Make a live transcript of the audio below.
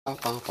Well,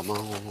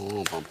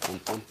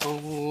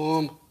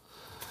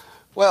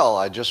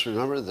 I just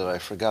remembered that I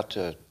forgot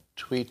to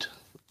tweet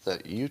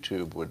that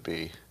YouTube would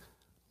be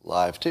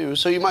live too,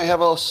 so you might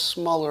have a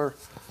smaller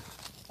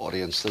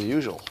audience than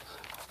usual.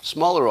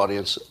 Smaller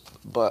audience,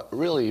 but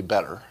really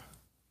better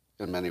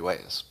in many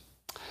ways.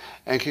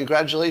 And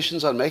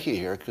congratulations on making it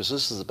here, because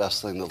this is the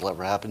best thing that'll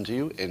ever happen to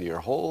you in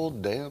your whole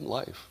damn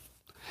life.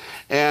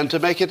 And to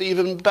make it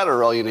even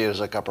better, all you need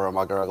is a cup or a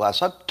mug or a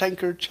glass, a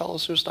tankard,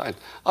 chalice or stein,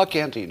 a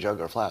canteen, jug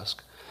or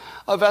flask,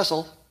 a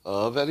vessel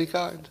of any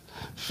kind.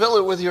 Fill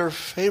it with your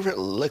favorite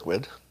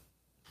liquid.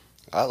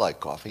 I like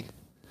coffee.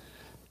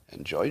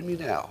 And join me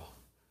now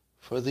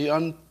for the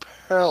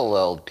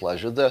unparalleled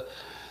pleasure, the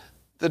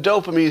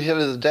dopamine hit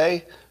of the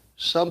day.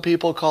 Some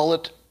people call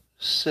it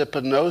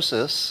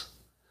sipinosis.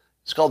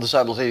 It's called the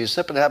simultaneous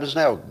sip, and it happens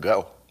now.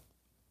 Go.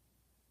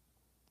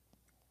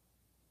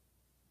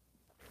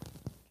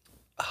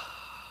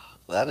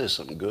 That is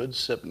some good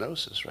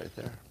sipnosis right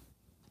there.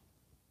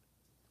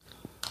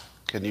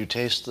 Can you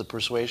taste the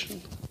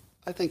persuasion?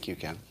 I think you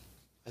can.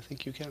 I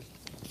think you can.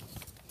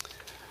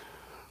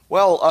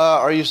 Well,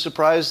 are you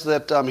surprised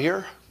that I'm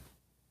here?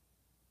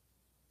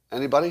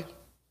 Anybody?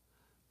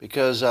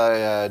 Because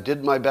I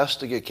did my best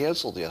to get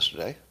canceled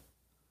yesterday.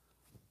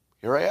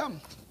 Here I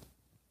am.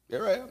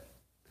 Here I am.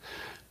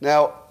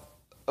 Now,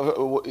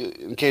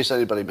 in case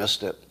anybody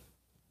missed it,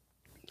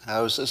 I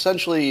was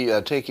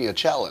essentially taking a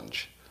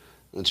challenge.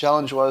 The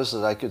challenge was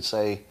that I could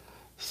say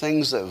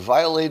things that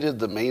violated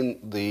the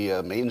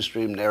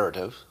mainstream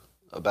narrative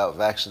about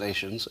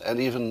vaccinations,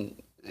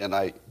 and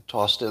I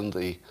tossed in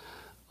the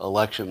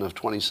election of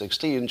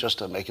 2016 just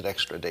to make it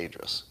extra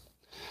dangerous.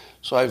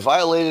 So I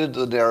violated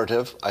the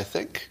narrative, I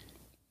think,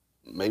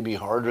 maybe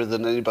harder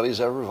than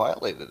anybody's ever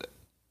violated it.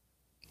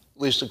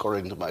 At least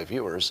according to my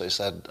viewers, they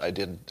said I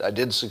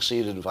did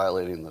succeed in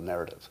violating the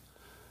narrative.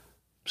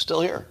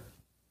 Still here.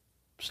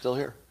 Still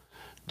here.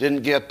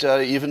 Didn't get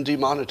even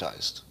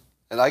demonetized.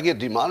 And I get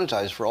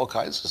demonetized for all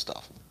kinds of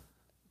stuff.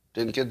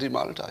 Didn't get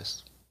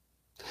demonetized.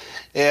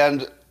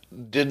 And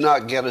did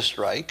not get a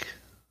strike.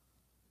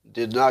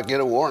 Did not get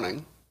a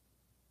warning.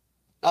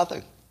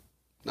 Nothing.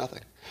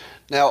 Nothing.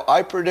 Now,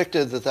 I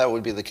predicted that that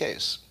would be the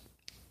case,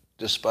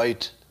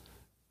 despite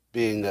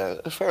being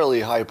a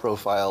fairly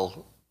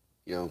high-profile,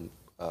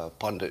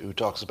 pundit who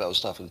talks about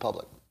stuff in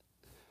public.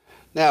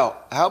 Now,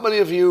 how many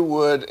of you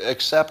would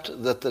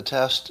accept that the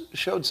test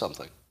showed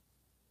something?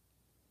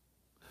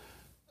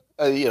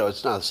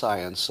 It's not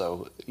science,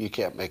 so you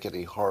can't make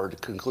any hard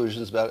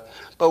conclusions about it.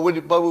 But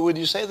would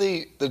you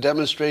say the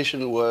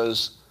demonstration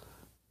was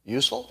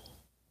useful?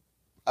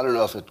 I don't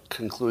know if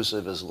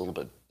conclusive is a little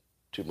bit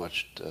too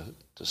much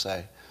to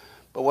say.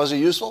 But was it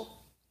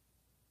useful?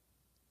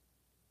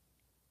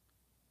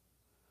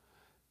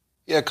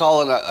 Yeah,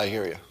 Colin, I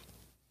hear you.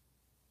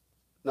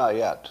 Not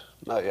yet.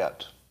 Not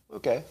yet.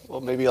 Okay.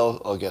 Well, maybe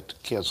I'll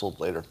get canceled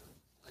later.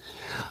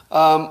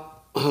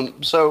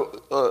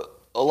 So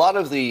a lot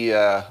of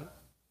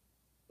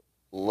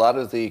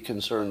the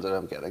concern that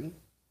I'm getting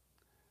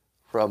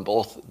from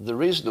both the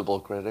reasonable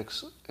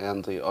critics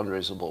and the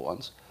unreasonable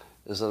ones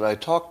is that I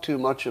talk too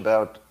much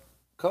about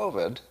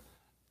COVID,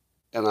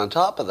 and on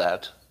top of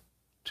that,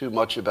 too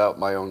much about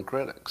my own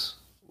critics.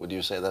 Would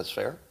you say that's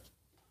fair?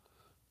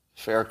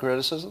 Fair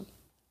criticism?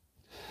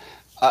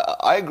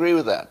 I agree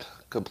with that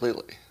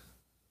completely.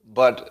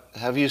 But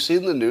have you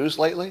seen the news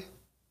lately?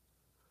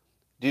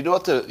 Do you know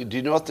what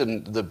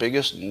the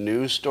biggest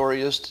news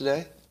story is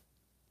today?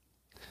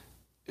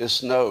 It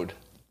snowed.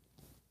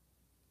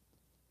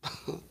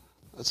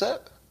 That's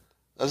it.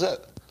 That's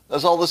it.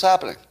 That's all that's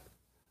happening.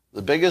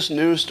 The biggest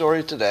news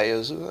story today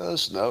is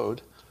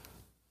snowed.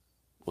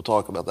 We'll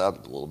talk about that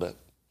in a little bit.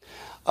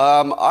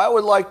 I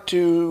would like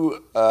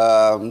to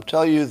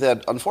tell you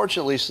that,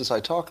 unfortunately, since I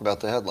talk about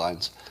the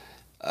headlines,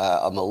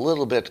 I'm a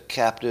little bit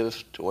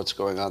captive to what's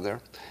going on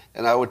there.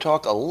 And I would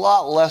talk a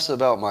lot less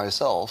about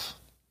myself,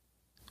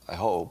 I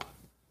hope,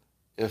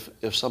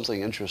 if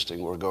something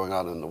interesting were going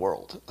on in the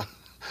world.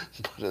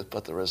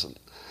 But there isn't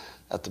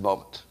at the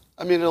moment.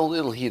 I mean,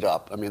 it'll heat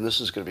up. I mean,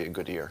 this is going to be a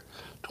good year.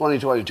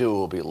 2022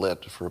 will be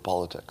lit for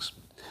politics.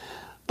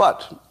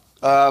 But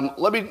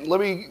let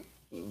me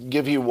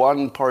give you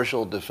one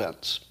partial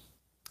defense.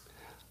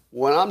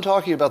 When I'm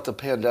talking about the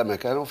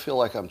pandemic, I don't feel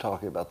like I'm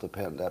talking about the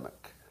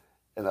pandemic.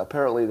 And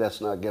apparently that's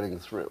not getting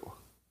through.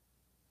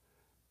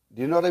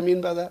 Do you know what I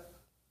mean by that?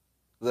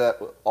 That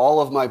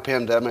all of my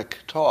pandemic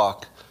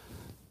talk,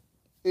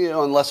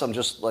 unless I'm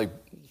just like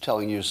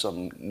telling you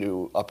some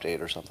new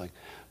update or something.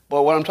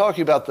 But when I'm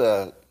talking about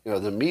the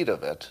meat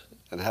of it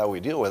and how we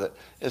deal with it,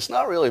 it's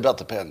not really about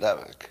the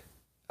pandemic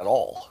at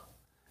all.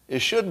 It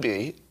should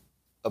be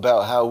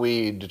about how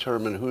we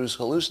determine who's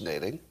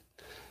hallucinating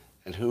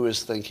and who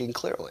is thinking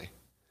clearly.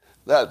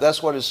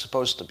 That's what it's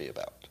supposed to be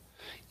about.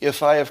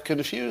 If I have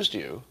confused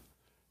you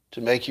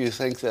to make you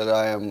think that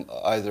I am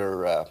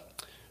either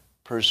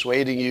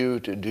persuading you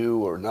to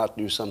do or not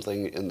do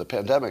something in the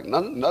pandemic,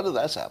 none of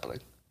that's happening.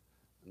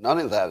 None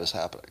of that is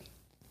happening,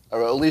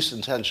 or at least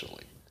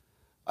intentionally.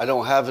 I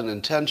don't have an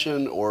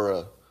intention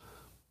or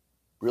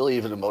really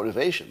even a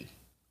motivation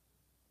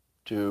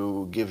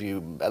to give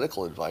you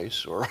medical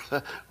advice or,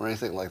 or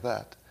anything like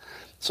that.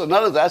 So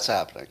none of that's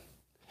happening.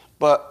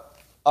 But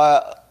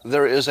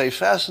there is a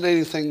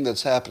fascinating thing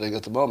that's happening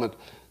at the moment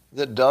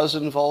that does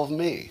involve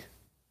me.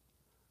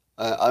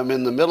 I'm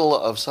in the middle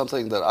of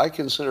something that I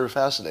consider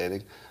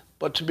fascinating,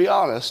 but to be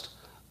honest,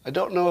 I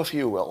don't know if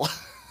you will.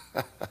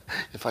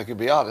 If I can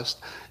be honest.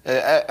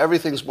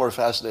 Everything's more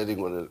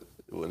fascinating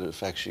when it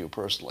affects you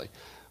personally.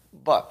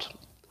 But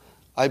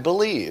I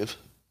believe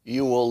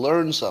you will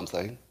learn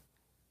something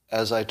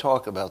as I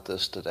talk about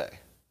this today.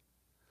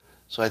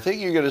 So I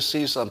think you're going to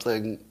see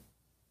something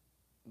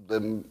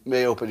that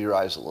may open your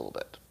eyes a little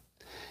bit.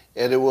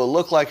 And it will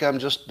look like I'm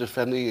just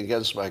defending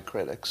against my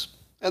critics.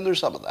 And there's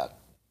some of that,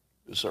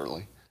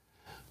 certainly.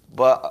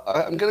 But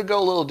I'm going to go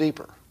a little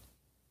deeper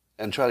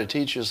and try to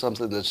teach you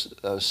something that's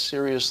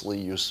seriously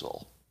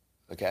useful.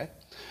 Okay?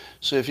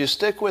 So if you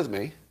stick with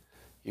me,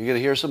 you're going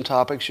to hear some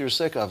topics you're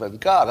sick of. And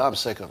God, I'm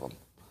sick of them.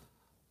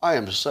 I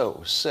am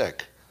so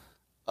sick.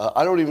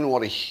 I don't even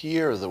want to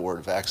hear the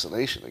word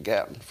vaccination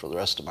again for the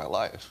rest of my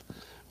life.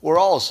 We're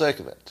all sick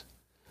of it.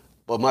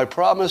 But my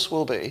promise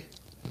will be,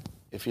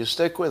 if you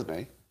stick with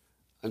me,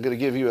 I'm going to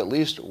give you at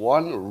least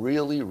one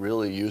really,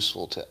 really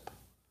useful tip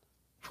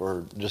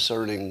for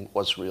discerning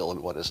what's real and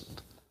what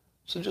isn't.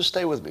 So just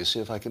stay with me, see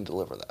if I can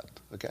deliver that,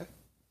 okay?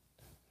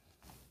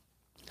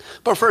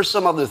 But first,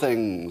 some other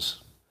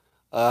things.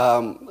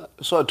 So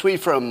a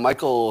tweet from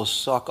Michael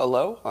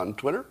Sokolow on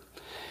Twitter.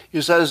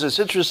 He says, it's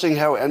interesting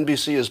how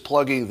NBC is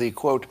plugging the,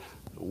 quote,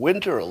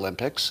 Winter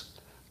Olympics.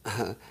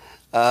 And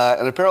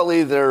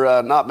apparently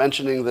they're not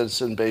mentioning that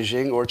it's in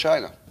Beijing or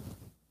China.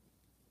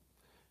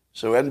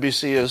 So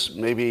NBC is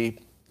maybe,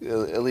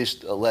 at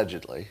least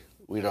allegedly,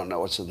 we don't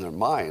know what's in their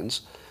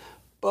minds.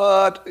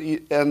 But,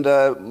 and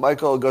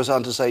Michael goes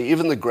on to say,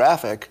 even the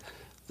graphic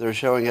they're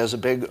showing has a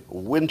big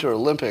Winter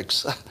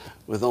Olympics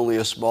with only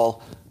a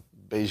small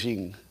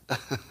Beijing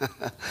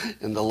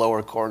in the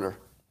lower corner.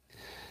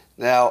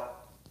 Now,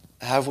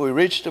 have we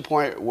reached a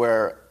point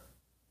where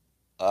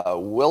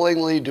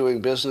willingly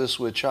doing business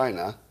with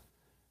China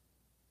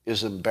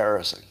is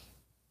embarrassing?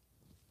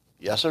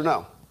 Yes or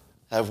no?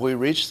 Have we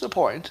reached the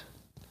point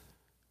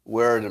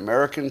where an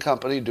American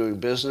company doing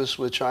business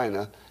with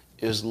China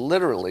is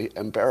literally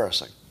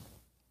embarrassing?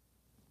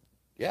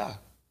 Yeah,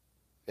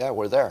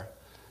 we're there.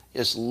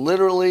 It's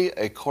literally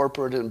a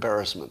corporate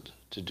embarrassment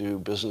to do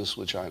business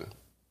with China.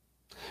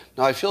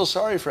 Now, I feel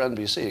sorry for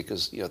NBC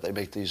because they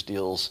make these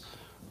deals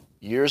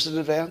years in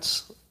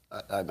advance,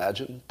 I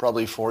imagine.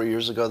 Probably 4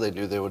 years ago, they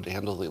knew they would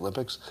handle the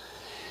Olympics.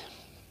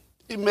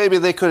 Maybe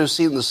they could have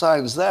seen the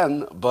signs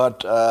then, but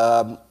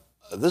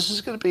this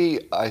is going to be,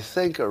 I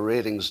think, a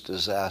ratings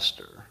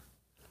disaster.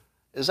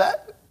 Is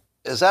that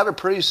a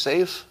pretty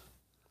safe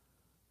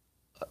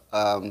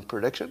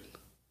prediction?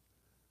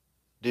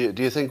 Do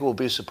you think we'll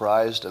be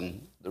surprised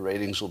and the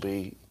ratings will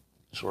be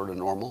sort of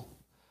normal?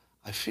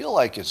 I feel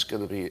like it's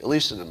going to be, at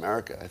least in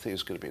America, I think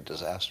it's going to be a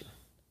disaster.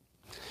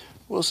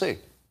 We'll see.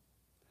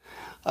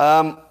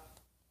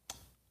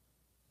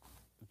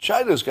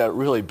 China's got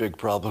really big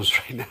problems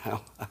right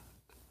now.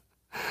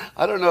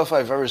 I don't know if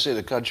I've ever seen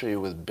a country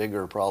with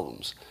bigger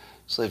problems.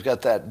 So they've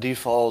got that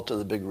default of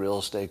the big real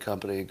estate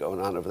company going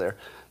on over there.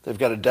 They've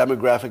got a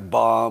demographic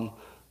bomb.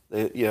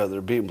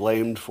 They're being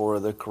blamed for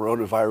the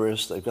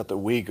coronavirus. They've got the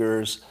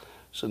Uyghurs.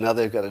 So now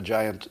they've got a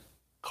giant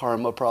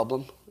karma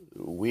problem,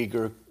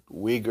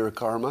 Uyghur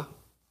karma.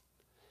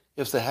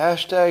 If the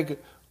hashtag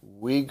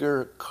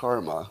Uyghur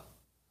karma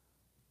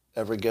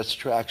ever gets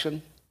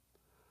traction,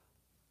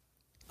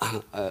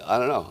 I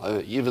don't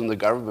know. Even the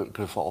government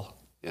could fall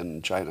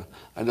in China.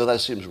 I know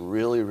that seems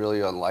really,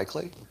 really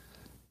unlikely,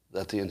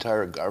 that the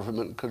entire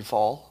government could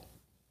fall,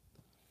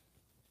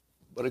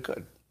 but it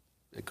could.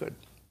 It could.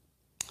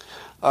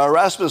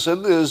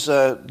 Rasmussen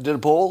did a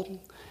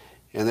poll,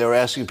 and they were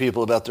asking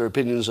people about their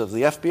opinions of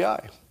the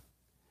FBI.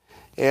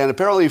 And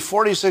apparently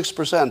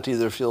 46%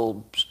 either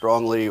feel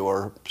strongly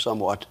or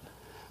somewhat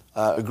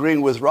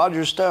agreeing with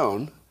Roger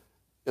Stone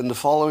in the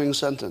following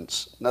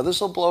sentence. Now, this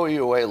will blow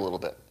you away a little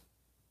bit.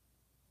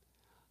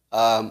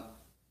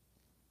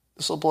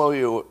 This will blow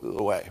you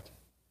away.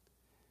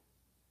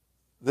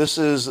 This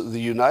is the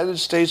United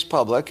States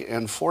public,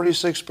 and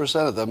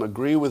 46% of them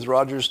agree with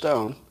Roger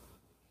Stone,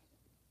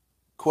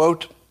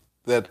 quote,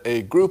 that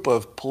a group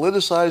of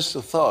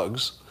politicized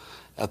thugs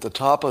at the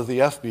top of the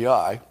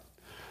FBI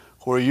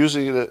who are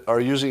using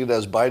it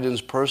as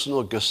Biden's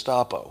personal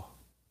Gestapo.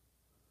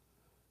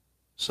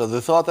 So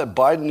the thought that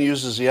Biden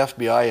uses the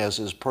FBI as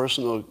his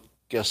personal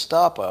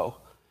Gestapo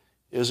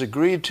is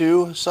agreed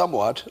to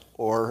somewhat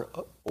or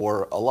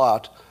a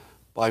lot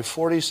by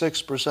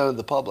 46% of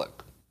the public.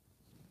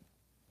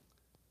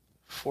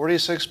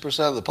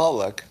 46% of the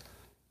public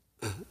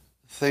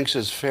thinks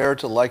it's fair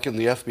to liken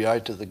the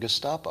FBI to the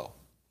Gestapo.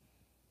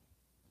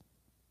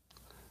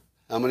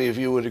 How many of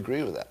you would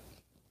agree with that?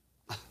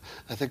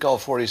 I think all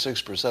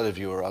 46% of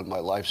you are on my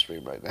live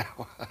stream right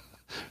now.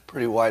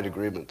 Pretty wide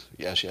agreement.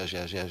 Yes, yes,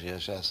 yes, yes,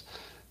 yes, yes.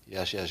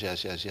 Yes, yes,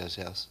 yes, yes, yes,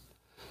 yes.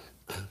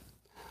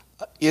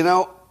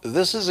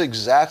 this is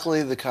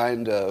exactly the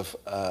kind of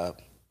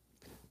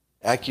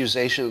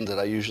accusation that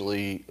I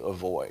usually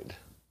avoid.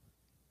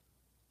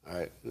 All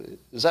right,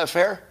 is that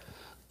fair?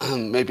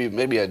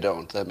 Maybe I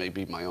don't. That may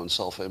be my own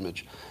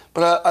self-image.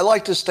 But I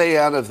like to stay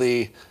out of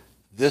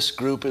this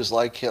group is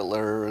like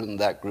Hitler and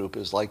that group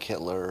is like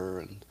Hitler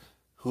and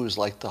who's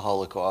like the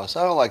Holocaust.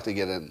 I don't like to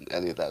get in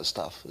any of that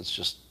stuff. It's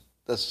just,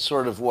 that's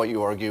sort of what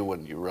you argue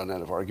when you run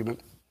out of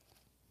argument.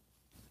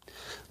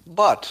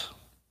 But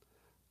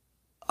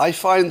I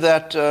find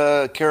that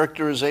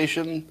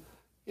characterization,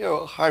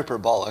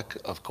 hyperbolic,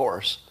 of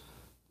course,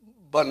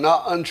 but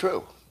not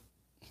untrue.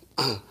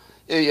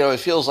 It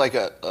feels like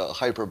a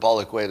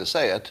hyperbolic way to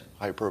say it,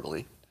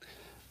 hyperbole,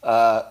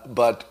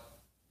 but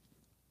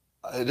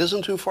it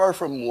isn't too far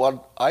from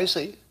what I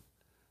see.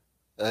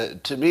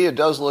 To me, it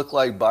does look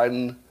like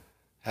Biden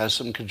has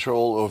some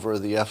control over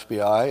the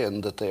FBI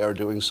and that they are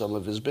doing some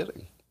of his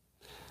bidding.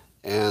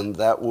 And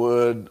that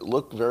would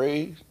look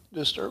very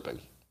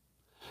disturbing.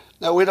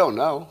 Now, we don't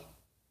know.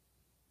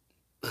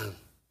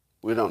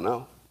 We don't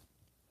know.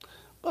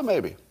 But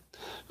maybe.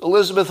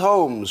 Elizabeth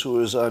Holmes,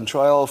 who is on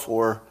trial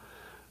for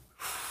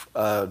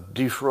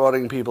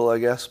defrauding people, I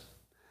guess,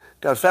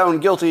 got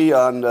found guilty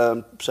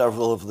on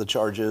several of the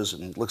charges,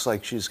 and looks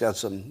like she's got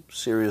some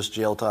serious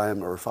jail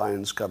time or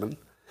fines coming.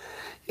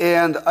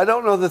 And I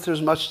don't know that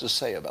there's much to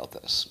say about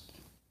this.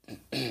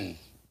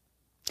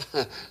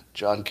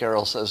 John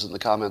Carroll says in the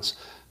comments,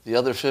 the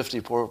other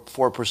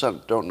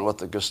 54% don't know what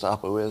the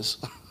Gestapo is.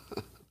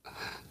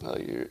 No,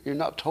 you're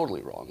not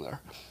totally wrong there.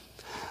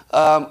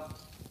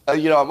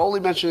 I'm only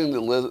mentioning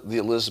the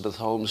Elizabeth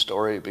Holmes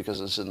story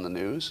because it's in the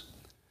news.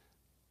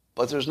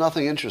 But there's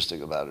nothing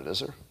interesting about it,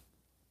 is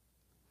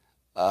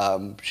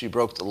there? She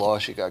broke the law,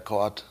 she got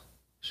caught,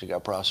 she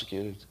got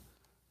prosecuted.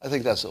 I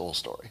think that's the whole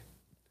story.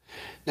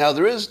 Now,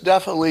 there is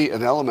definitely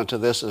an element to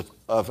this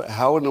of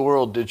how in the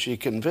world did she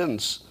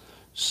convince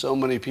so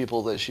many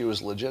people that she was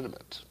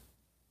legitimate.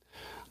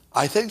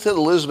 I think that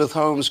Elizabeth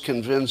Holmes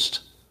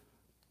convinced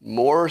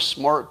more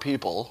smart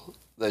people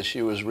that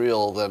she was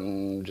real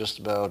than just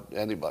about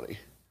anybody.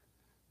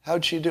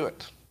 How'd she do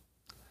it?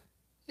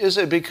 Is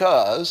it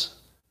because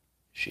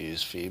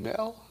she's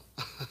female?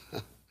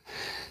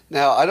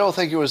 Now, I don't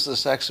think it was the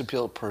sex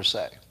appeal per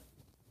se.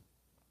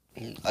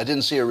 I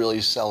didn't see her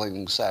really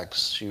selling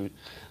sex.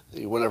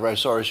 Whenever I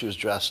saw her, she was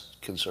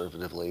dressed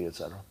conservatively,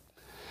 etc.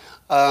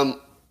 I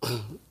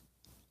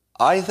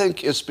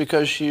think it's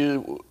because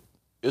she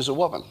is a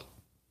woman,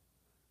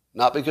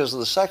 not because of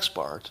the sex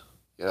part.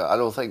 I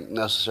don't think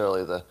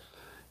necessarily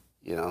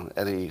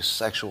any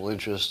sexual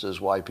interest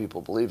is why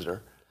people believed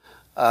her.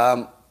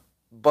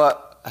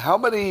 But how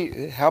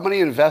many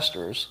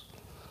investors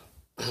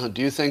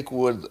do you think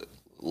would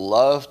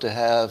love to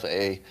have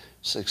a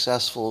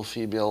successful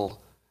female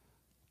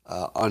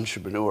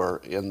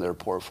entrepreneur in their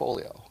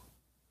portfolio?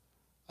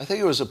 I think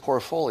it was a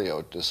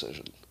portfolio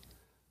decision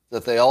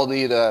that they all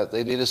need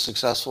a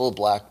successful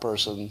black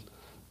person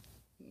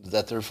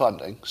that they're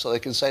funding so they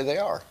can say they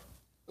are,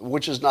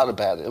 which is not a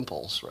bad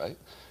impulse, right?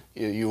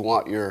 You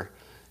want your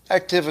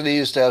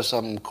activities to have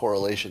some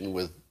correlation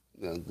with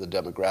the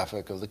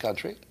demographic of the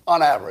country,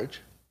 on average,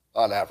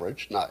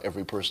 not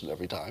every person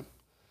every time.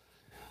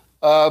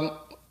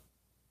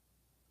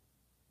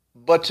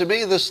 But to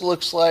me, this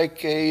looks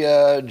like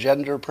a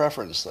gender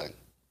preference thing,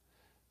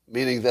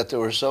 meaning that there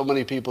were so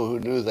many people who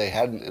knew they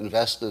hadn't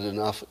invested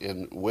enough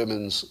in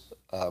women's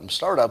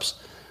startups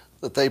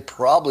that they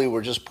probably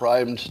were just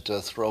primed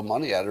to throw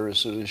money at her as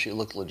soon as she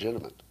looked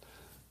legitimate.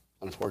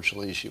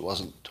 Unfortunately, she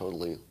wasn't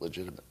totally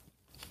legitimate.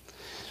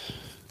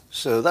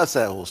 So that's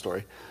that whole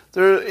story.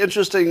 The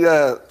interesting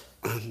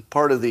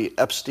part of the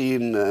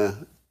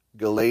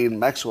Epstein-Ghislaine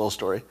Maxwell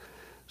story.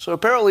 So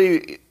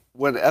apparently,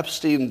 when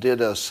Epstein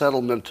did a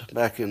settlement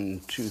back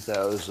in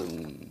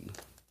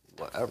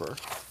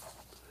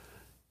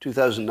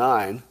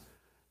 2009,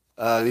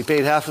 he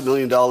paid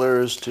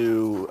 $500,000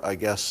 to, I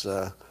guess,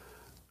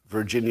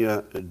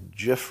 Virginia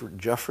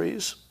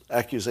Giuffre's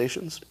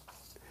accusations.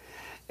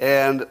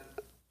 And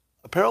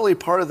apparently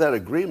part of that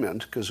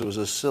agreement, because it was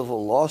a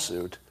civil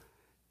lawsuit,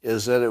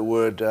 is that it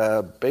would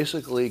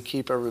basically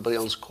keep everybody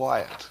else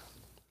quiet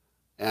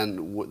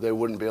and they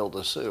wouldn't be able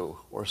to sue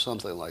or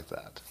something like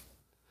that.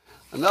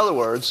 In other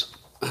words,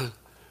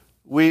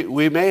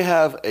 we may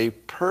have a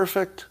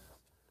perfect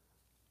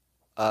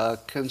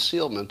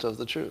concealment of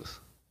the truth.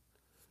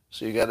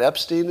 So you got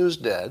Epstein, who's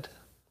dead.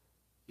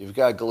 You've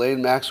got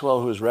Ghislaine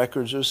Maxwell, whose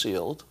records are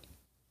sealed.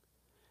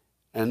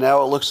 And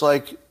now it looks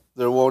like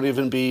there won't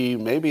even be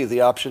maybe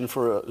the option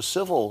for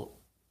civil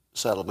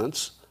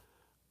settlements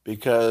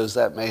because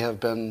that may have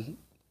been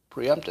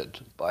preempted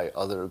by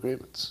other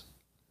agreements.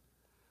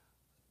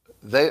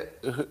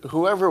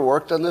 Whoever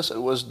worked on this,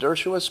 was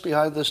Dershowitz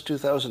behind this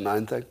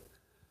 2009 thing?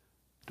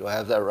 Do I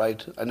have that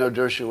right? I know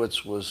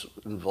Dershowitz was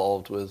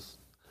involved with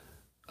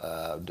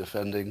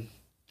defending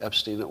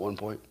Epstein at one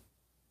point.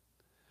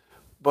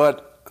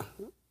 But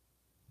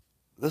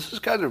this is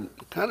kind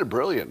of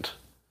brilliant.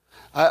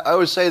 I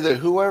would say that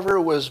whoever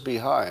was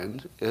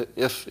behind,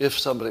 if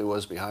somebody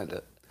was behind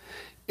it,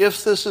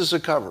 if this is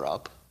a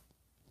cover-up,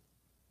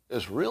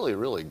 is really,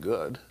 really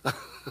good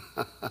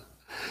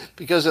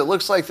because it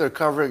looks like they're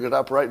covering it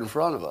up right in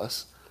front of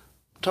us,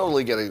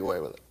 totally getting away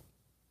with it.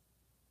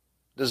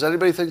 Does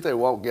anybody think they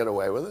won't get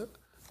away with it?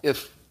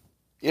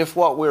 If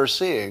what we're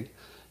seeing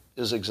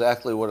is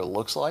exactly what it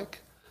looks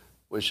like,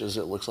 which is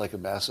it looks like a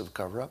massive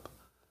cover-up,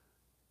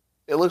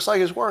 it looks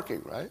like it's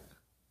working, right?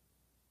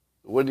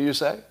 Wouldn't you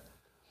say?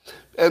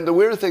 And the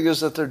weird thing is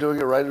that they're doing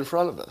it right in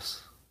front of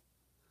us.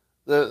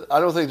 I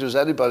don't think there's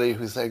anybody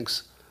who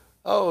thinks,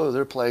 oh,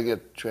 they're playing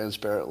it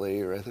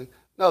transparently or anything.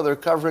 No, they're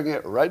covering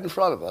it right in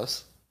front of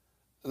us,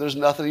 and there's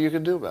nothing you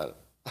can do about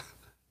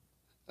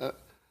it.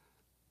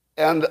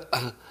 And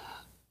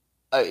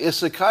it's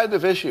the kind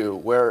of issue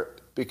where,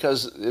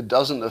 because it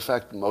doesn't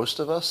affect most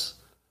of us,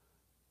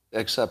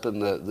 except in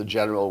the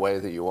general way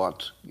that you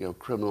want,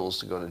 criminals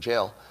to go to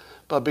jail,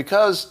 but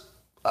because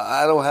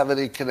I don't have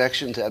any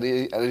connection to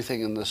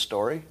anything in this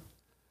story,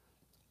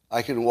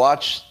 I can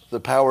watch the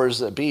powers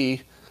that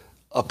be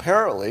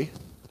apparently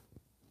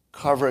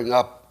covering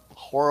up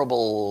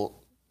horrible,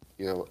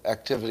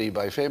 activity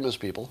by famous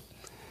people,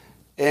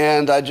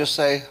 and I just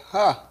say,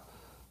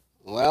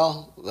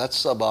 well,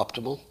 that's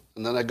suboptimal,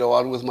 and then I go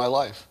on with my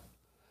life.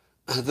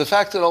 The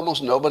fact that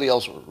almost nobody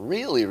else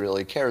really,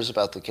 really cares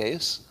about the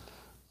case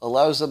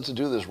allows them to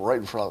do this right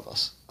in front of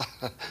us.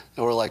 And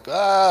we're like,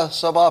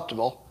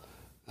 suboptimal.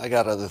 I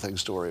got other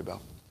things to worry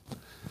about.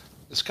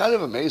 It's kind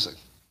of amazing.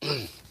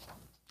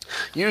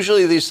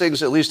 Usually these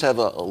things at least have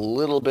a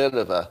little bit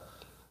of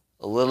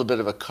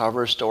a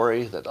cover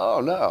story that,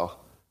 oh no,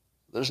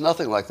 there's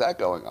nothing like that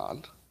going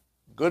on.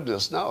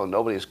 Goodness, no,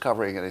 nobody's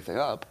covering anything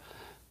up.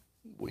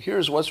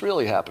 Here's what's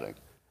really happening.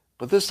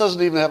 But this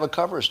doesn't even have a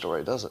cover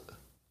story, does it?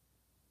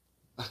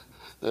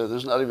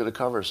 There's not even a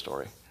cover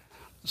story.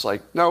 It's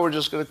like, no, we're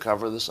just going to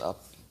cover this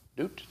up.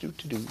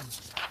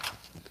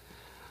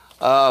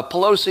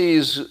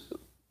 Pelosi's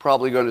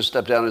probably going to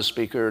step down as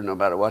Speaker no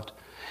matter what.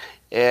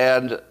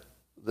 And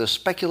the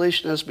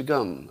speculation has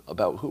begun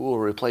about who will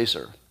replace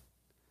her.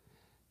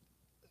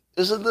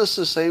 Isn't this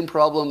the same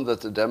problem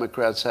that the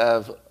Democrats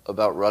have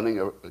about running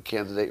a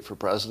candidate for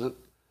president,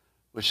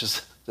 which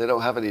is they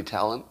don't have any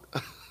talent?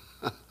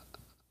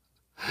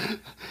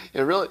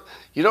 You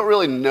don't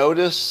really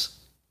notice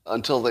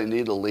until they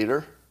need a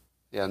leader.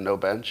 Yeah, no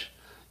bench.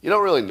 You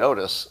don't really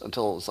notice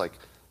until it's like,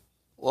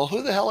 well,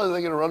 who the hell are they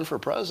going to run for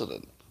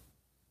president?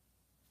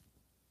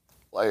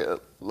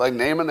 Like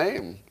name a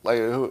name. Like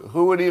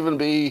who would even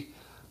be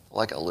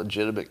like a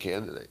legitimate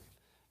candidate?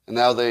 And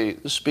now the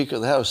Speaker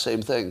of the House,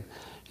 same thing.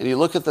 And you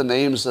look at the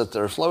names that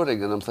they're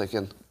floating, and I'm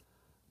thinking,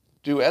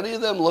 do any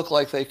of them look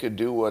like they could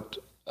do what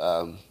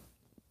Nancy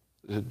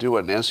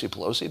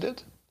Pelosi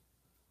did?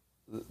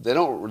 They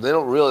don't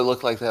really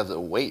look like they have the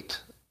weight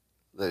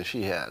that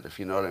she had, if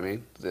you know what I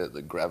mean,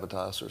 the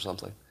gravitas or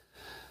something.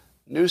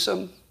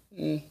 Newsom,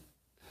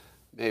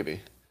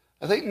 maybe.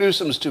 I think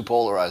Newsom's too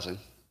polarizing,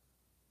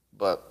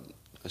 but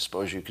I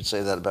suppose you could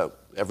say that about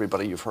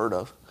everybody you've heard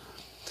of.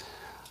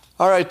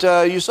 All right,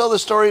 you saw the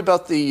story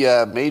about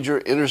the major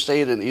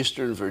interstate in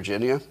eastern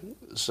Virginia.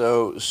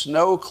 So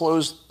snow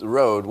closed the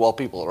road while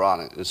people are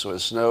on it. So it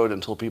snowed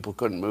until people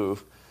couldn't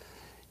move.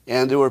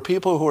 And there were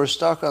people who were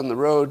stuck on the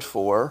road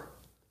for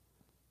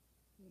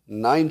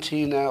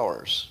 19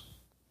 hours.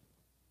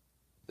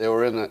 They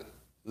were in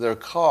their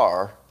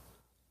car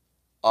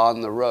on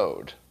the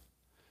road.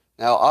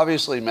 Now,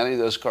 obviously, many of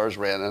those cars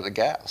ran out of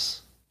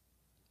gas.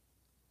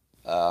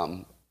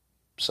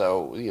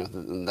 So,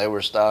 they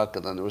were stuck,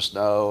 and then there was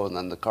snow, and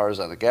then the car's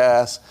out of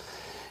gas.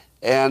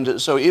 And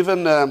so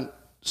even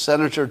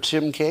Senator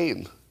Tim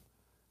Kaine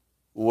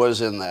was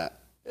in that.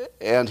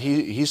 And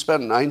he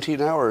spent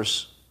 19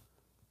 hours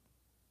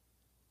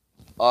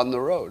on the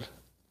road.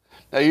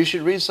 Now, you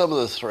should read some of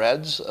the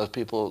threads of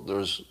people. There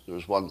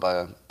was one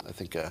by, I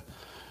think, a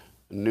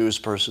news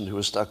person who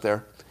was stuck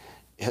there.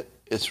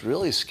 It's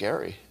really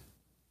scary.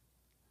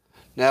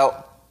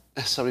 Now,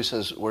 somebody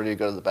says, where do you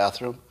go to the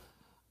bathroom?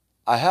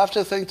 I have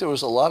to think there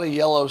was a lot of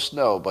yellow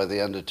snow by the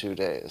end of 2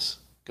 days,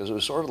 because it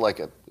was sort of like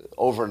an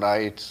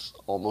overnight,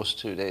 almost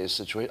 2 days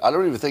situation. I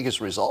don't even think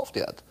it's resolved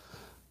yet.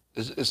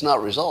 It's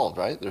not resolved,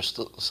 right? There's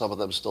still some of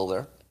them still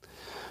there.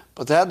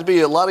 But there had to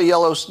be a lot of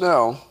yellow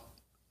snow.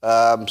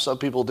 Some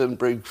people didn't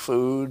bring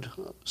food.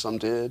 Some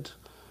did.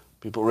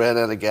 People ran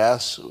out of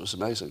gas. It was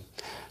amazing.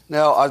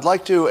 Now, I'd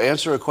like to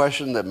answer a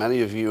question that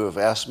many of you have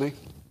asked me.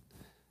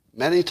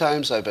 Many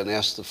times I've been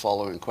asked the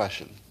following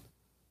question.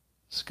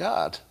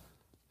 Scott,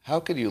 how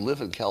can you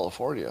live in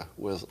California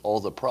with all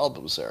the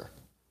problems there?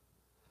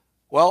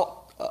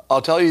 Well,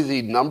 I'll tell you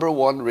the number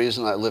one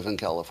reason I live in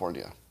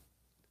California.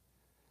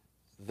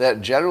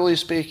 That generally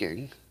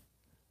speaking,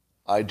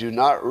 I do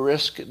not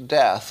risk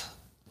death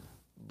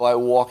by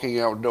walking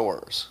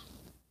outdoors.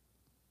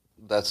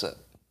 That's it.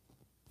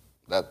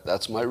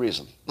 That's my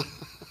reason.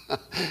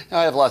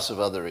 I have lots of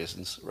other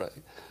reasons, right?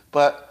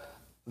 But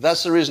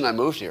that's the reason I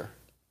moved here.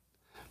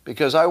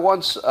 Because I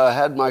once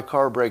had my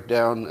car break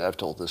down, I've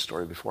told this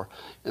story before,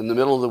 in the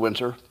middle of the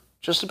winter,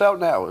 just about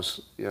now, I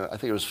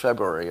think it was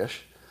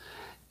February-ish,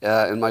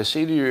 in my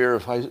senior year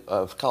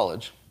of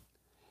college.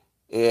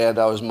 And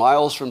I was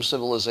miles from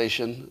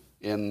civilization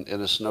in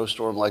a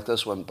snowstorm like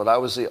this one, but I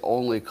was the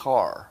only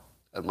car,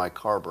 and my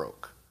car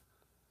broke.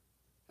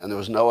 And there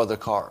was no other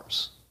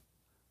cars.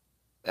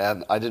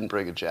 And I didn't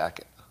bring a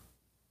jacket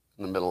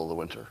in the middle of the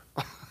winter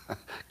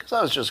because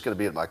I was just going to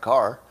be in my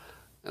car,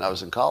 and I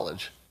was in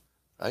college,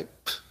 right?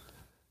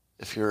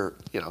 If you're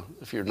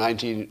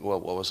 19,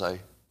 what was I,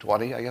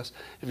 20, I guess?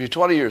 If you're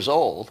 20 years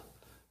old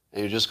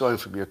and you're just going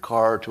from your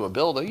car to a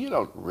building, you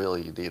don't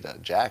really need a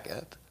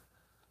jacket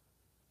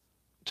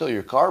until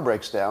your car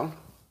breaks down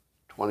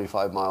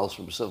 25 miles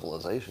from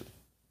civilization.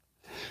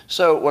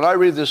 So when I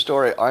read this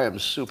story, I am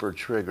super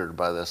triggered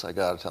by this, I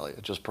got to tell you,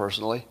 just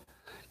personally.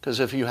 Because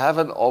if you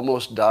haven't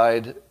almost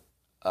died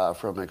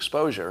from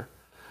exposure,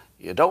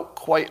 you don't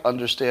quite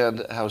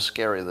understand how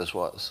scary this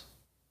was.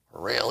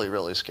 Really,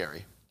 really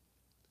scary.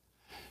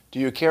 Do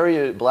you carry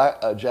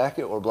a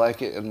jacket or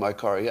blanket in my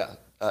car? Yeah.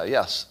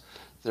 Yes.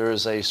 There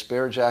is a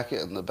spare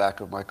jacket in the back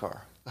of my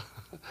car.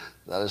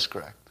 That is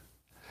correct.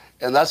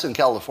 And that's in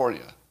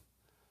California.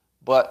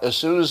 But as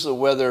soon as the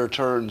weather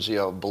turns,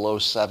 below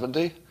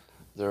 70,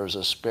 there's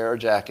a spare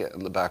jacket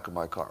in the back of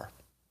my car.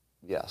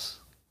 Yes.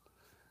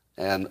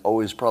 And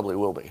always probably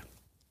will be.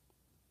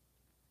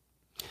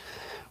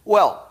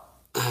 Well,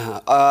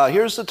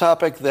 here's the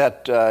topic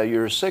that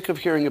you're sick of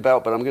hearing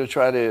about, but I'm going to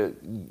try to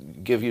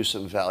give you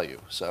some value.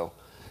 So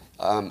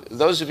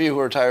those of you who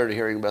are tired of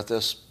hearing about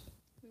this,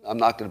 I'm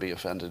not going to be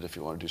offended if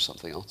you want to do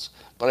something else.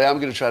 But I am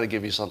going to try to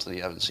give you something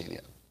you haven't seen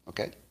yet.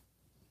 Okay?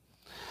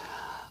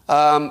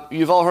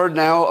 You've all heard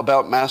now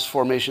about mass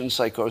formation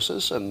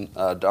psychosis, and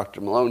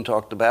Dr. Malone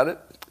talked about it.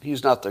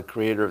 He's not the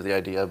creator of the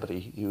idea, but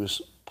he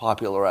was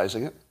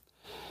popularizing it.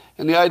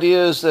 And the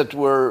idea is that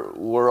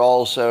we're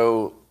all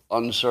so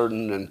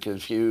uncertain and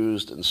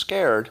confused and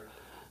scared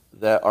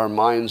that our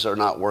minds are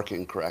not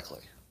working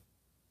correctly.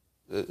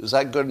 Is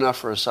that good enough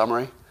for a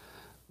summary?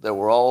 That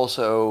we're all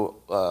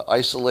so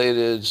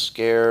isolated,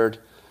 scared,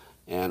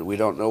 and we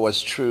don't know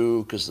what's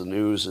true because the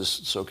news is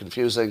so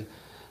confusing,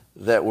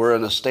 that we're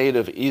in a state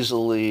of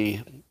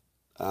easily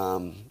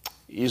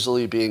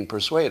being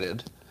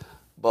persuaded,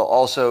 but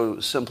also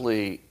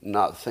simply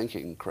not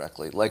thinking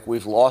correctly, like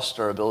we've lost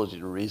our ability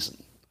to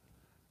reason.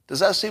 Does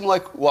that seem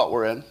like what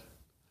we're in?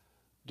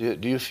 Do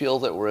you feel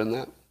that we're in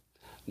that?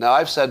 Now,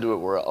 I've said to it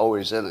we're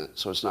always in it,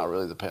 so it's not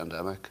really the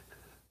pandemic.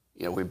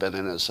 We've been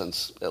in it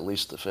since at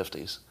least the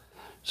 50s.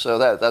 So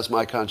that's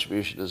my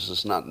contribution. Is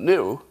it's not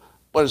new,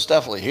 but it's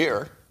definitely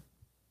here.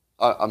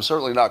 I'm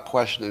certainly not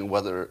questioning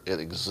whether it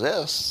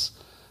exists.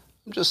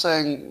 I'm just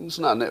saying it's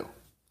not new,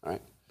 all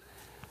right?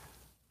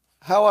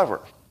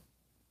 However,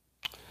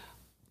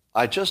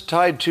 I just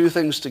tied two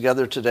things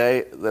together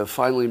today that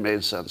finally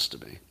made sense to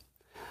me.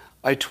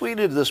 I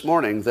tweeted this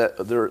morning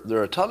that there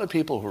are a ton of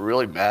people who are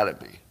really mad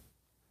at me,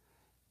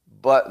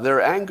 but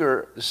their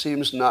anger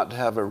seems not to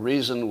have a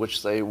reason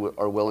which they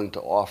are willing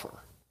to offer.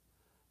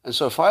 And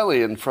so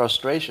finally, in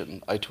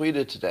frustration, I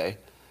tweeted today,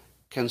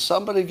 can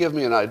somebody give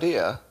me an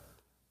idea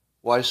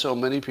why so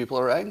many people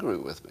are angry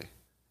with me?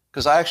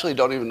 Because I actually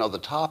don't even know the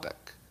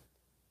topic.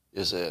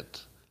 Is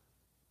it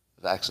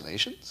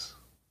vaccinations?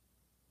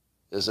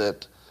 Is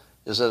it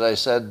I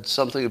said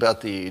something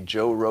about the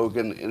Joe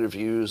Rogan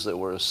interviews that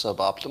were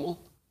suboptimal,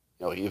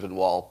 even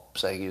while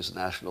saying he's a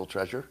national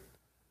treasure?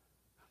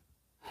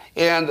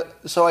 And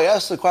so I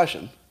asked the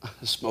question,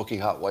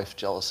 smoking hot wife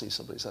jealousy,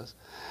 somebody says.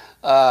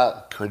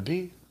 Could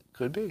be.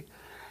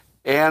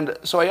 And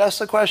so I asked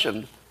the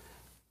question,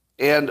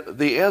 and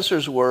the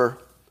answers were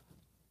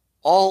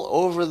all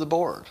over the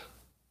board.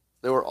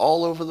 They were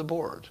all over the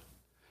board.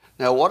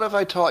 Now, what have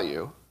I taught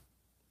you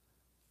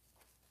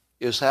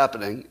is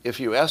happening if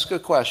you ask a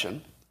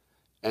question,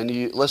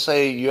 and let's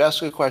say you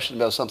ask a question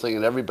about something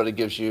and everybody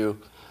gives you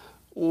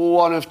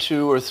one of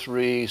two or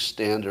three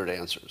standard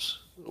answers.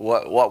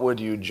 What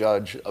would you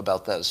judge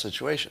about that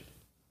situation?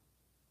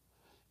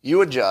 You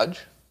would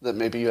judge that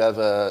maybe you have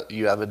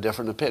a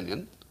different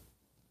opinion,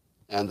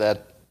 and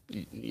that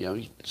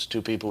it's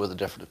two people with a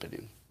different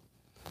opinion.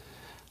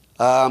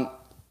 But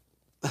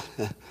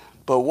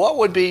what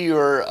would be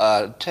your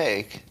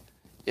take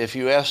if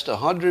you asked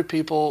 100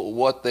 people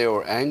what they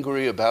were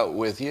angry about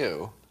with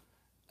you,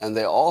 and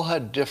they all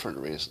had different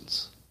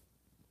reasons?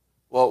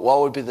 Well,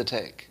 what would be the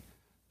take?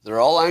 They're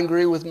all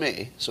angry with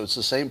me, so it's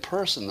the same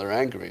person they're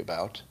angry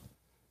about,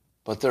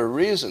 but their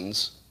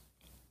reasons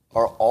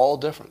are all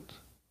different,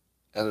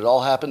 and it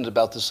all happened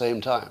about the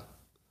same time.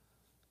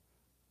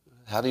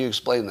 How do you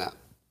explain that?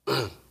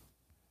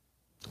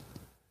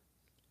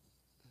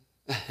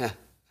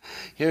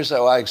 Here's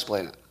how I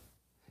explain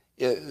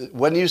it.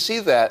 When you see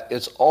that,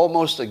 it's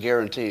almost a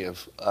guarantee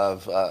of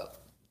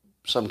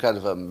some kind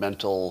of a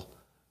mental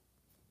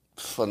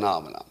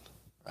phenomenon,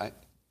 right?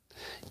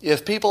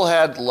 If people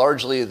had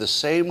largely the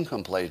same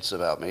complaints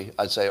about me,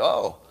 I'd say,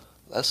 oh,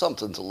 that's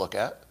something to look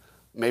at.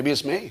 Maybe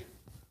it's me.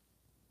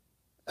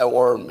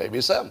 Or maybe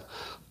it's them.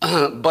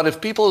 But if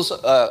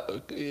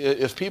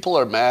people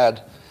are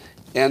mad,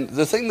 and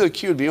the thing that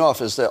cued me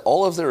off is that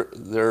all of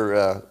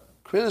their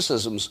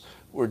criticisms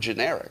were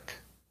generic.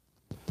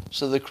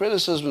 So the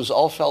criticisms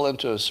all fell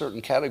into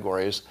certain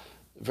categories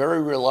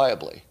very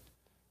reliably.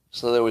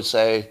 So they would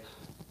say,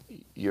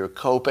 you're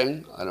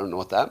coping. I don't know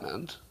what that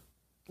meant.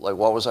 Like,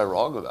 what was I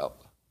wrong about?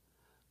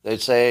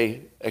 They'd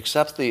say,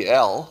 accept the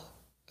L,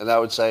 and I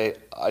would say,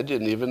 I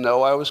didn't even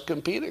know I was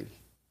competing.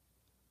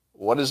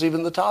 What is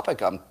even the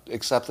topic I'm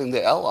accepting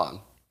the L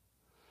on?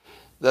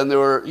 Then there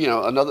were,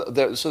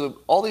 so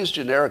all these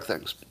generic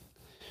things.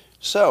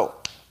 So,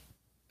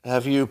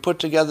 have you put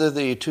together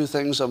the two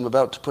things I'm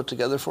about to put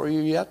together for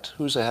you yet?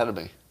 Who's ahead of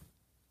me?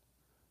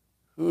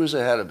 Who's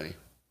ahead of me?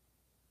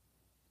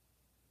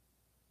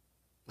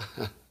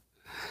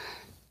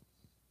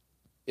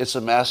 It's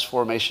a mass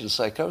formation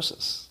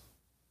psychosis.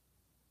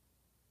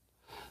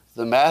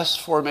 The mass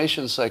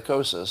formation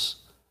psychosis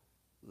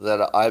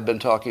that I've been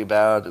talking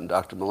about and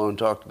Dr. Malone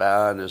talked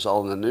about and is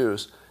all in the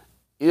news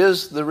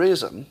is the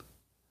reason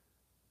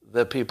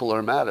that people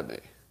are mad at me.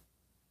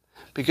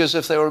 Because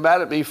if they were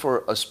mad at me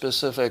for a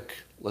specific,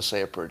 let's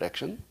say a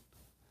prediction,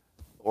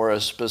 or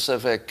a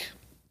specific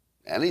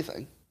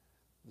anything,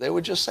 they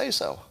would just say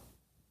so.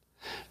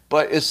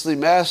 But it's the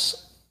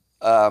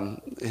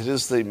it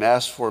is the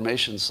mass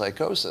formation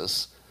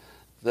psychosis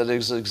that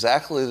is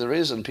exactly the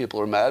reason people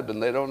are mad, but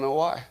they don't know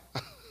why.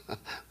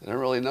 They don't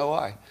really know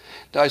why.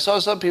 Now, I saw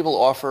some people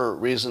offer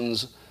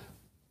reasons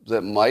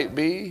that might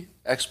be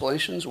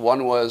explanations.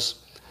 One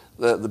was,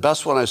 the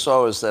best one I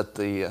saw is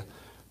that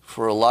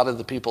for a lot of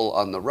the people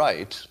on the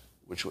right,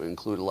 which would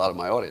include a lot of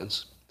my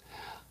audience,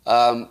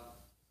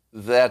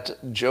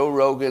 that Joe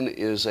Rogan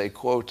is a,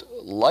 quote,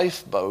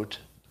 lifeboat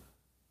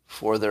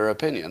for their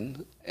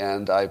opinion,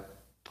 and I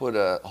put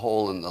a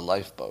hole in the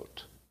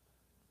lifeboat.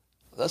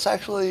 That's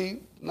actually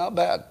not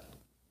bad,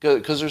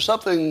 because there's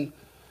something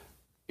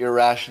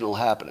irrational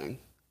happening.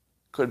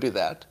 Could be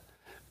that.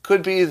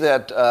 Could be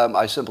that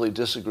I simply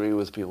disagree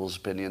with people's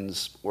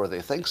opinions, or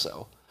they think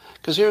so.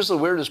 Because here's the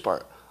weirdest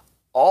part.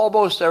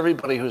 Almost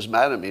everybody who's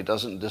mad at me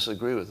doesn't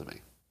disagree with me.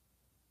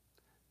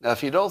 Now,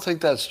 if you don't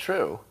think that's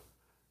true,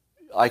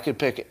 I could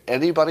pick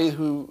anybody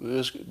who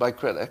is my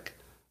critic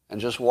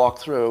and just walk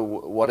through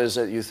what is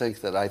it you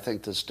think that I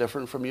think that's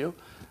different from you,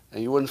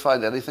 and you wouldn't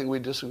find anything we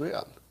disagree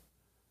on.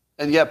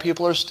 And yet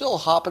people are still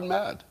hopping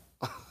mad.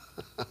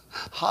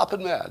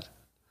 Hopping mad.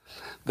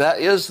 That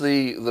is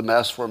the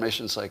mass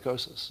formation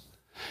psychosis.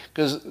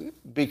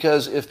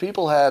 Because if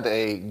people had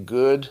a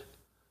good,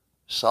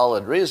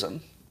 solid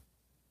reason,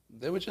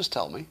 they would just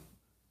tell me,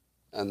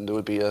 and there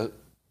would be a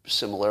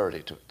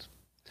similarity to it.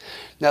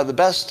 Now, the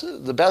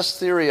best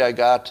theory I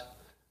got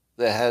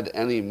that had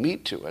any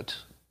meat to it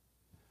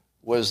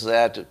was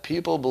that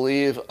people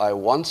believe I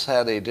once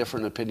had a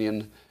different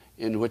opinion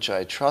in which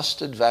I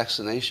trusted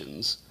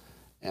vaccinations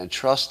and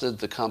trusted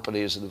the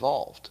companies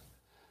involved.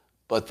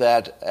 But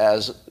that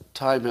as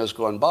time has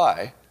gone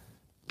by,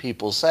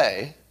 people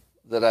say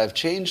that I've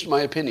changed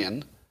my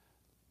opinion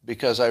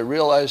because I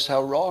realized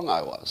how wrong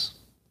I was.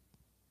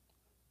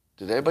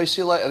 Did anybody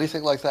see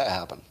anything like that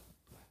happen?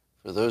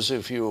 For those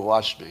of you who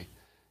watched me,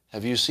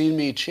 have you seen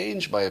me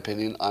change my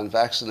opinion on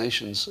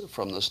vaccinations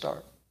from the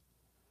start?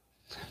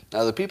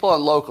 Now, the people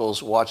on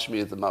Locals watch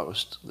me the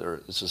most.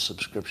 It's a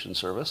subscription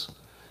service.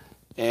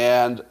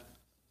 And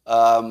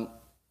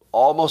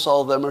almost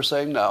all of them are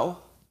saying no.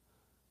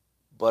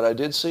 But I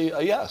did see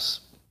a yes.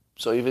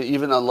 So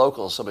even on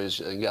Locals, somebody's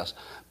saying yes.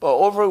 But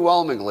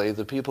overwhelmingly,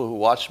 the people who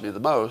watch me the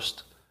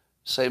most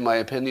say my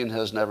opinion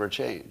has never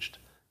changed.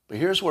 But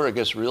here's where it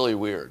gets really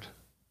weird.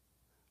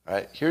 All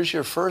right? Here's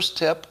your first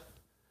tip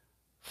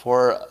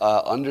for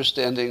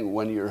understanding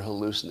when you're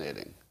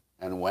hallucinating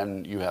and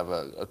when you have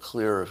a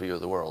clearer view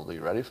of the world. Are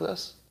you ready for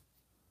this?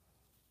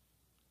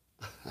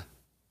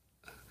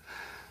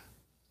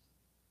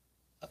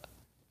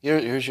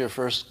 Here's your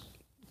first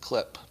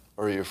clip,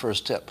 or your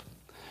first tip.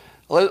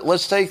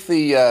 Let's take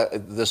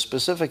the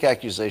specific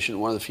accusation,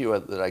 one of the few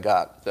that I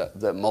got,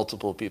 that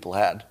multiple people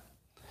had,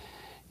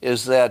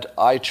 is that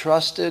I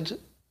trusted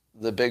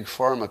the big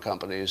pharma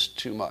companies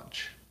too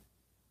much.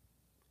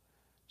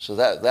 So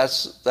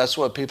that's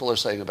what people are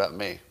saying about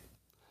me,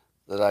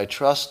 that I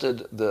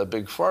trusted the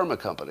big pharma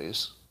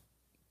companies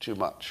too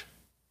much.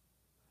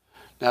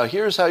 Now,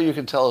 here's how you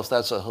can tell if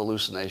that's a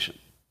hallucination.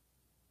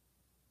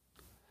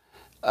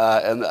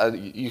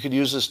 And you can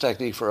use this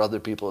technique for other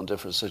people in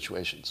different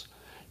situations.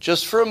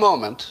 Just for a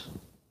moment,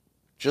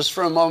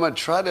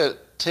 try to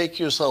take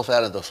yourself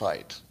out of the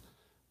fight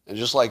and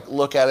just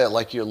look at it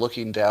like you're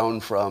looking down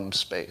from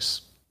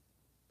space.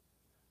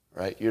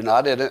 Right? You're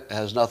not in it. It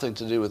has nothing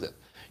to do with it.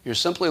 You're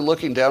simply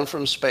looking down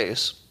from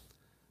space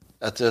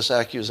at this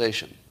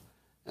accusation.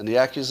 And the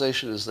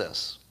accusation is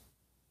this: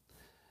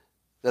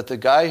 that the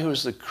guy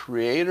who's the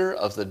creator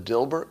of the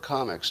Dilbert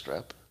comic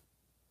strip,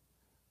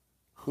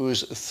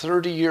 whose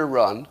 30-year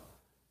run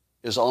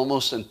is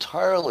almost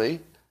entirely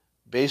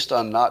based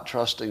on not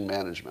trusting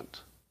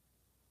management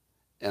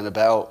and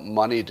about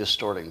money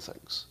distorting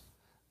things.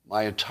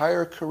 My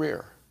entire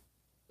career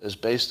is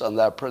based on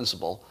that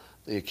principle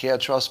that you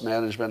can't trust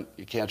management,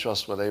 you can't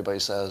trust what anybody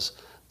says,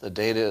 the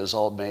data is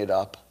all made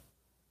up,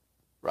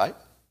 right?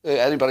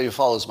 Anybody who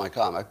follows my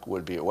comic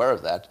would be aware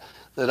of that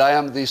I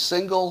am the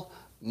single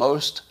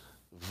most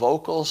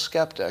vocal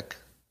skeptic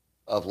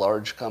of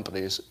large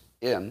companies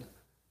in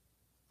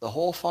the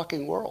whole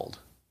fucking world.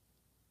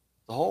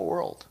 The whole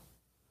world.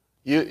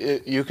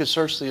 You could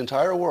search the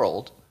entire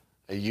world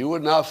and you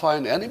would not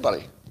find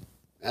anybody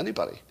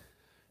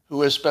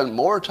who has spent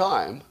more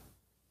time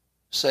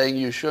saying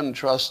you shouldn't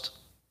trust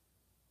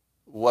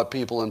what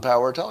people in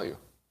power tell you.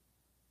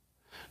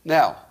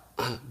 Now,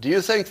 do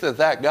you think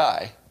that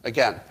guy,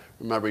 again,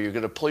 remember, you're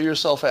going to pull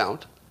yourself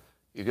out.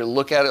 You're going to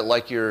look at it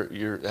like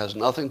it has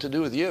nothing to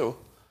do with you.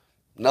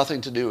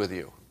 Nothing to do with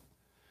you.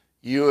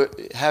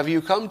 Have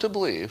you come to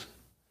believe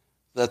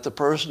that the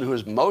person who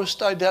is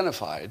most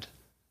identified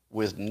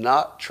with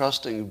not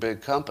trusting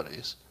big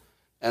companies,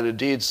 and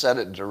indeed said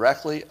it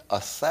directly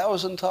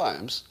 1,000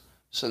 times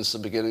since the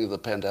beginning of the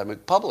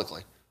pandemic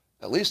publicly,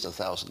 at least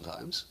 1,000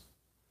 times,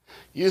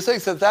 you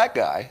think that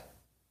guy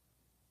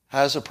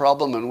has a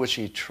problem in which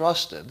he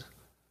trusted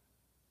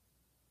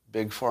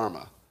Big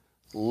Pharma,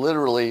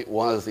 literally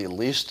one of the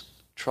least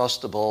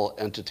trustable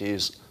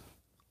entities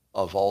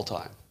of all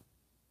time.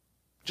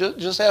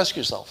 Just ask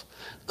yourself,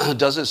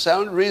 does it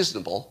sound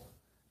reasonable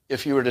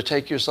if you were to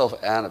take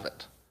yourself out of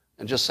it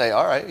and just say,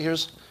 all right,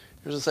 here's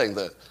the thing,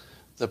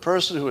 the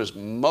person who is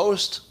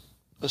most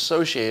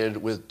associated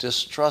with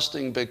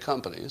distrusting big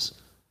companies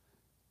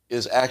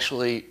is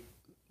actually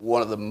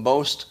one of the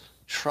most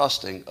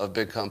trusting of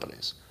big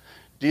companies.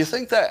 Do you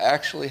think that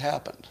actually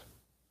happened?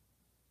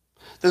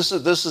 This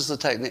is the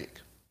technique,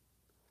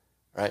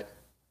 right?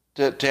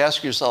 To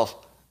ask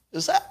yourself,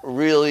 did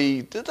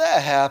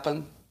that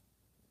happen?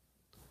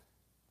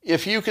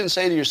 If you can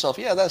say to yourself,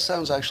 yeah, that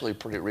sounds actually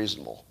pretty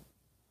reasonable,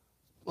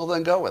 well,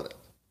 then go with it.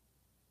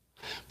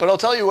 But I'll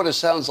tell you what it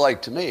sounds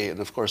like to me, and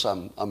of course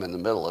I'm in the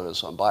middle of it,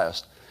 so I'm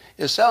biased.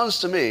 It sounds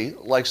to me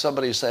like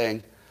somebody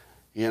saying,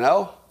 you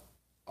know,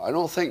 I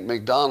don't think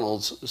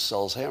McDonald's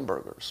sells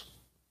hamburgers.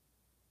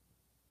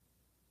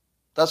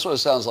 That's what it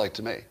sounds like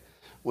to me.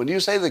 When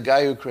you say the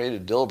guy who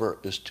created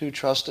Dilbert is too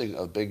trusting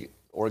of big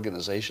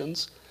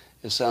organizations,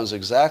 it sounds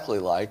exactly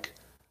like,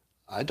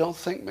 I don't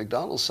think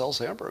McDonald's sells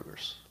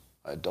hamburgers.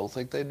 I don't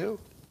think they do.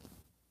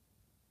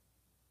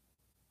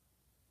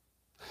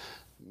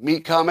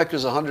 Meat Comic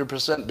is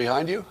 100%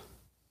 behind you?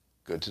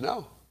 Good to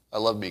know. I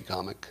love Meat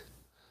Comic.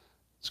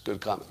 It's a good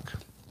comic.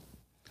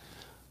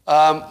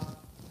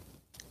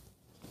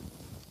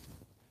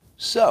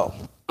 So,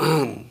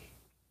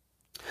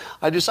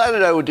 I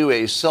decided I would do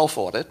a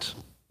self-audit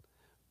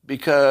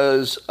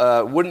because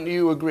wouldn't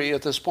you agree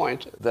at this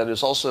point that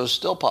it's also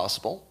still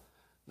possible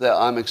that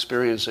I'm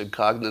experiencing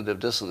cognitive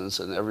dissonance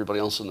and everybody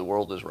else in the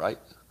world is right?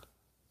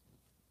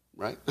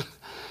 Right?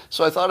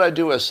 So I thought I'd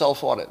do a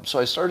self-audit. So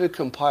I started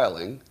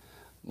compiling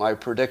my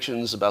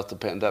predictions about the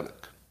pandemic.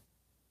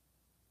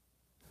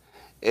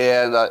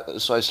 And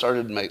so I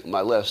started to make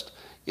my list.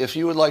 If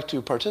you would like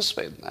to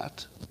participate in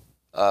that,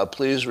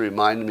 please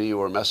remind me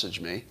or message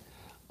me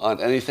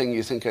on anything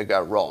you think I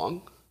got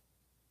wrong.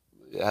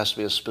 It has to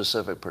be a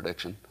specific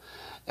prediction.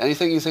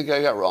 Anything you think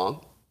I got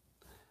wrong,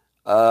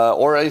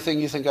 or anything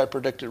you think I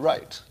predicted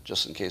right,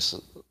 just in case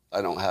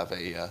I don't have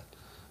a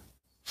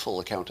full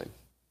accounting.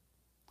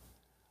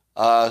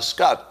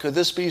 Scott, could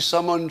this be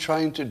someone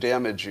trying to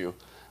damage you?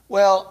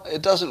 Well,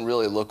 it doesn't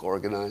really look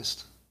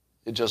organized.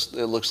 It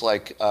looks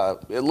like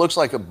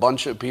a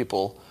bunch of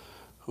people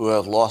who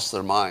have lost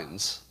their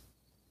minds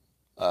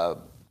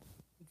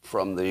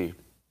from the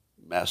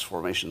mass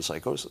formation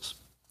psychosis.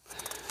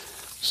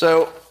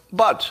 So,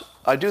 but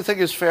I do think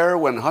it's fair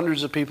when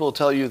hundreds of people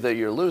tell you that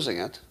you're losing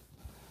it,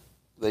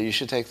 that you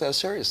should take that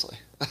seriously.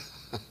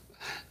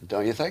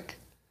 Don't you think?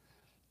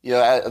 You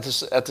know,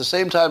 at the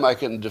same time, I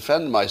can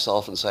defend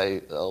myself and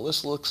say, oh,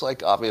 this looks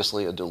like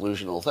obviously a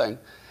delusional thing.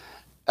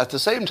 At the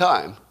same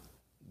time,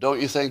 don't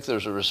you think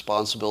there's a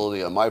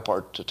responsibility on my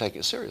part to take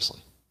it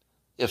seriously?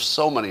 If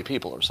so many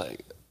people are saying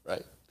it,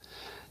 right?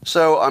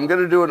 So I'm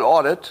going to do an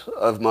audit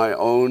of my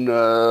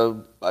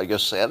own, I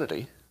guess,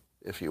 sanity,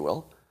 if you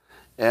will.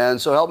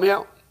 And so help me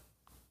out.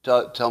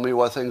 Tell me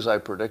what things I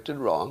predicted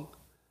wrong,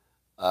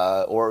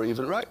 or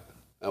even right.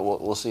 And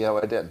we'll see how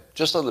I did.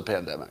 Just on the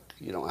pandemic.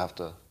 You don't have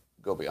to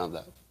go beyond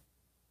that.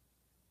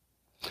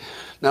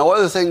 Now, one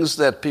of the things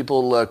that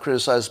people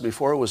criticized me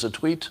for was a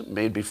tweet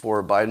made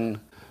before Biden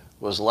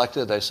was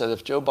elected. I said,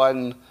 if Joe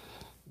Biden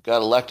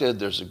got elected,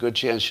 there's a good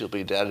chance she'll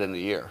be dead in a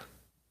year.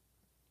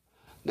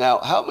 Now,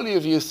 how many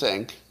of you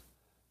think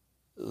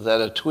that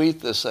a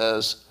tweet that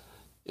says,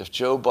 if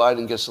Joe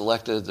Biden gets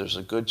elected, there's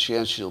a good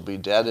chance she'll be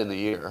dead in a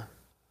year,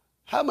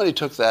 how many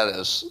took that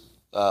as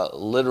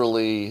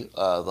literally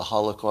the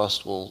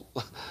Holocaust will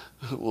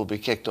be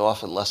kicked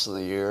off in less than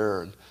a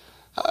year? And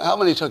how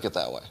many took it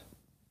that way?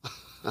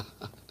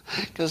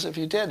 Because if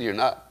you did, you're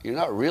not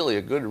really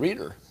a good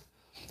reader.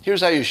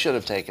 Here's how you should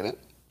have taken it,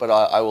 but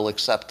I will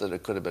accept that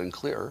it could have been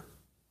clearer,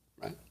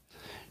 right?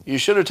 You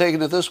should have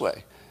taken it this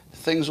way.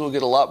 Things will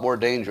get a lot more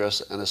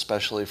dangerous, and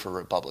especially for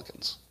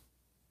Republicans.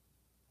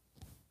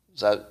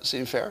 Does that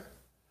seem fair?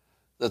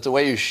 That the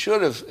way you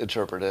should have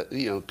interpreted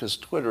it, because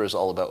Twitter is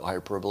all about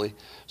hyperbole.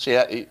 So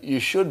yeah, you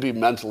should be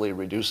mentally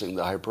reducing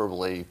the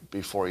hyperbole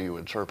before you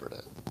interpret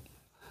it.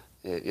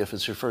 If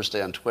it's your first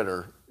day on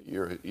Twitter,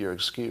 you're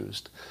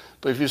excused.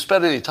 But if you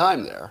spend any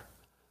time there,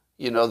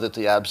 you know that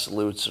the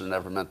absolutes are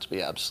never meant to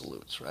be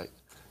absolutes, right?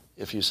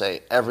 If you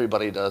say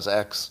everybody does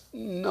X,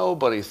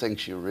 nobody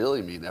thinks you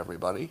really mean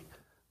everybody.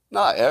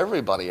 Not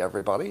everybody,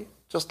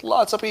 just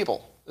lots of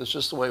people. It's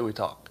just the way we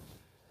talk.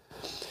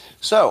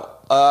 So,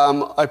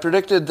 I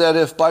predicted that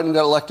if Biden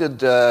got elected,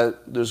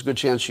 there's a good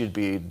chance you'd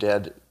be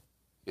dead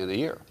in a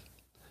year.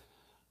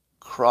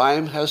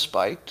 Crime has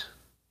spiked.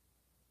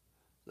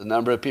 The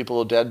number of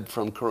people dead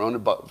from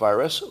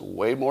coronavirus,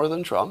 way more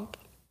than Trump.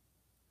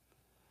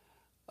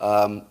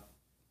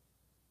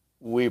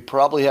 We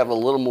probably have a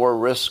little more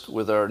risk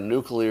with our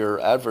nuclear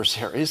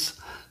adversaries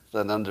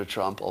than under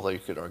Trump, although you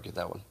could argue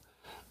that one.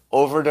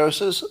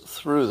 Overdoses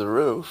through the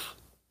roof.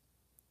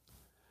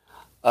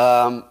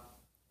 Am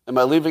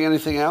I leaving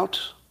anything out?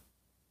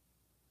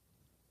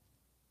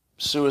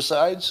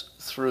 Suicides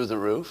through the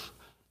roof.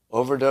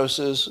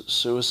 Overdoses,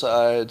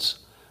 suicides,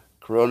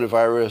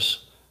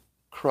 coronavirus,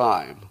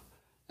 crime.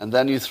 And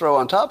then you throw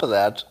on top of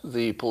that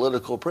the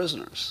political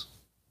prisoners,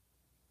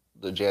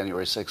 the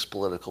January 6th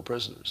political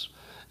prisoners.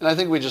 And I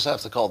think we just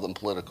have to call them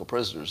political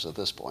prisoners at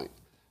this point.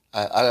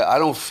 I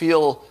don't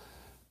feel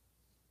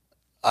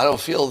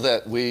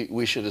that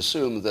we should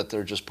assume that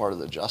they're just part of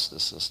the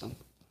justice system.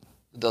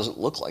 It doesn't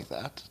look like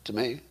that to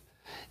me.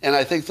 And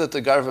I think that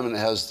the government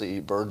has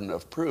the burden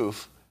of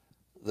proof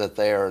that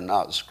they are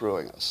not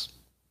screwing us.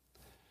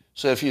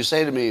 So if you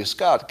say to me,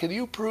 Scott, can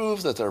you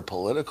prove that they're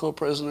political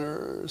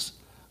prisoners?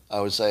 I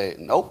would say,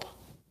 nope,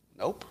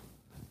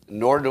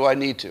 nor do I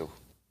need to.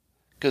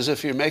 Because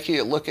if you're making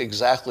it look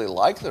exactly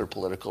like they're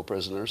political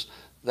prisoners,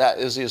 that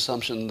is the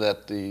assumption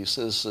that the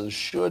citizens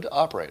should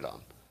operate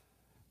on.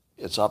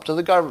 It's up to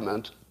the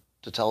government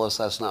to tell us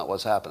that's not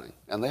what's happening,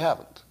 and they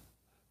haven't,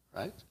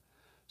 right?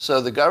 So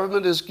the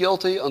government is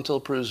guilty until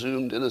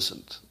presumed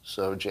innocent.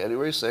 So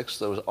January 6th,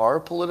 those are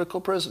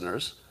political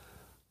prisoners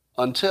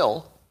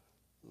until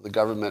the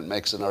government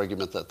makes an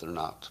argument that they're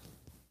not.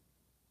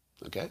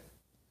 Okay?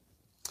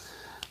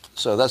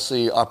 So that's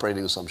the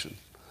operating assumption.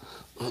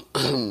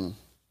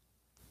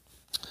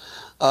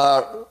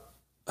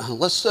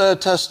 Let's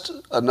test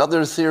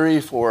another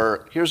theory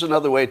for, here's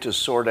another way to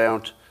sort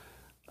out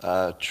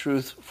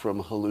truth from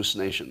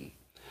hallucination.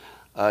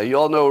 You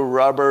all know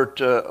Robert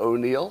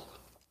O'Neill?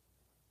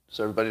 Does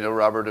everybody know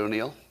Robert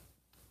O'Neill?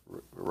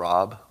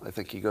 Rob, I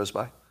think he goes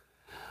by.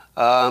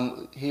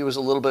 He was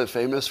a little bit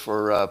famous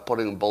for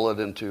putting a bullet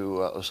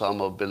into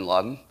Osama bin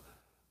Laden.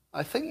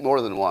 I think more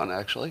than one,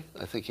 actually.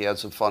 I think he had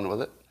some fun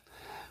with it.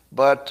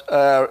 But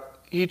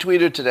he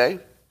tweeted today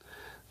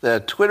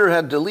that Twitter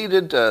had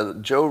deleted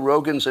Joe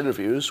Rogan's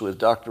interviews with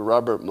Dr.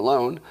 Robert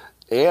Malone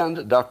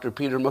and Dr.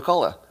 Peter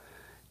McCullough.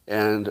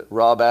 And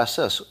Rob asked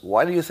this,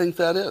 why do you think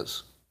that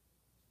is?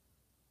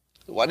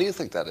 Why do you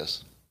think that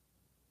is?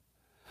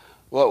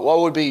 Well, what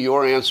would be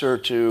your answer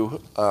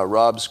to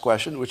Rob's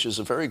question, which is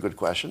a very good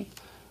question?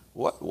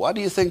 Why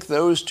do you think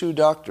those two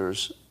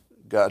doctors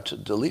got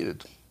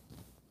deleted?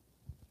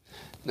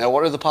 Now,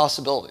 what are the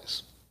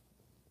possibilities?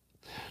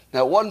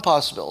 Now, one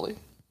possibility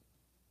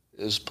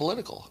is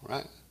political,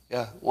 right?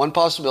 Yeah, one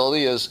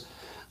possibility is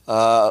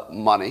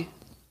money,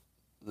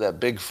 that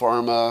Big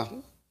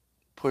Pharma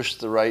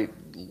pushed the right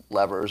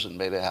levers and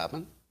made it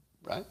happen,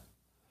 right?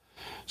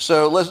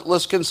 So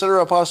let's consider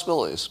our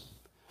possibilities.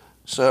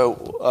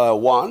 So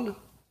one,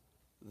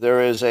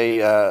 there is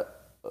a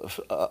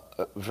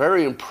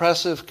very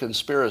impressive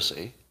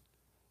conspiracy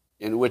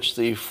in which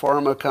the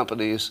pharma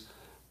companies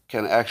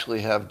can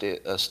actually have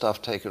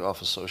stuff taken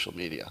off of social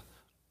media,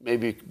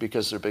 maybe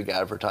because they're big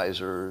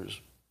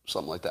advertisers,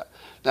 something like that.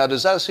 Now,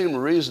 does that seem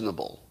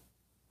reasonable?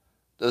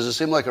 Does it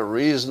seem like a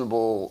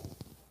reasonable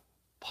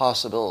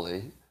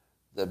possibility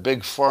that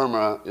Big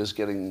Pharma is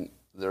getting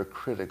their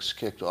critics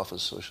kicked off of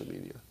social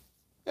media?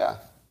 Yeah,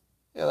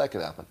 that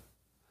could happen.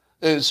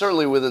 It's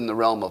certainly within the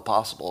realm of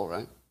possible,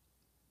 right?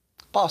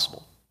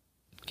 Possible.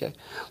 Okay.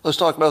 Let's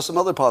talk about some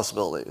other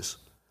possibilities.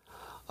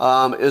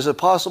 Is it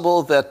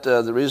possible that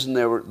the reason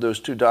those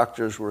two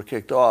doctors were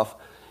kicked off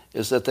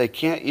is that they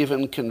can't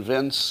even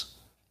convince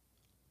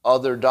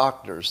other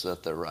doctors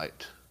that they're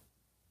right?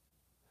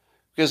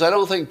 Because I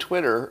don't think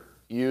Twitter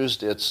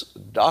used its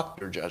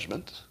doctor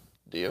judgment,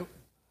 do you?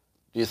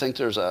 Do you think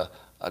there's a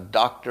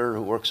doctor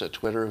who works at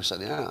Twitter who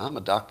said, yeah, I'm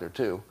a doctor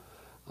too.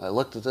 I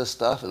looked at this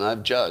stuff and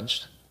I've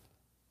judged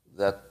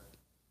that,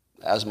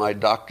 as my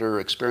doctor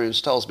experience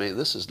tells me,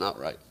 this is not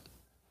right.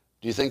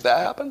 Do you think that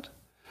happened?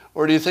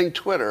 Or do you think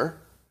Twitter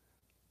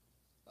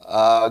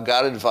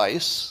got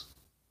advice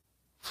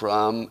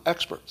from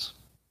experts?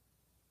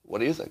 What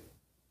do you think?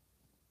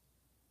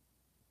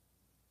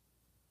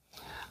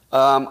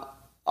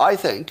 I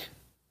think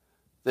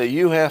that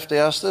you have to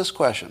ask this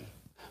question.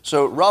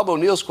 So Rob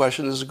O'Neill's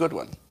question is a good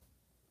one.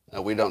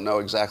 Now, we don't know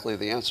exactly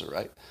the answer,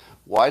 right?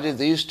 Why did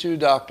these two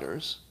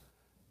doctors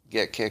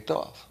get kicked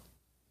off?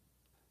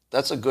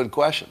 That's a good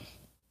question,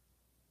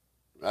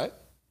 right?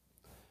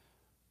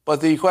 But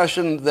the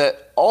question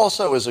that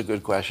also is a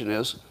good question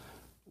is,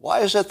 why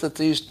is it that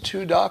these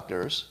two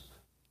doctors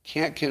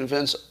can't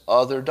convince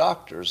other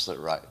doctors they're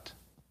right?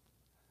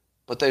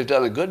 but they've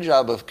done a good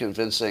job of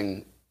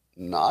convincing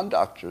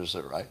non-doctors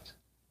they're right.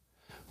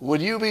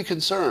 Would you be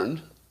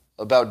concerned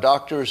about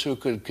doctors who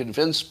could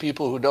convince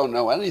people who don't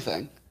know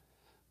anything,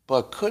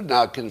 but could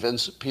not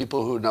convince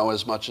people who know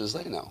as much as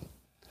they know?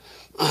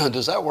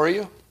 Does that worry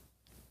you?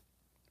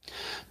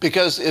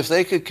 Because if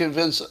they could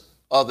convince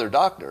other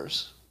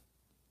doctors,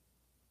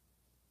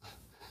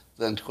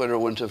 then Twitter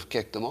wouldn't have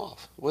kicked them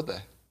off, would they?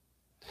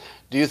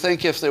 Do you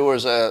think if there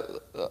was a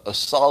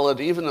solid,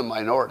 even a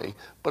minority,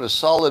 but a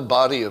solid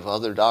body of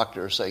other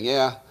doctors saying,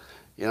 yeah,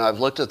 I've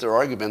looked at their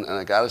argument and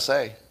I got to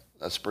say,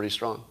 that's pretty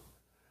strong.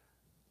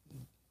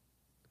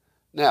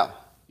 Now,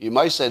 you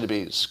might say to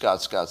me,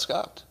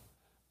 Scott,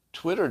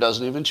 Twitter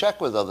doesn't even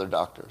check with other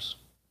doctors.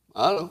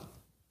 I don't know,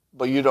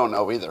 but you don't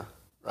know either,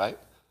 right?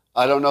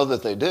 I don't know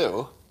that they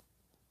do,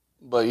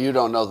 but you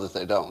don't know that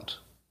they don't.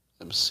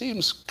 It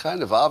seems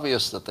kind of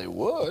obvious that they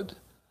would,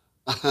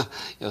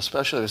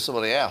 especially if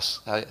somebody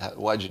asks,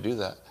 why'd you do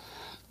that?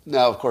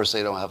 Now, of course,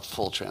 they don't have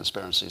full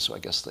transparency, so I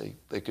guess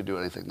they could do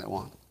anything they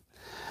want.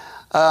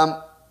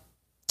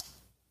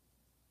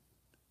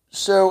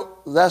 So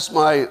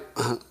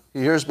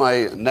here's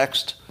my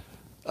next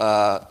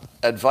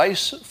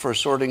advice for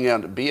sorting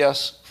out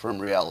BS from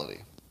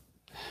reality.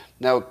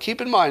 Now,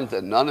 keep in mind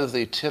that none of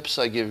the tips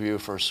I give you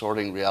for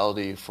sorting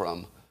reality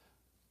from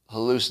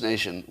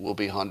hallucination will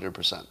be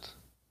 100%.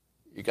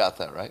 You got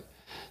that, right?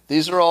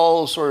 These are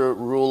all sort of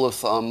rule of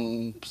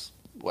thumb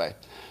way.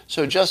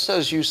 So just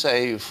as you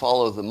say,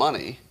 follow the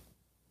money,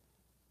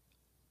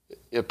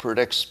 it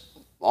predicts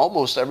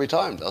almost every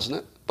time, doesn't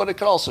it? But it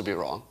could also be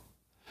wrong.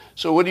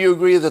 So would you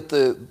agree that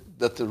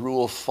the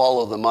rule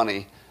follow the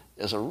money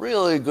is a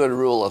really good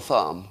rule of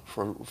thumb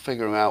for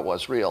figuring out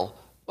what's real,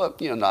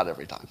 but not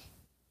every time?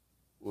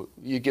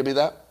 You give me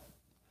that?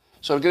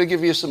 So I'm going to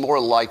give you some more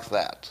like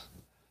that,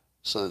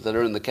 so that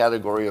are in the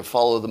category of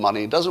follow the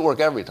money. It doesn't work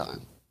every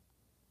time,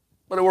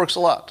 but it works a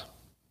lot.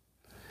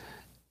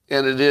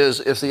 And it is,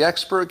 if the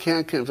expert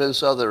can't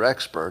convince other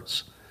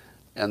experts,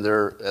 and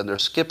they're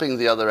skipping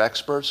the other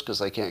experts because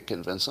they can't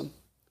convince them,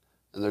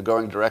 and they're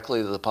going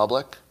directly to the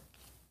public,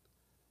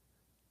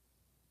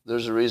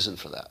 there's a reason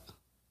for that.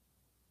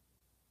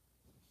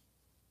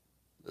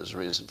 There's a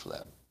reason for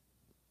that.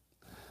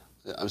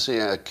 I'm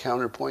seeing a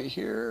counterpoint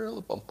here.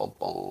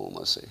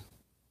 Let's see.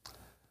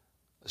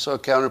 I saw a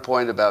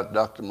counterpoint about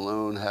Dr.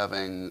 Malone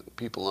having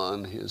people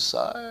on his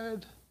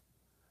side.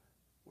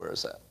 Where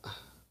is that?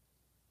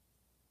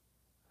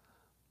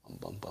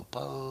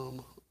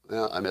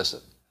 Yeah, I missed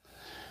it.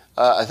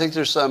 I think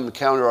there's some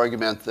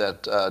counter-argument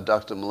that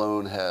Dr.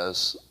 Malone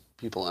has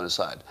people on his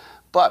side.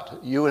 But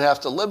you would have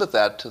to limit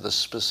that to the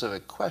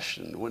specific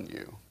question, wouldn't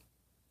you?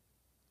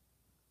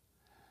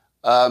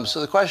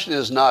 So the question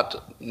is not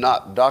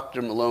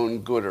Dr. Malone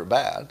good or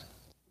bad.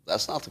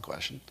 That's not the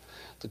question.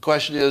 The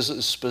question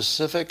is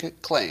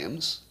specific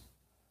claims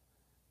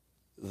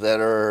that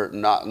are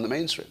not in the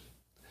mainstream.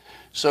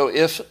 So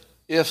if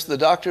the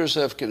doctors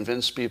have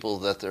convinced people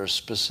that their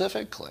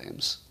specific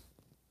claims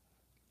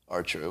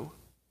are true,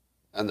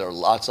 and there are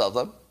lots of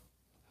them,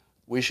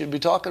 we should be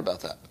talking about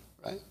that,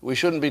 right? We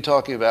shouldn't be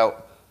talking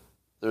about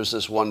there's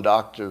this one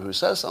doctor who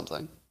says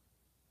something.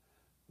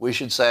 We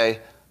should say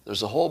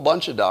there's a whole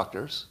bunch of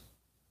doctors,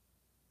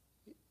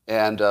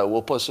 and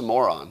we'll put some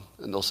more on,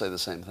 and they'll say the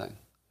same thing.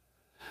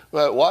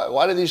 But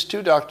why do these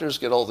two doctors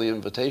get all the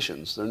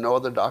invitations? There are no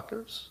other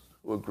doctors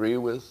who agree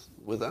with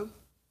them?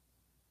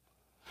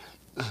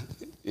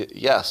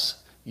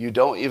 Yes, you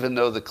don't even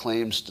know the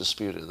claims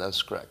disputed.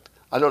 That's correct.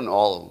 I don't know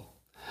all of them.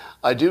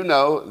 I do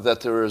know that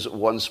there is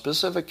one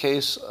specific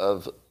case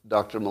of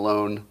Dr.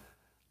 Malone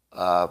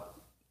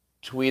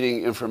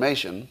tweeting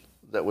information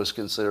that was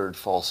considered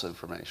false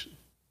information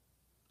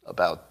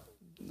about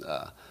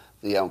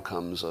the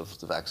outcomes of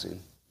the vaccine.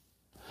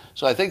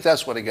 So I think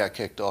that's what he got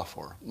kicked off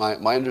for.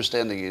 My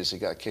understanding is he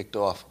got kicked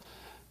off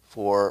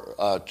for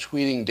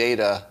tweeting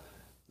data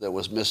that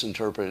was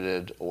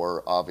misinterpreted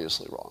or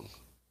obviously wrong.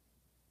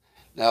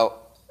 Now,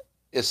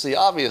 it's the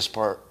obvious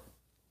part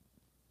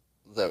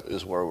that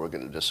is where we're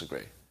going to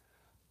disagree.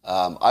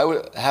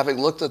 Having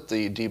looked at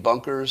the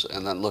debunkers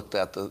and then looked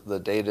at the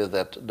data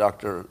that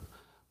Dr.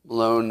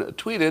 Malone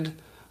tweeted,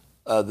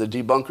 the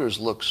debunkers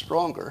look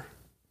stronger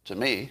to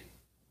me,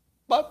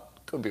 but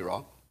could be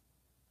wrong.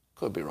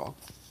 Could be wrong.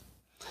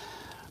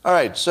 All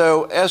right,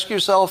 so ask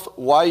yourself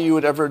why you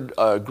would ever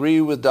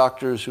agree with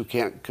doctors who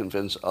can't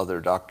convince other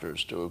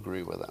doctors to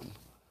agree with them.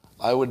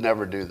 I would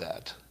never do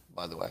that,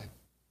 by the way.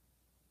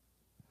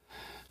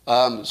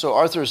 So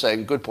Arthur is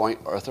saying, good point,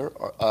 Arthur,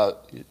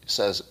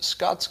 says,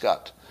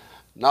 Scott,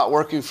 not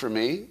working for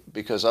me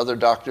because other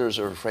doctors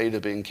are afraid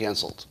of being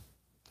canceled.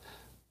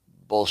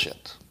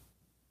 Bullshit.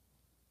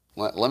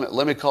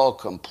 Let me call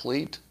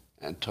complete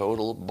and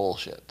total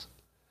bullshit.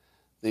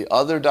 The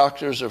other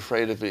doctors are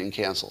afraid of being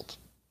canceled.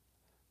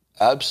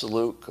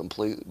 Absolute,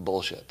 complete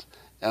bullshit.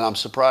 And I'm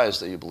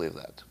surprised that you believe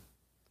that.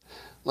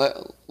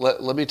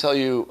 Let me tell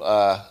you.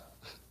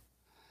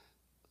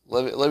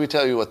 Let me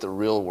tell you what the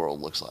real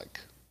world looks like.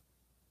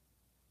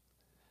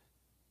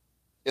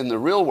 In the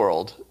real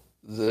world,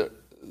 the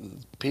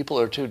people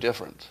are too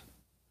different.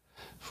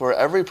 For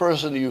every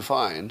person you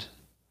find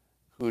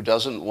who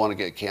doesn't want to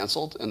get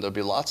canceled, and there'll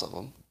be lots of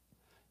them,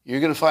 you're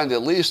going to find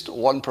at least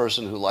one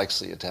person who likes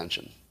the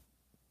attention.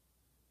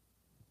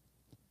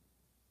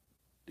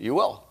 You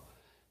will.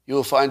 You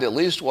will find at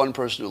least one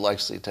person who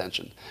likes the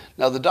attention.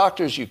 Now, the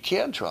doctors you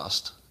can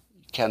trust,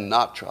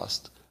 cannot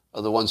trust,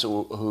 are the ones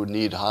who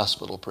need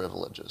hospital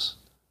privileges.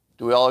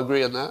 Do we all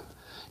agree on that?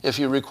 If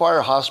you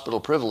require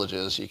hospital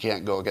privileges, you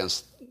can't go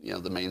against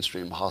the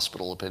mainstream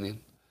hospital opinion.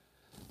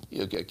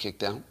 You'll get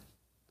kicked out.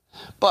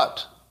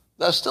 But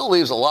that still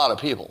leaves a lot of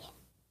people,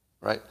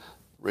 right?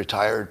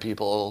 Retired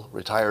people,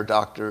 retired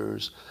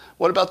doctors.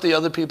 What about the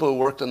other people who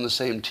worked on the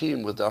same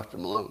team with Dr.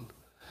 Malone?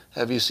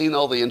 Have you seen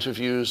all the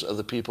interviews of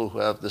the people who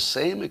have the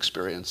same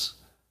experience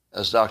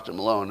as Dr.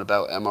 Malone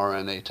about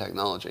mRNA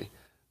technology?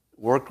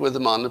 Worked with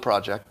him on the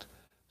project,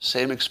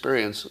 same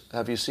experience.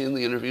 Have you seen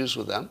the interviews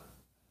with them?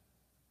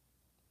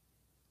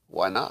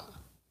 Why not?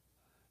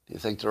 Do you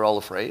think they're all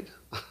afraid?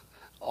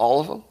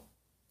 All of them?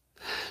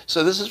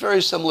 So this is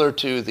very similar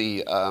to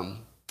the,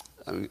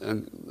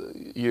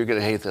 you're going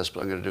to hate this,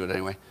 but I'm going to do it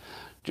anyway.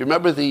 Do you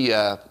remember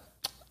the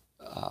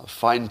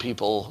Find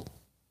People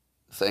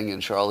thing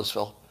in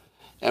Charlottesville?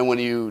 And when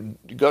you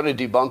go to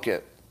debunk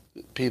it,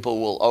 people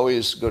will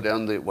always go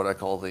down what I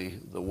call the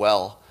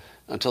well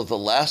until the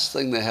last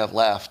thing they have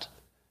left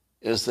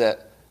is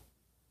that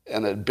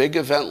in a big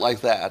event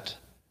like that,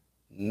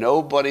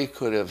 nobody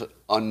could have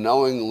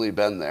unknowingly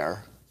been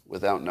there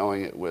without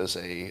knowing it was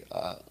a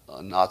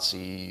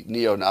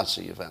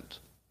neo-Nazi event.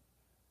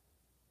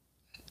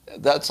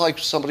 That's like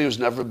somebody who's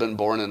never been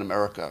born in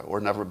America or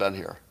never been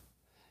here.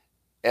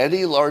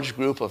 Any large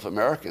group of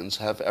Americans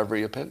have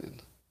every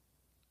opinion.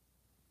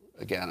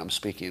 Again, I'm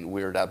speaking in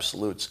weird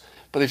absolutes.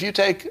 But if you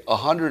take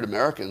 100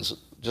 Americans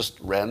just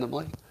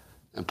randomly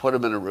and put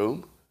them in a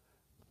room,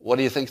 what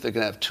do you think they're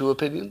going to have? 2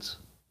 opinions?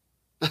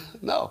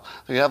 No,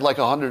 they have like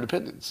 100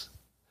 opinions.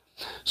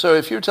 So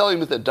if you're telling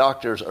me that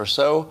doctors are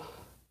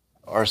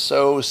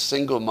so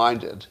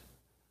single-minded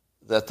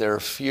that their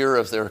fear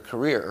of their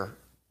career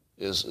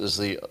is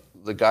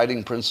the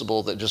guiding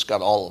principle that just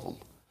got all of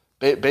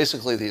them.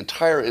 Basically, the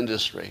entire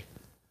industry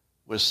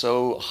was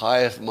so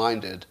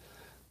hive-minded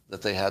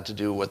that they had to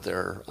do what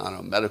their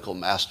medical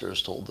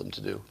masters told them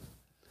to do.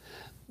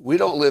 We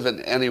don't live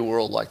in any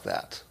world like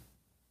that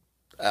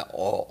at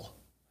all.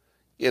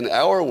 In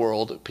our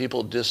world,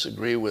 people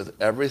disagree with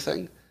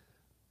everything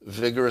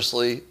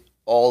vigorously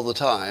all the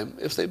time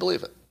if they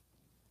believe it.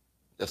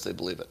 If they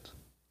believe it.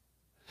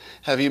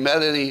 Have you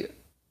met any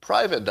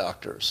private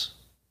doctors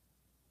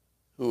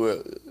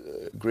who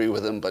agree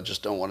with him but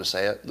just don't want to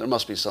say it? There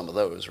must be some of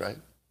those, right?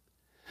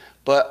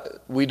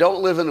 But we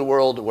don't live in a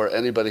world where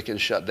anybody can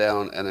shut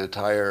down an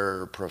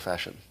entire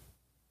profession.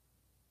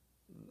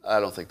 I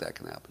don't think that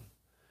can happen.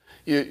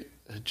 You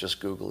just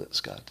Google it,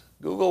 Scott.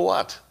 Google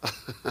what?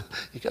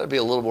 You got to be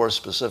a little more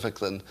specific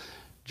than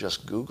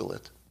just Google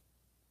it.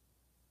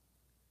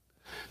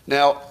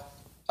 Now,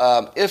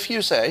 if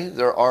you say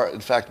there are,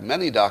 in fact,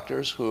 many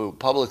doctors who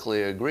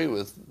publicly agree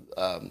with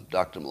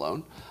Dr.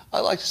 Malone, I'd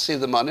like to see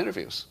them on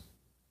interviews.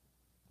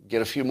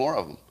 Get a few more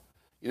of them.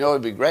 You know,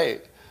 it'd be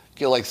great.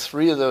 Get like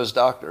 3 of those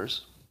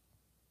doctors,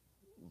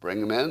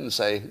 bring them in and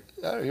say,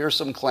 here's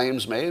some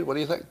claims made. What do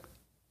you think?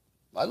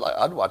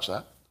 I'd watch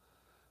that.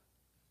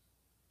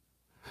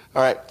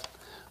 All right.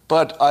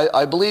 But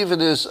I believe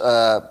it is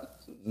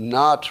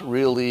not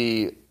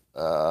really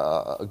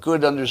a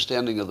good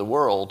understanding of the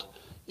world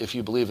if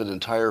you believe an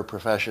entire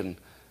profession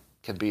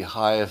can be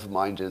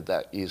hive-minded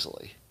that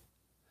easily.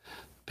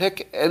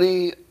 Pick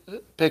any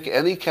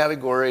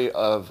category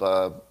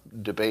of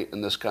debate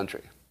in this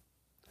country.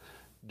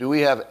 Do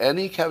we have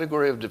any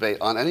category of debate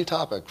on any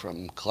topic,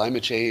 from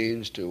climate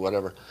change to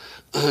whatever?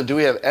 Do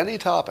we have any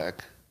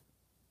topic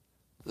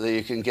that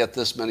you can get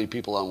this many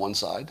people on one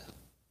side?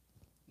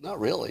 Not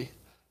really.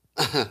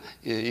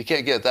 You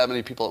can't get that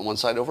many people on one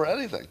side over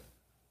anything.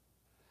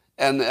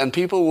 And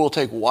people will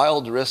take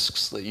wild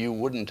risks that you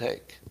wouldn't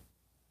take.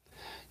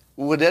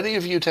 Would any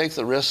of you take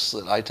the risks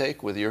that I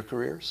take with your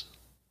careers?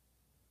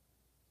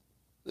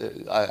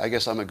 I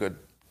guess I'm a good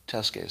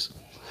test case.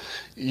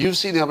 You've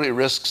seen how many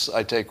risks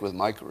I take with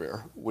my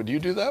career. Would you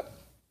do that?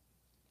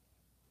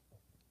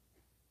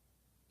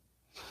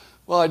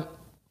 Well,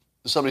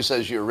 somebody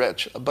says you're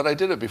rich, but I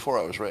did it before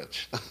I was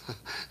rich.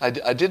 I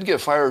did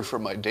get fired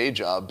from my day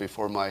job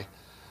before my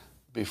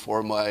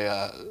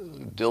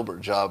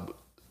Dilbert job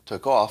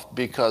took off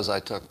because I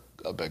took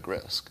a big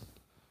risk.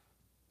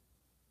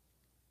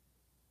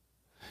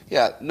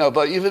 Yeah, no,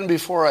 but even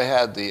before I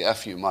had the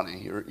FU money,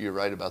 you're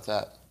right about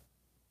that.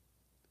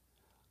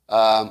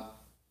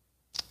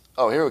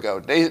 Here we go.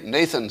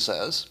 Nathan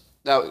says,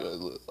 now,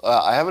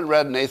 I haven't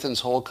read Nathan's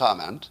whole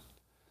comment,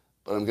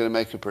 but I'm going to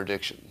make a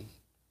prediction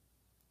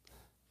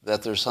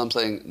that there's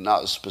something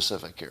not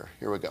specific here.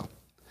 Here we go.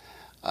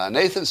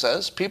 Nathan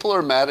says, people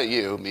are mad at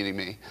you, meaning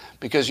me,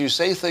 because you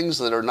say things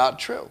that are not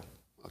true.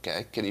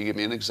 Okay, can you give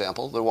me an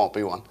example? There won't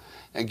be one.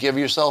 And give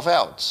yourself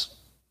outs.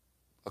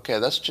 Okay,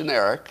 that's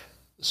generic.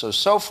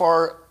 So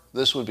far,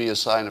 this would be a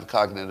sign of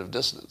cognitive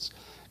dissonance,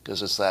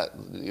 because it's that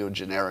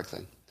generic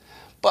thing.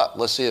 But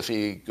let's see if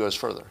he goes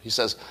further. He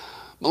says,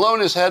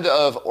 Malone is head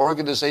of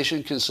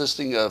organization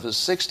consisting of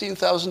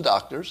 16,000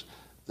 doctors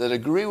that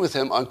agree with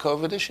him on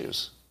COVID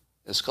issues.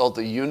 It's called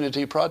the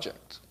Unity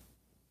Project.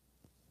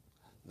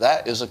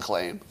 That is a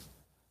claim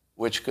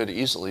which could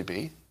easily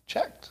be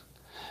checked.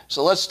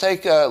 So let's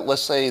take,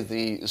 let's say,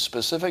 the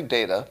specific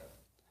data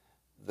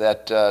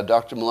that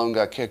Dr. Malone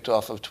got kicked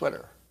off of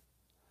Twitter.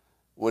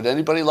 Would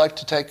anybody like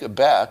to take a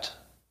bet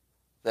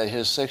that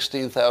his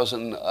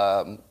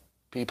 16,000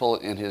 people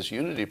in his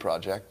Unity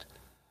Project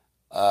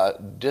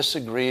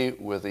disagree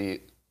with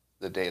the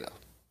data?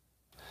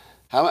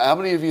 How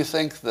many of you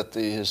think that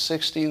his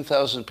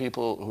 16,000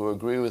 people who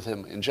agree with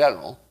him in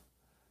general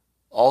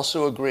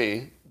also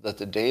agree that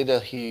the data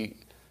he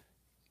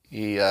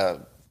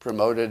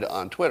promoted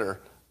on Twitter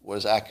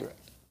was accurate?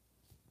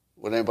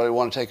 Would anybody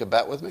want to take a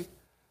bet with me?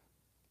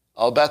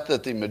 I'll bet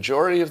that the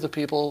majority of the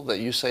people that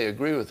you say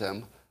agree with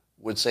him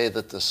would say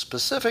that the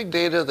specific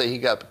data that he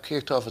got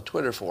kicked off of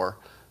Twitter for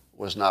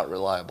was not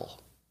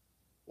reliable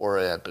or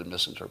it had been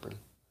misinterpreted.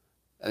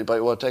 Anybody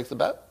want to take the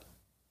bet?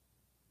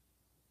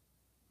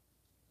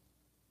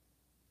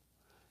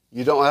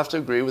 You don't have to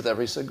agree with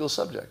every single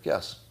subject,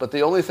 yes. But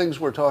the only things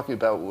we're talking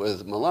about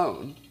with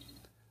Malone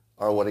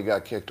are what he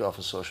got kicked off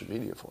of social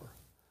media for.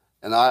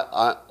 And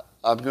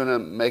I'm going to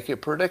make a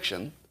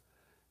prediction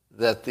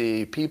that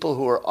the people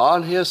who are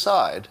on his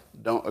side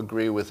don't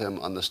agree with him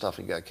on the stuff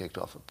he got kicked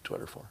off of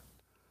Twitter for.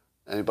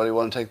 Anybody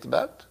want to take the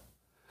bet?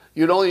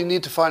 You'd only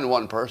need to find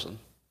one person.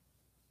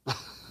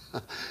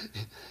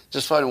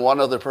 Just find one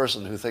other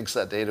person who thinks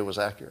that data was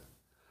accurate.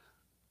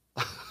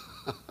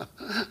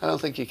 I don't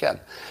think you can.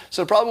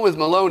 So the problem with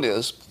Malone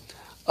is,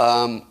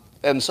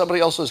 and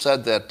somebody also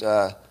said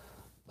that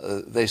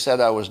they said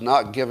I was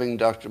not giving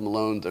Dr.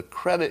 Malone the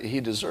credit he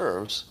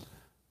deserves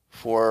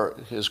for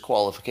his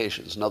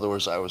qualifications. In other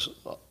words, I was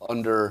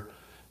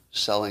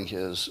underselling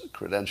his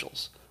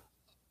credentials.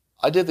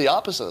 I did the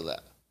opposite of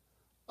that.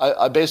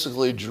 I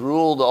basically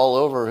drooled all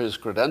over his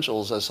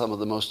credentials as some of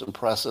the most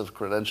impressive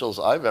credentials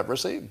I've ever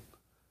seen.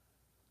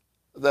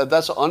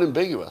 That's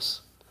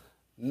unambiguous.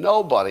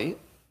 Nobody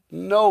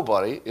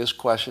is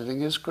questioning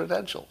his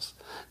credentials.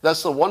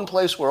 That's the one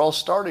place we're all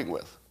starting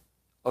with.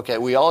 Okay,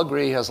 we all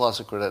agree he has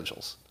lots of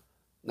credentials.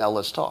 Now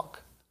let's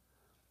talk.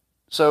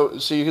 So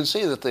you can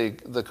see that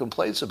the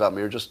complaints about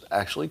me are just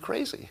actually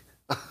crazy.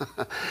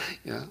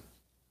 Yeah.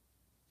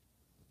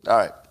 All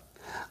right.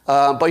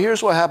 But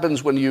here's what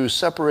happens when you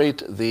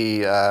separate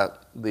the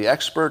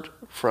expert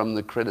from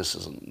the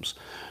criticisms.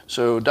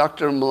 So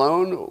Dr.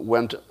 Malone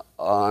went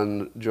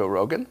on Joe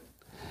Rogan.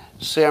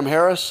 Sam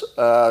Harris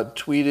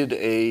tweeted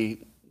a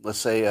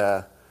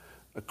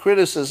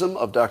criticism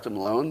of Dr.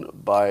 Malone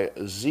by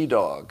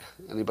Z-Dog.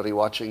 Anybody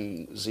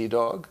watching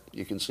Z-Dog?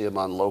 You can see him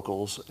on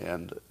Locals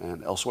and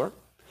elsewhere.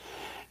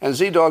 And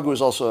Z-Dog, who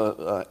is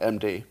also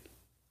MD,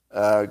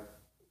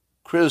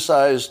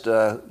 criticized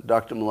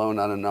Dr. Malone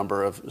on a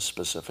number of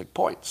specific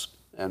points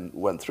and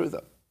went through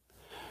them.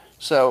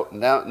 So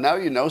now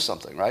you know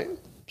something, right?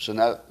 So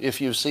now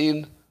if you've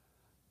seen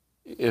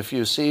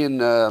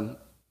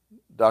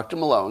Dr.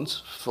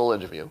 Malone's full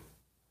interview,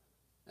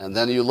 and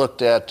then you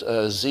looked at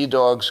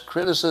Z-Dog's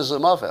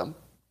criticism of him,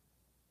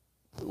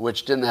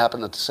 which didn't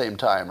happen at the same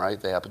time, right?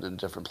 They happened in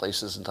different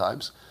places and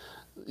times.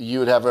 You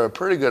would have a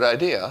pretty good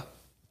idea,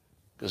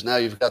 because now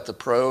you've got the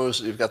pros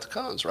and you've got the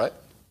cons, right?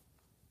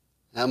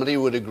 How many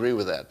would agree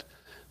with that?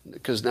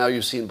 Because now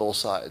you've seen both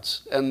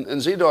sides.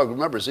 And Z-Dog,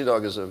 remember,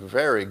 Z-Dog is a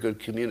very good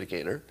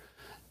communicator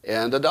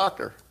and a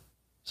doctor,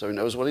 so he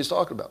knows what he's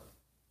talking about.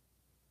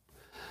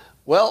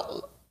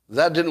 Well,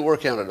 that didn't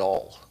work out at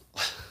all.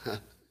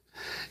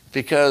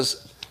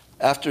 Because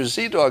after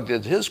Z-Dog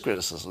did his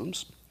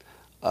criticisms,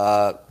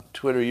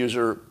 Twitter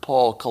user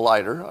Paul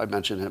Collider, I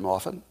mention him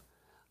often,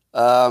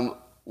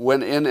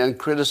 went in and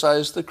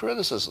criticized the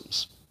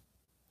criticisms.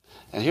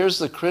 And here's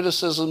the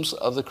criticisms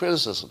of the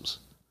criticisms,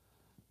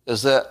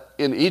 is that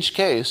in each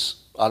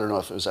case, I don't know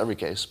if it was every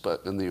case,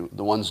 but in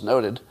the ones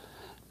noted,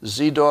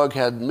 Z-Dog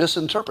had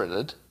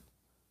misinterpreted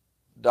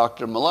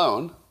Dr.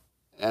 Malone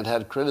and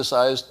had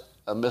criticized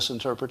a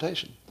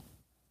misinterpretation.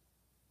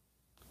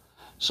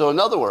 So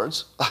in other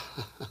words,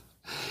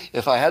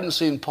 if I hadn't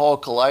seen Paul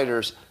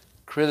Collider's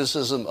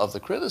criticism of the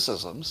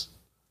criticisms,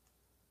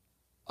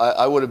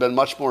 I would have been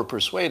much more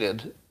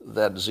persuaded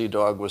that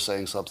Z-Dog was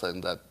saying something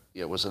that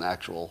was an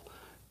actual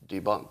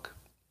debunk.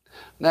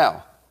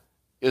 Now,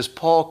 is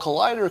Paul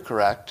Collider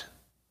correct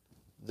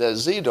that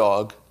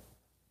Z-Dog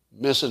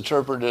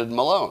misinterpreted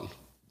Malone?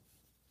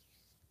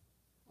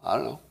 I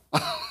don't know.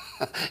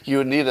 You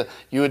would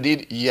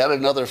need yet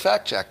another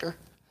fact checker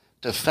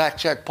to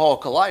fact check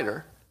Paul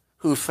Collider,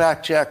 who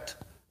fact checked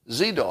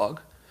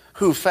Z-Dog,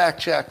 who fact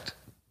checked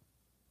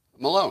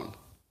Malone.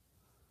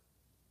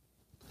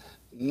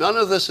 None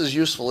of this is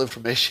useful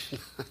information.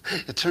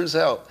 It turns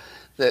out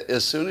that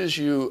as soon as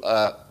you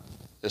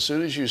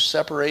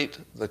separate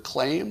the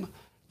claim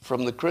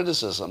from the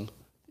criticism,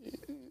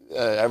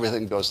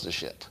 everything goes to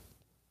shit.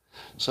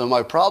 So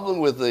my problem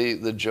with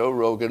the Joe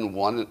Rogan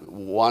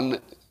one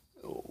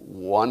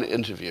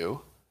interview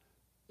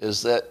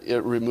is that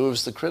it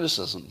removes the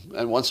criticism.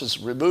 And once it's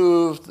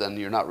removed, then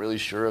you're not really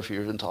sure if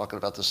you're even talking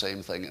about the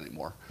same thing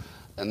anymore.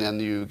 And then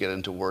you get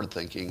into word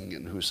thinking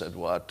and who said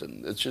what,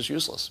 and it's just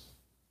useless.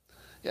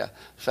 Yeah,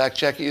 fact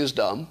checking is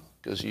dumb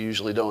because you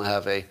usually don't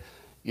have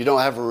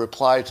a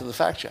reply to the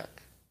fact check,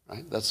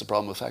 right? That's the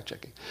problem with fact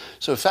checking.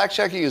 So fact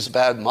checking is a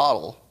bad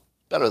model,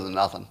 better than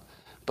nothing,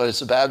 but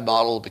it's a bad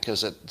model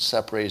because it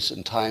separates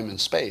in time and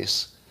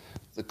space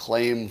the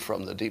claim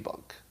from the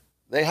debunk.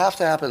 They have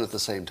to happen at the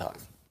same time.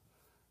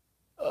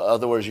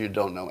 Otherwise, you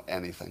don't know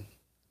anything,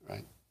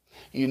 right?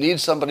 You need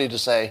somebody to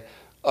say,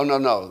 oh,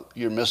 no,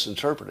 you're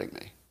misinterpreting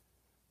me.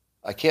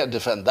 I can't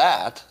defend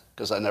that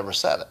because I never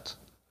said it.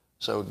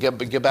 So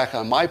get back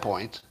on my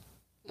point,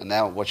 and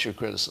now what's your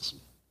criticism?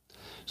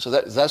 So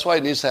that's why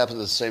it needs to happen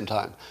at the same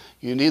time.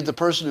 You need the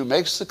person who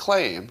makes the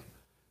claim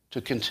to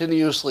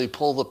continuously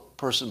pull the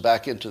person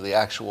back into the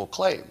actual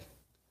claim.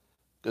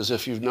 Because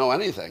if you know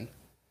anything,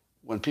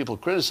 when people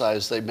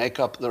criticize, they make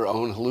up their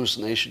own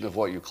hallucination of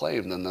what you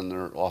claimed, and then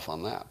they're off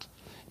on that.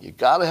 You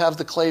got to have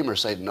the claimer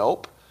say,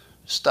 nope,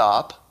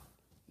 stop,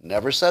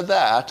 never said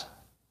that.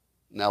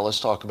 Now let's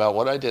talk about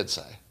what I did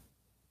say,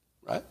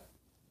 right?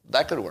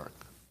 That could work.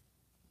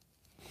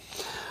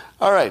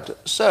 All right,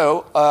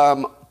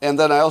 so, and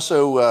then I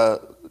also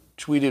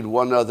tweeted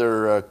one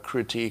other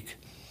critique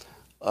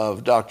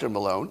of Dr.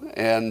 Malone,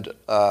 and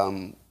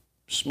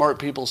smart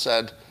people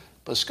said,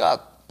 but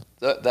Scott,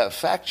 that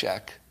fact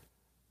check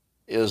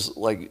is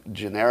like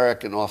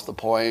generic and off the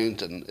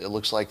point, and it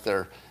looks like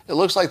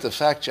the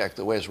fact check,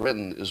 the way it's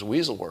written, is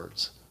weasel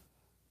words,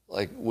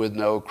 like with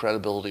no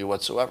credibility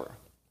whatsoever.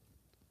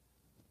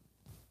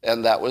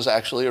 And that was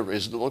actually a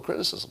reasonable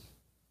criticism.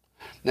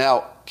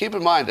 Now, keep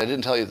in mind, I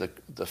didn't tell you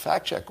the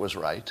fact check was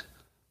right.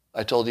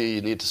 I told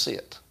you need to see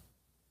it.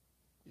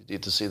 You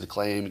need to see the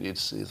claim, you need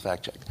to see the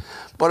fact check.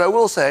 But I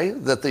will say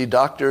that the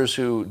doctors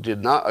who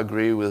did not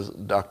agree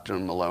with Dr.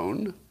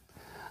 Malone,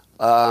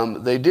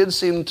 they did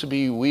seem to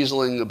be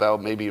weaseling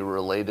about maybe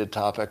related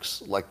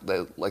topics, like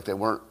they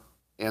weren't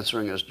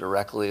answering as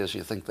directly as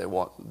you think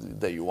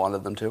that you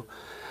wanted them to.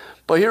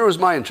 But here was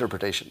my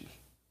interpretation.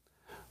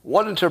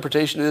 One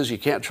interpretation is you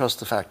can't trust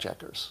the fact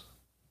checkers.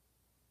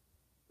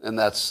 And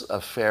that's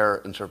a fair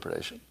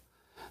interpretation.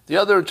 The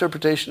other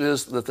interpretation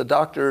is that the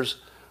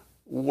doctors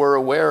were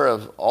aware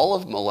of all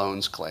of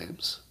Malone's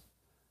claims.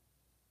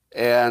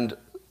 And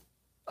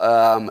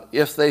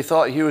if they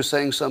thought he was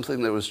saying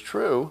something that was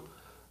true,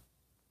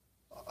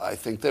 I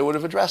think they would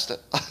have addressed it,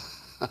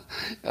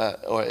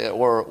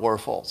 or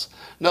false.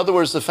 In other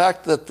words, the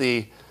fact that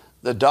the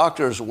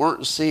doctors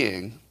weren't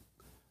seeing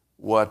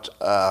what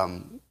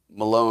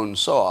Malone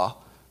saw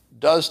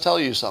does tell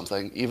you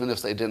something, even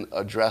if they didn't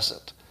address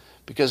it.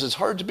 Because it's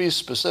hard to be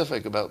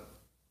specific about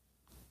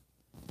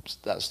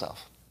that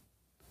stuff.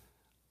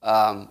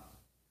 All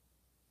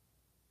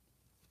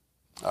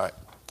right.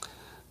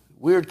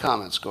 Weird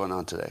comments going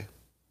on today.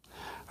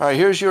 All right,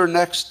 here's your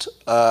next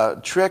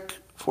trick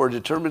for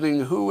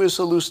determining who is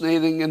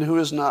hallucinating and who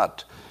is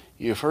not.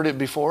 You've heard it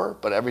before,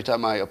 but every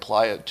time I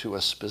apply it to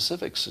a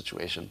specific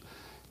situation,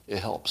 it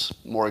helps.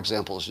 More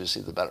examples you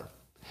see, the better.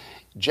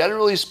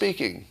 Generally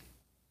speaking,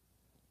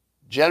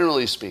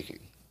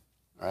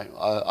 right,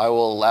 I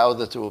will allow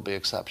that there will be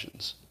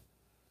exceptions.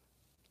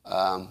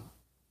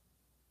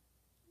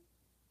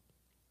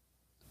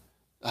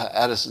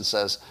 Addison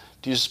says,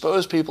 do you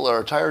suppose people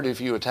are tired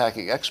of you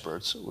attacking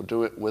experts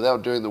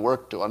without doing the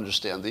work to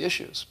understand the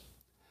issues?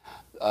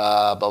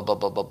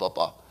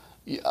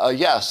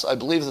 Yes, I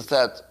believe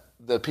that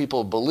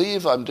people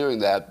believe I'm doing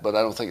that, but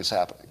I don't think it's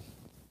happening.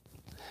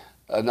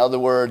 In other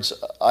words,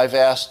 I've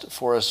asked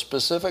for a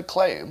specific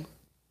claim,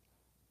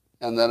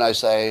 and then I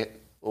say,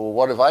 well,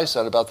 what have I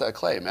said about that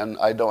claim? And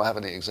I don't have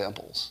any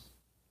examples.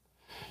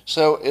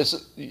 So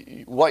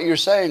what you're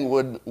saying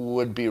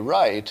would be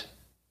right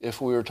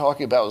if we were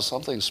talking about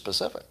something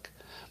specific.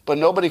 But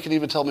nobody can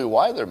even tell me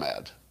why they're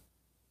mad.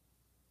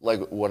 Like,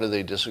 what do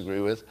they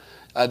disagree with?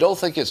 I don't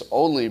think it's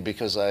only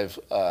because I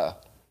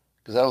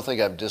don't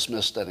think I've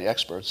dismissed any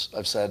experts.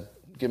 I've said,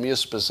 give me a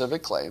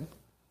specific claim,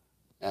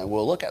 and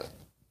we'll look at it.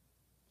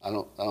 I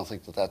don't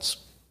think that's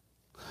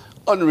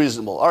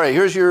unreasonable. All right,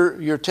 here's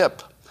your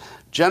tip.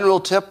 General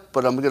tip,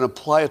 but I'm going to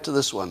apply it to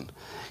this one.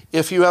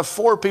 If you have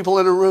 4 people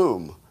in a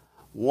room,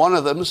 one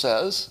of them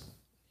says,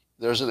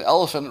 there's an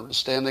elephant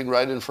standing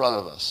right in front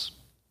of us.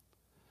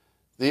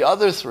 The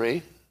other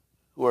 3,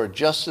 who are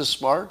just as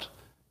smart,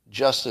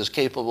 just as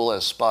capable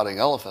as spotting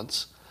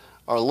elephants,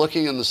 are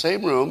looking in the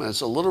same room, and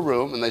it's a little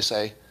room, and they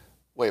say,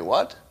 wait,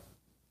 what?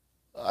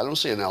 I don't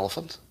see an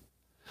elephant.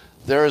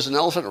 There is an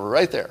elephant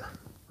right there,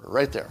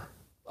 right there.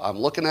 I'm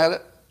looking at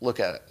it, look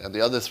at it. And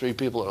the other 3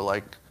 people are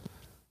like,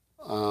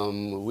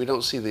 we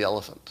don't see the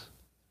elephant.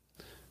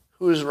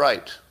 Who is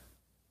right?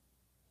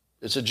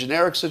 It's a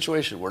generic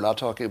situation. We're not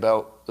talking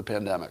about the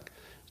pandemic.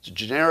 It's a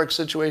generic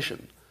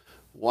situation.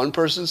 1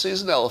 person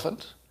sees an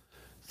elephant,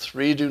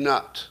 3 do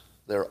not.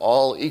 They're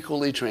all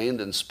equally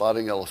trained in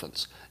spotting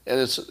elephants. And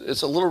it's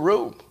a little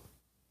room.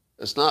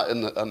 It's not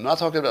I'm not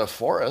talking about a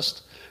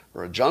forest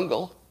or a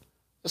jungle.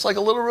 It's like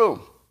a little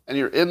room, and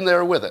you're in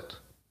there with it.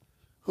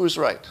 Who's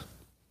right?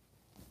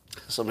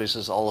 Somebody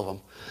says all of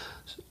them.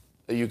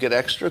 You get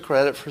extra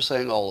credit for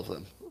saying all of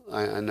them.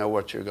 I know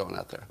what you're going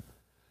at there.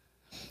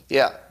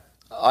 Yeah,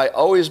 I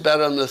always bet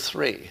on the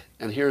 3,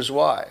 and here's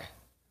why.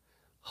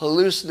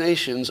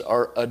 Hallucinations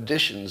are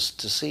additions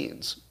to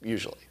scenes,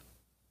 usually.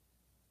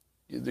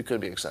 There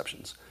could be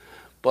exceptions.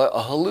 But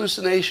a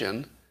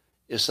hallucination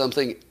is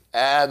something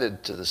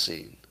added to the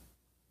scene.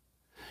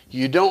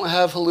 You don't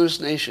have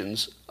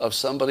hallucinations of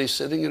somebody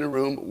sitting in a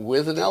room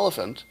with an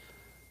elephant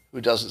who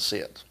doesn't see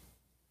it.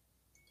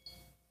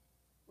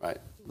 Right?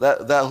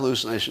 That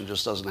hallucination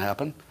just doesn't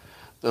happen.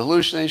 The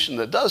hallucination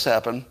that does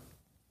happen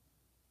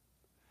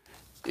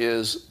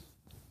is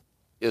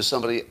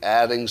somebody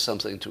adding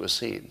something to a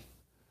scene.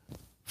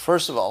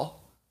 First of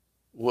all,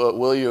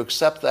 will you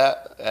accept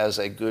that as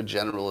a good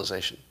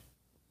generalization?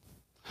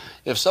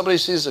 If somebody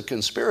sees a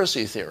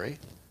conspiracy theory,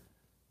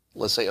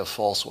 let's say a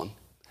false one,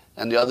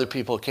 and the other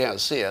people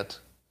can't see it,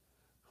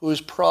 who's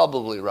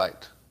probably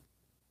right?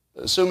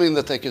 Assuming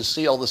that they can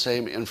see all the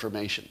same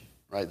information,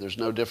 right? There's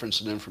no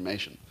difference in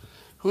information.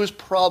 Who's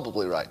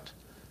probably right?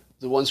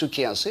 The ones who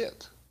can't see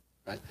it,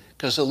 right?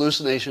 Because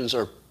hallucinations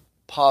are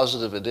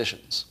positive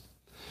additions.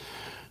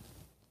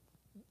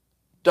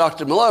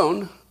 Dr.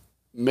 Malone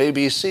may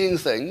be seeing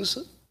things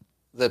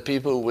that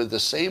people with the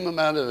same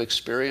amount of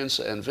experience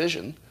and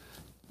vision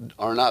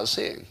are not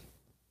seeing.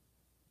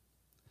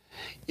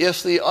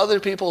 If the other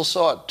people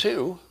saw it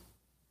too,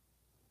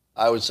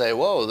 I would say,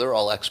 whoa, they're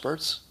all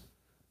experts.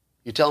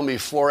 You tell me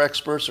 4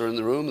 experts are in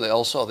the room, they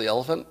all saw the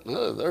elephant?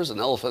 Oh, there's an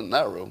elephant in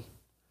that room.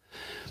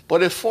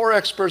 But if 4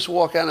 experts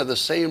walk out of the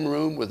same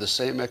room with the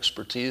same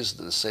expertise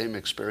and the same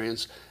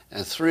experience,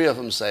 and 3 of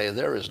them say,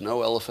 there is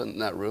no elephant in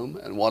that room,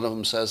 and 1 of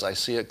them says, I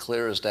see it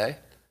clear as day,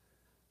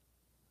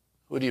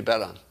 who do you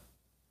bet on?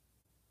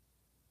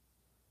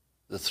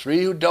 The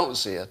 3 who don't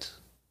see it,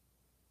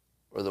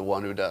 or the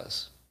 1 who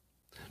does?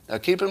 Now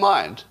keep in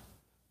mind,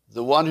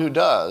 the 1 who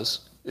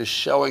does is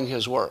showing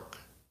his work.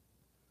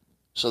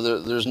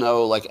 So there's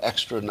no like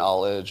extra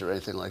knowledge or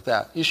anything like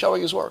that. He's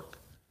showing his work.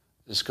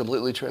 It's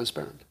completely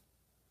transparent.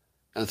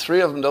 And 3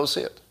 of them don't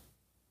see it,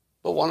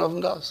 but 1 of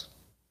them does.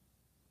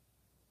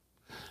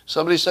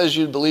 Somebody says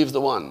you'd believe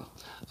the 1.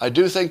 I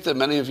do think that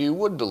many of you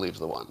would believe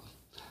the 1.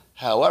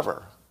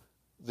 However,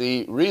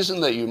 the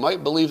reason that you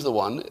might believe the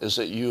 1 is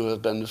that you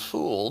have been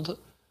fooled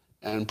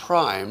and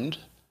primed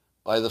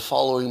by the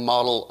following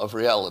model of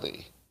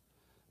reality.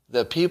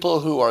 That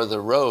people who are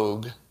the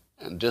rogue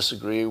and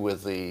disagree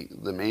with the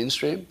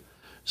mainstream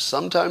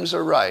sometimes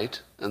are right,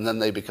 and then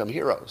they become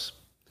heroes.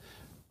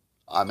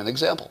 I'm an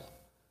example.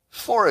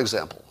 For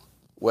example,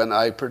 when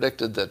I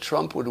predicted that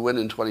Trump would win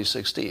in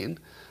 2016,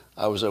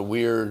 I was a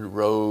weird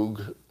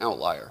rogue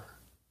outlier.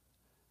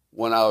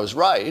 When I was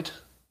right,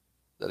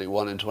 that he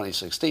won in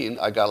 2016,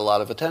 I got a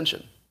lot of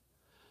attention.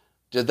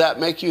 Did that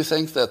make you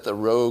think that the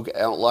rogue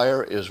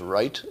outlier is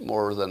right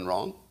more than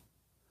wrong?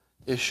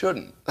 It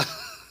shouldn't.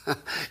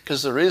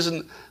 Because the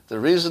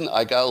reason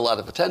I got a lot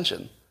of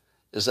attention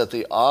is that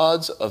the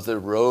odds of the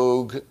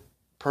rogue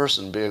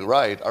person being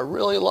right are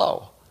really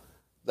low.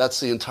 That's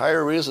the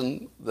entire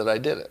reason that I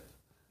did it.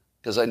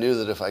 Because I knew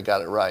that if I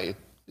got it right,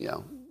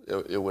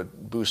 it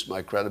would boost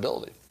my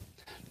credibility.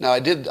 Now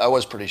I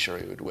was pretty sure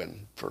he would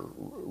win for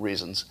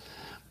reasons.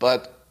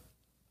 But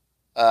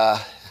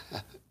I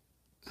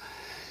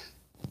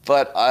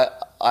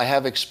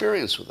have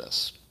experience with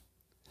this.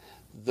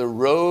 The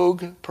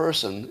rogue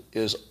person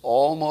is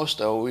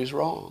almost always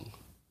wrong.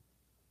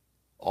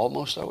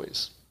 Almost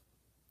always.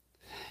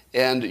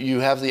 And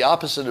you have the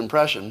opposite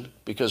impression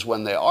because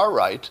when they are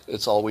right,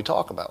 it's all we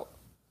talk about,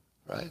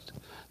 right?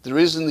 The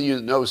reason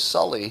that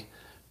Sully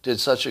did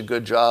such a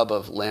good job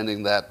of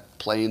landing that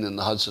plane in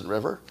the Hudson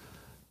River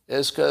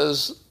is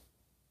because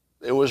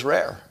it was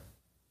rare,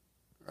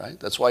 right?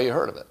 That's why you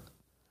heard of it.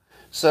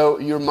 So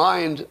your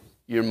mind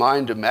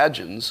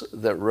imagines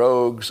that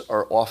rogues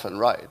are often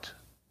right.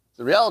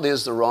 The reality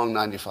is they're wrong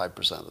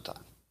 95% of the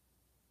time.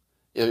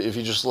 If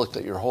you just looked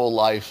at your whole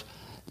life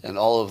and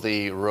all of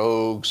the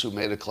rogues who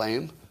made a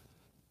claim,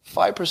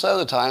 5% of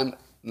the time,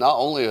 not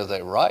only are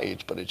they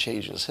right, but it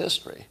changes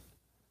history.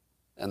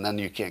 And then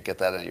you can't get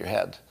that in your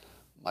head.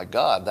 My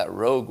God, that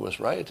rogue was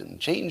right and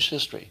changed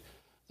history.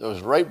 Those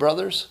Wright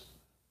brothers,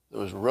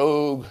 those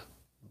rogue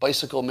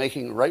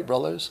bicycle-making Wright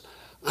brothers,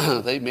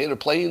 they made a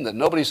plane that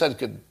nobody said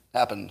could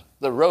happen.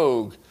 The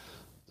rogue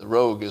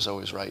is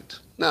always right.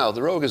 Now,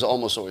 the rogue is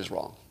almost always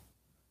wrong.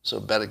 So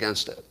bet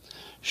against it.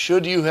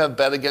 Should you have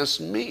bet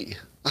against me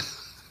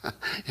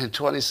in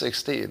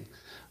 2016?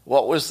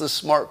 What was the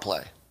smart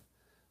play?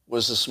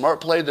 Was the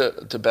smart play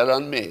to bet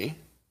on me,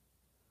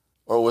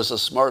 or was the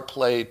smart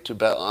play to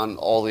bet on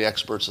all the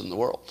experts in the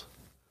world?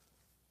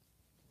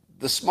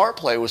 The smart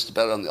play was to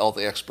bet on all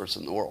the experts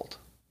in the world.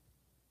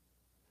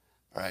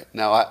 All right.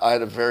 Now, I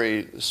had a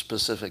very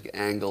specific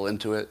angle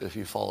into it. If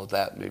you followed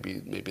that,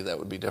 maybe that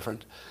would be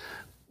different.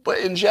 But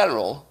in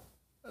general,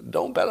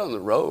 don't bet on the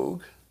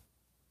rogue.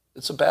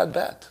 It's a bad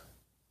bet.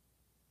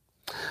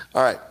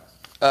 All right.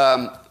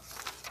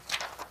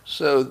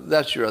 So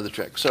that's your other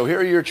trick. So here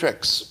are your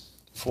tricks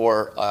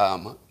for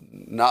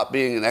not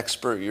being an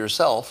expert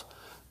yourself,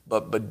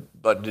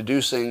 but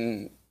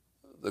deducing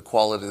the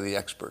quality of the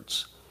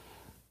experts.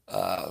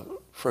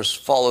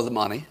 First, follow the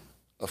money,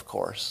 of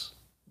course,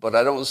 but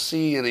I don't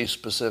see any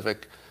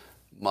specific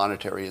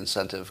monetary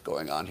incentive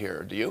going on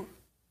here. Do you?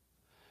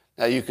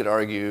 Now, you could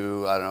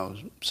argue, I don't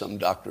know, some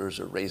doctors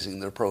are raising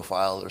their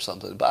profile or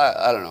something, but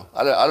I don't know.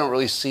 I don't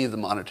really see the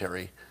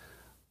monetary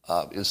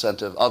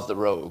incentive of the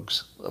rogue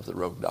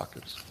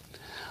doctors.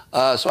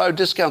 So I would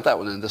discount that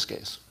one in this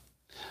case.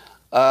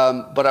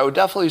 But I would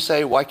definitely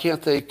say, why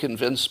can't they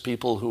convince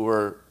people who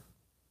are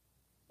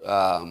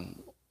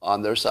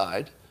on their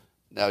side?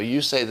 Now,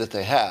 you say that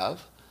they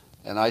have,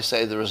 and I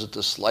say there isn't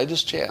the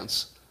slightest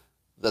chance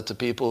that the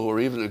people who are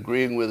even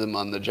agreeing with him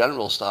on the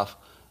general stuff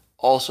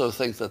also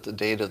think that the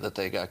data that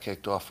they got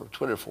kicked off from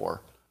Twitter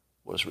for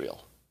was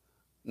real.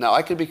 Now,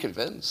 I could be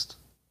convinced.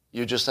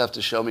 You just have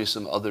to show me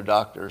some other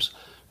doctors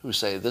who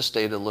say this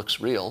data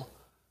looks real,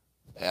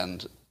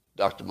 and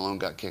Dr. Malone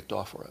got kicked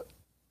off for it.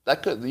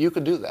 You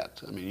could do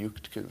that. I mean, you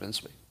could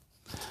convince me.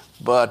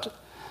 But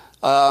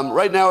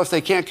right now, if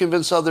they can't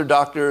convince other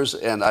doctors,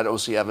 and I don't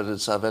see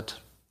evidence of it,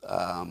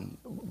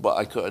 but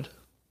I could.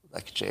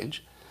 That could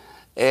change.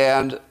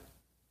 And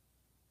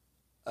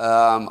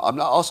I'm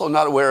also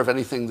not aware of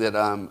anything that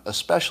I'm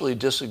especially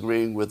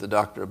disagreeing with the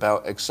doctor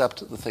about,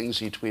 except the things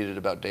he tweeted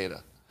about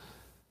data.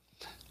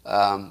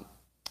 I'm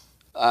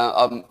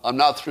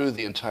not through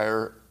the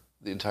entire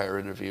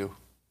interview,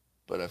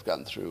 but I've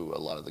gotten through a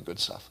lot of the good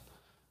stuff.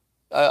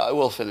 I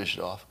will finish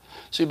it off.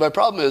 See, my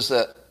problem is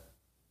that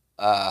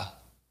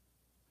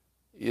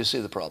you see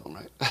the problem,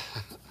 right?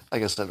 I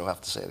guess I don't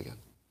have to say it again.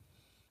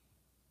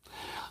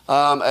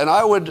 And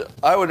I would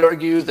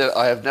argue that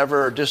I have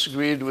never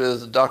disagreed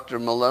with Dr.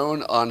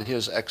 Malone on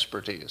his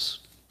expertise.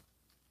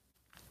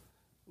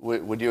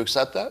 Would you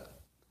accept that?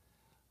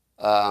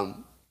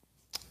 I'm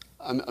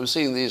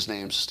seeing these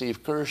names: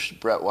 Steve Kirsch,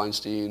 Brett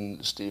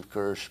Weinstein, Steve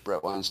Kirsch,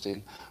 Brett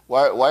Weinstein.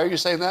 Why are you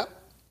saying that?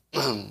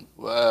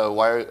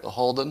 Why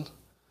Holden?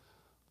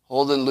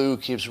 Holden Liu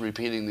keeps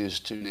repeating these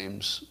two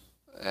names,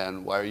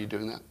 and why are you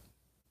doing that?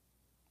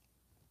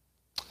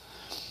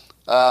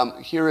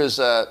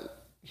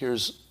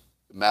 Here's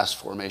mass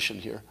formation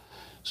here.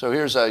 So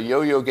here's a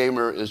Yo-Yo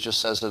Gamer just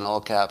says in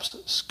all caps,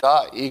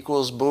 Scott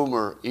equals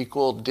boomer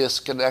equal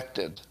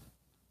disconnected.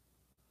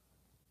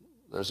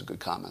 There's a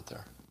good comment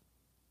there.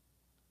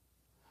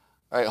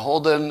 All right,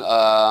 Holden,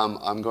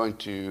 I'm going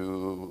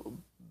to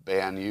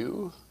ban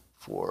you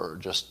for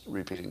just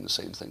repeating the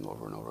same thing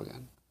over and over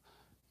again.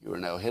 You are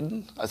now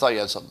hidden. I thought you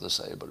had something to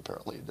say, but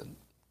apparently you didn't.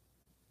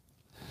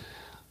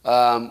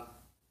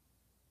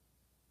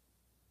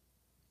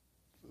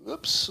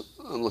 Oops,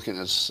 I'm looking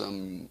at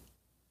some.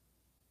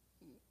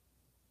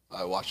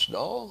 I watched it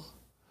all.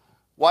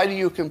 Why do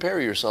you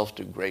compare yourself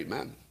to great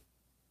men?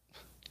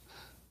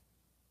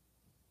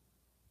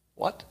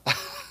 What?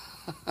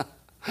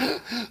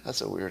 That's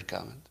a weird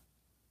comment.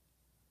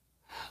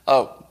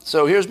 Oh,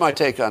 so here's my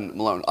take on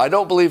Malone. I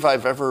don't believe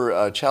I've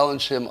ever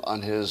challenged him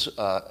on his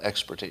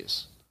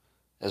expertise.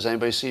 Has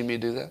anybody seen me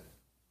do that?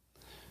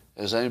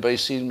 Has anybody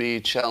seen me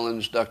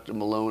challenge Dr.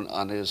 Malone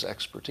on his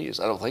expertise?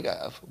 I don't think I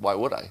have. Why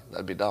would I?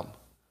 That'd be dumb.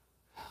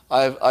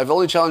 I've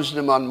only challenged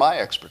him on my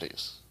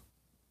expertise.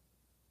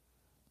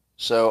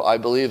 So I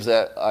believe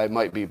that I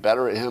might be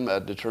better at him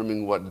at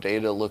determining what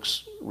data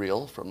looks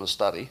real from a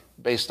study,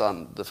 based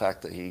on the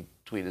fact that he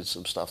tweeted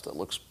some stuff that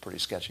looks pretty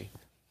sketchy.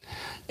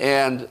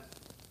 And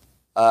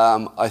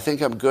I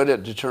think I'm good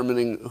at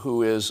determining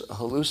who is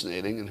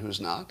hallucinating and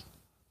who's not.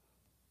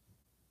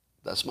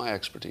 That's my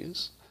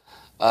expertise.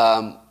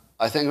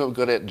 I think I'm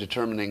good at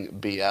determining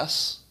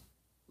BS.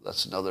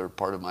 That's another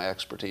part of my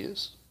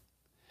expertise.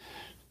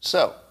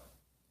 So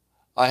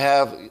I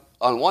have,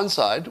 on one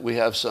side, we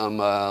have some,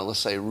 let's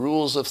say,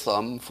 rules of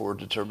thumb for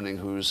determining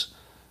who's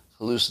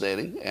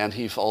hallucinating, and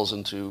he falls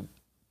into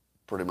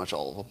pretty much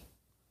all of them,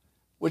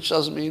 which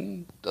doesn't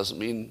mean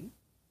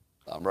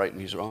I'm right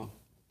and he's wrong.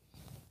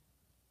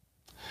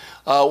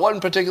 What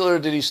in particular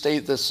did he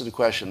state that's in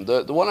question?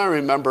 The one I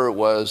remember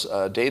was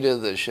data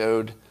that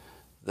showed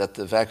that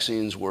the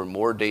vaccines were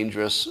more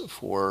dangerous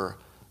for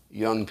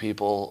young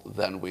people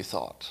than we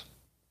thought.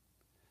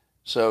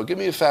 So give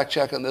me a fact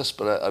check on this,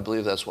 but I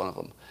believe that's one of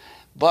them.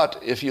 But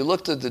if you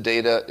looked at the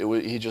data,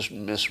 he just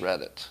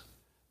misread it.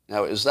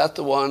 Now, is that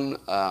the one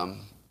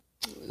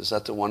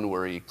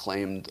where he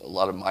claimed a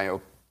lot of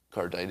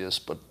myocarditis,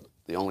 but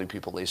the only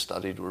people they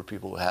studied were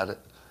people who had it?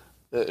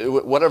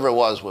 Whatever it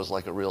was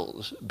like a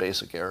real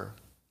basic error.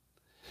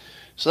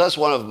 So that's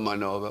one of them I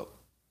know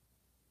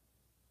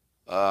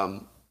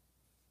about.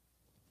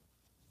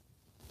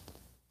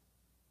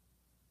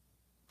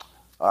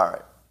 All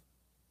right.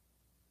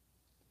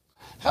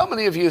 How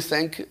many of you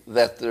think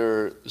that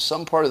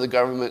some part of the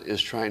government is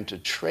trying to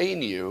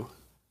train you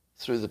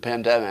through the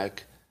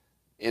pandemic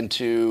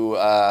into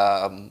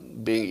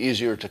being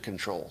easier to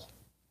control?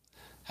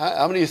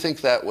 How many of you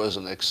think that was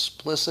an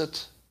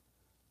explicit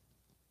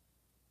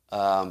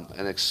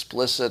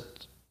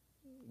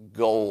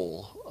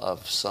goal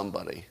of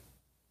somebody?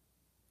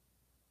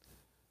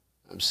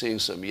 I'm seeing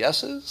some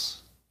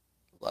yeses,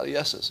 A lot of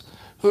yeses.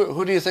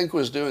 Who do you think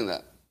was doing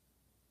that?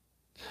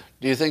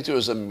 Do you think there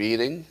was a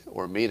meeting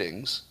or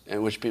meetings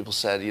in which people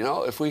said,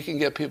 if we can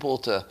get people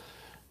to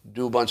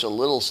do a bunch of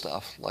little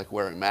stuff, like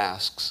wearing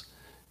masks,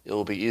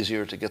 it'll be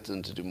easier to get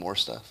them to do more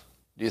stuff?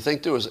 Do you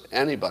think there was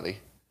anybody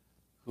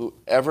who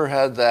ever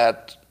had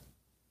that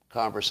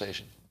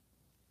conversation?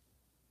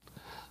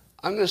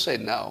 I'm going to say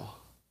no.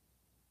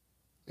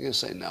 I'm going to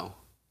say no.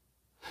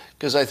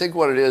 Because I think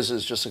what it is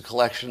just a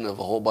collection of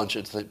a whole bunch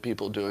of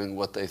people doing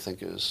what they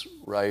think is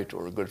right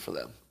or good for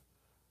them.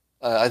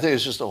 I think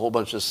it's just a whole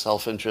bunch of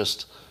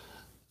self-interest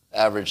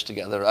averaged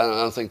together. I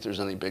don't think there's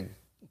any big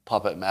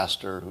puppet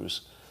master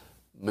who's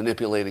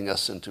manipulating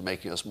us into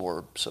making us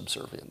more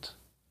subservient.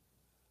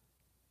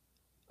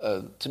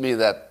 To me,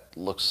 that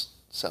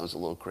sounds a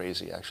little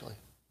crazy, actually.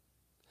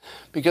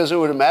 Because it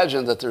would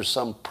imagine that there's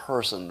some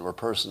person or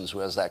persons who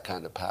has that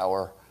kind of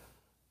power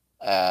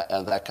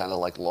and that kind of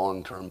like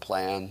long-term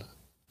plan.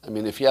 I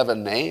mean, if you have a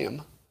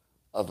name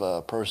of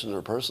a person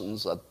or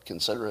persons, I'd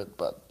consider it,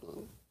 but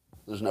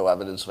there's no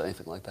evidence of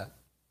anything like that.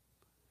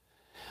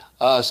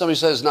 Somebody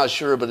says, not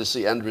sure, but it's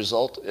the end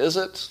result. Is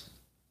it?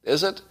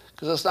 Is it?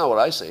 Because that's not what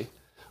I see.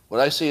 What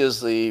I see is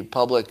the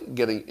public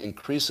getting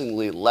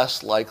increasingly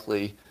less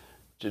likely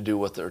to do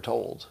what they're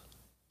told.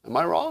 Am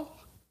I wrong?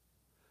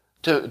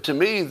 To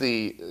me,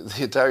 the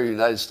entire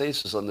United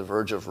States is on the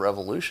verge of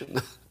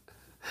revolution.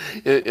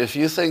 If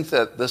you think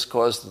that this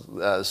caused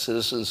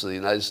citizens of the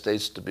United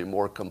States to be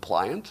more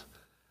compliant,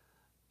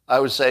 I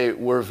would say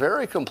we're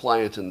very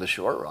compliant in the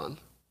short run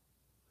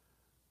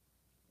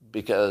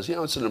because,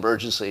 it's an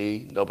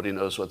emergency. Nobody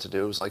knows what to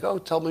do. It's like, oh,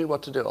 tell me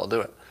what to do. I'll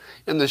do it.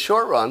 In the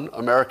short run,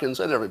 Americans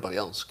and everybody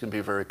else can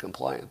be very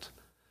compliant.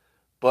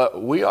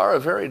 But we are a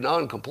very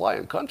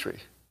non-compliant country.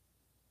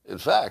 In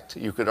fact,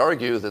 you could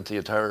argue that the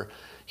entire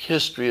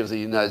history of the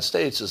United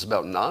States is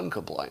about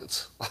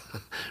non-compliance.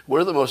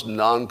 We're the most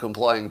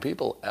non-complying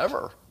people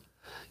ever.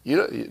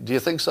 Do you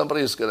think somebody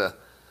is going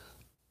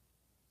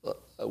to,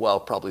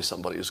 probably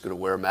somebody is going to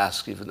wear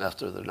masks even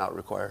after they're not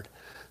required,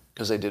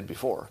 because they did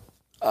before.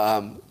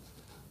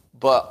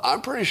 But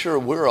I'm pretty sure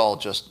we're all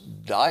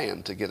just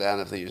dying to get out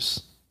of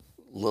these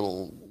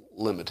little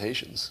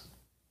limitations.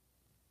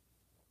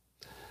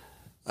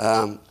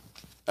 All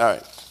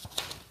right.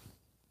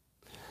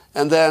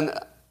 And then,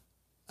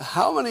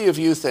 how many of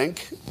you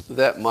think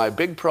that my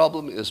big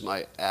problem is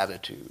my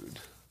attitude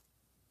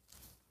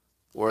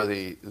or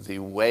the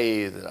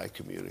way that I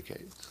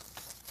communicate?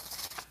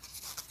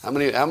 How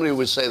many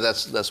would say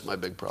that's my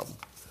big problem?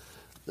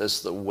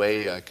 That's the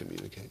way I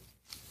communicate.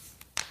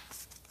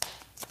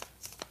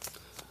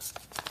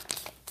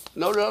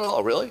 No, not at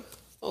all, really?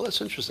 Oh,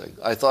 that's interesting.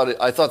 I thought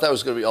that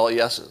was going to be all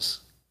yeses.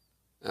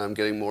 And I'm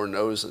getting more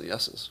no's than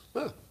yeses.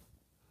 Huh.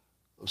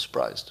 I'm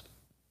surprised.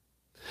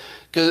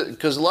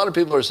 Because a lot of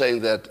people are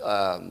saying that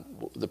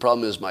the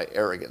problem is my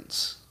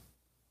arrogance.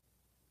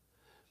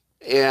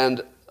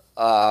 And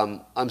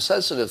I'm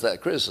sensitive to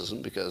that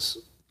criticism because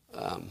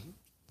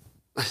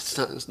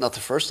it's not the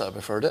first time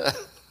I've heard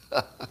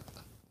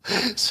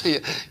it. So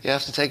you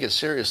have to take it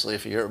seriously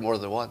if you hear it more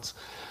than once.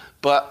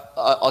 But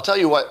I'll tell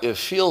you what it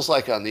feels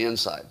like on the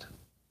inside.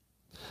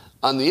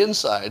 On the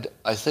inside,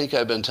 I think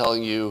I've been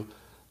telling you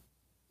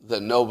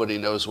that nobody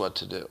knows what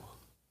to do.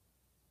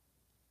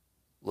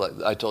 Like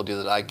I told you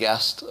that I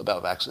guessed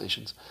about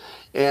vaccinations.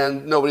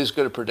 And nobody's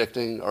good at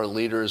predicting. Our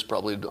leaders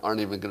probably aren't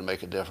even going to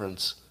make a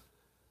difference.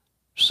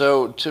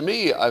 So to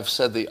me, I've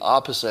said the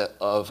opposite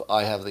of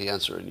I have the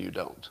answer and you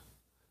don't.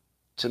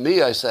 To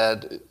me, I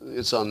said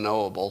it's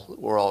unknowable.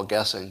 We're all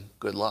guessing.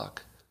 Good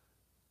luck.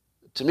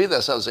 To me,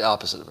 that sounds the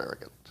opposite of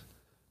arrogant.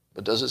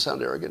 But does it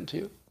sound arrogant to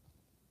you?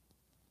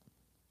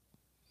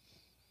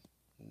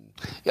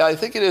 Yeah, I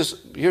think it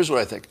is. Here's what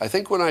I think. I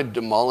think when I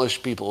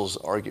demolish people's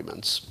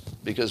arguments,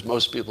 because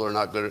most people are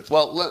not good at...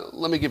 Well,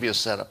 let me give you a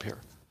setup here.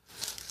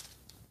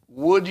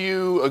 Would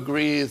you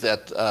agree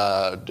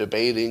that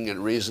debating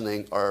and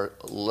reasoning are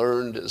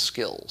learned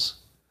skills?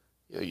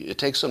 It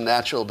takes some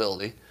natural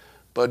ability,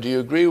 but do you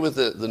agree with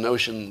the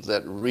notion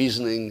that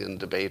reasoning and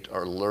debate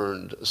are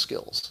learned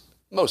skills?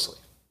 Mostly.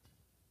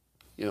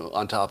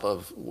 On top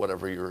of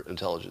whatever your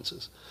intelligence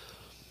is.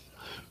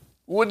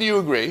 Would you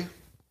agree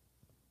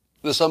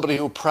that somebody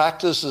who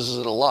practices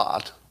it a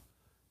lot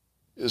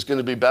is going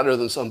to be better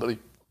than somebody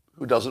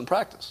who doesn't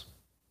practice?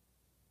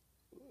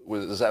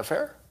 Is that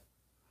fair?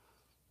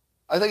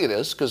 I think it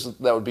is, because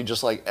that would be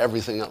just like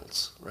everything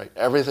else, right?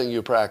 Everything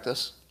you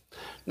practice.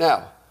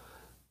 Now,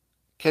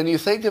 can you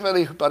think of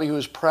anybody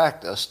who's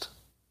practiced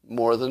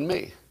more than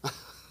me?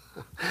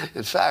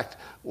 In fact,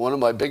 one of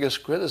my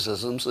biggest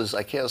criticisms is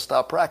I can't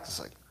stop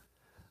practicing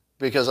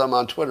because I'm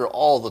on Twitter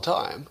all the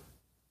time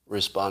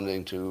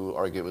responding to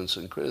arguments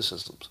and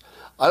criticisms.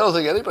 I don't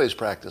think anybody's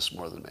practiced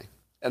more than me,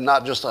 and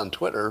not just on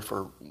Twitter,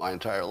 for my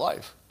entire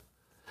life.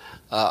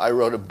 I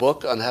wrote a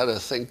book on how to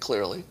think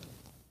clearly.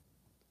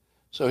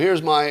 So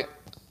here's my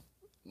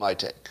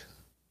take.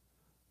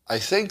 I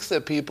think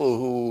that people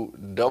who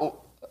don't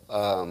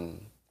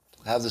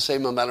have the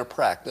same amount of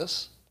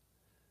practice,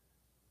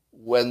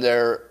 when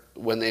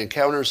they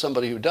encounter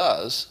somebody who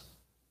does,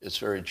 it's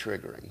very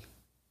triggering.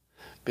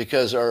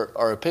 Because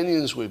our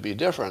opinions would be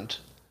different,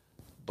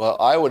 but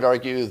I would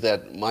argue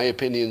that my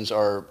opinions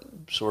are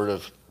sort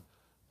of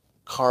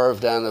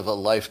carved out of a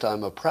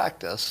lifetime of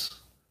practice.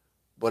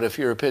 But if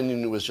your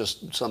opinion was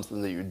just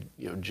something that you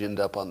ginned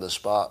up on the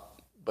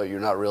spot, but you're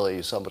not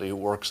really somebody who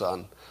works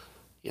on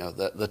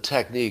the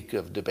technique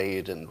of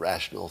debate and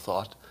rational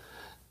thought,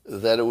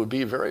 that it would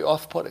be very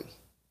off-putting.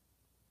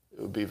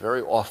 It would be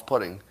very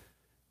off-putting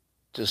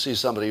to see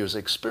somebody who's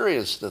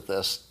experienced at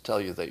this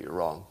tell you that you're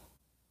wrong.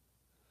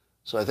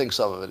 So I think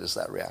some of it is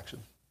that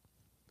reaction.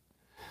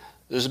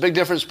 There's a big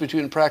difference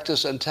between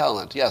practice and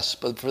talent, yes,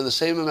 but for the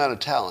same amount of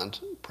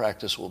talent,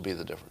 practice will be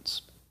the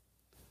difference.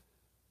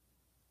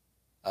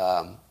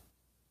 All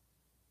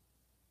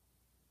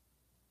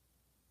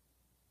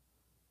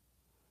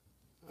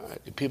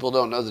right. People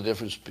don't know the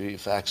difference between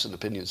facts and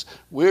opinions.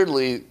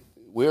 Weirdly,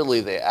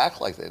 they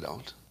act like they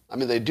don't. I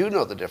mean, they do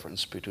know the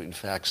difference between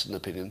facts and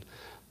opinion,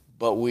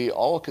 but we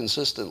all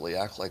consistently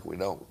act like we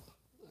don't.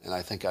 And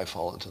I think I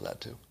fall into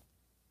that too.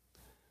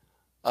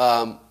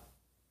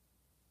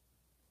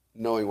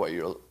 Knowing what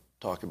you're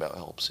talking about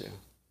helps, yeah.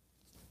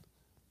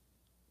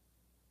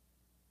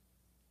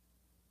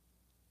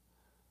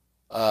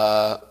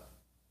 All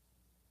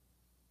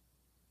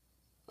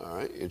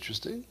right,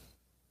 interesting.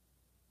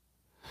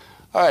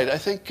 All right, I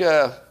think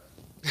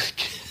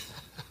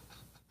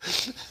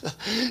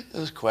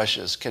this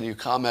question is, can you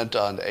comment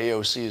on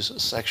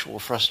AOC's sexual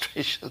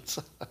frustrations?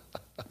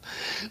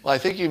 Well, I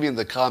think you mean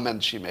the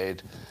comment she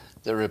made.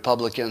 The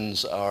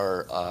Republicans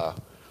are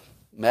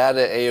mad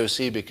at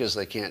AOC because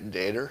they can't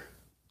date her.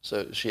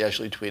 So she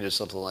actually tweeted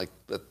something like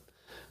that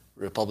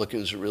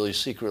Republicans really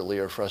secretly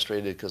are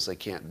frustrated because they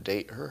can't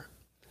date her.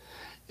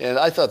 And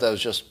I thought that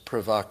was just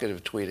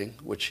provocative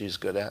tweeting, which she's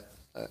good at.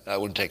 I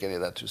wouldn't take any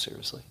of that too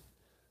seriously.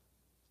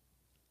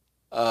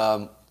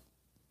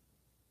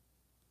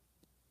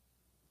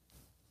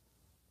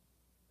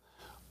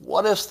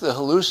 What if the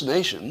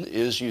hallucination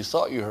is you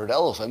thought you heard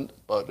elephant,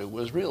 but it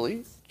was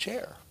really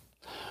chair?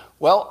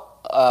 Well,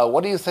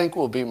 what do you think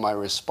will be my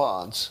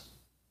response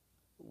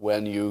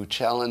when you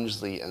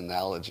challenge the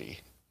analogy?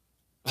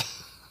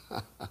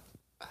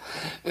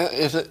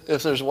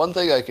 If there's one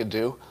thing I could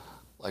do,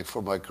 like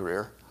for my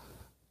career,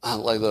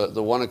 like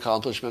the one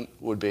accomplishment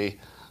would be,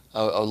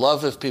 I would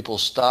love if people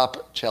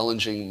stop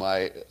challenging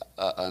my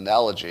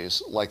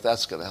analogies, like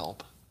that's going to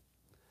help.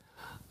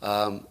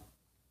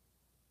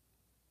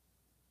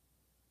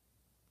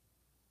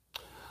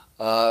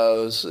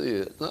 Let's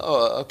see.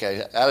 Oh,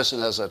 okay. Addison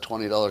has a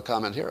 $20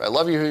 comment here. I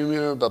love your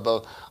humor,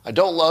 but I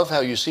don't love how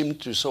you seem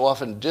to so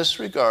often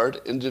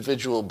disregard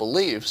individual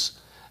beliefs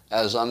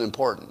as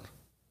unimportant.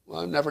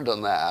 Well, I've never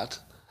done that.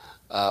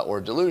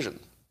 Or delusion.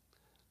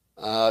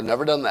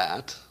 Never done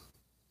that.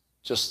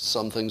 Just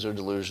some things are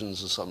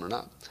delusions and some are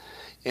not.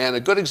 And a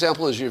good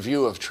example is your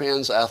view of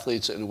trans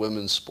athletes in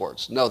women's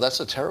sports. No, that's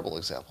a terrible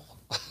example.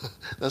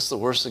 That's the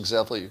worst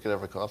example you could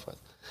ever come up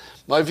with.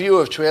 My view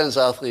of trans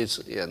athletes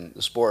in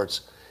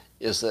sports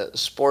is that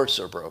sports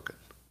are broken.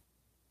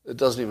 It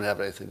doesn't even have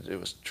anything to do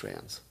with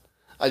trans.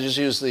 I just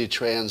use the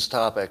trans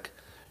topic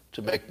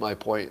to make my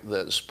point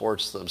that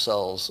sports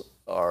themselves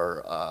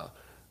are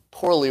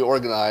poorly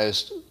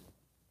organized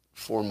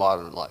for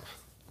modern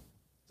life.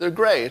 They're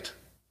great.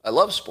 I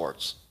love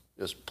sports.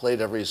 Just played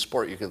every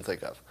sport you can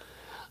think of.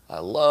 I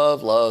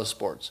love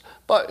sports.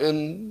 But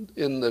in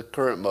the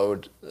current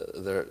mode,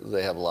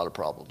 they have a lot of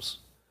problems.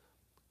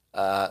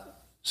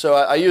 So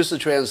I use the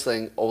trans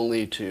thing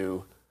only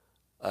to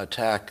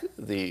attack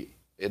the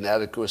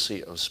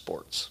inadequacy of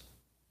sports.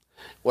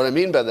 What I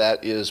mean by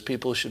that is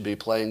people should be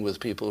playing with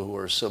people who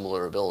are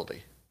similar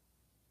ability.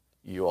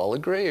 You all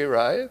agree,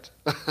 right?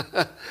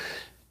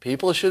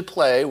 People should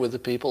play with the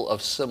people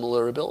of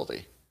similar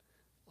ability.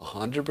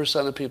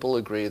 100% of people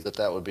agree that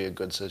that would be a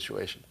good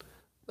situation.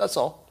 That's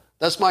all.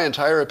 That's my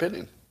entire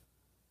opinion.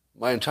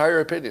 My entire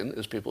opinion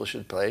is people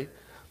should play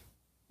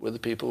with the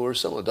people who are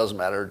similar. It doesn't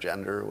matter,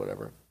 gender or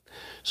whatever.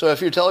 So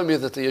if you're telling me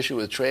that the issue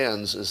with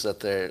trans is that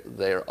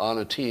they're on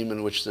a team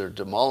in which they're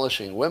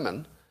demolishing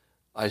women,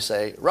 I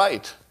say,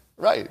 right,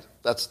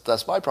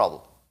 that's my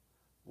problem.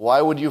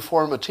 Why would you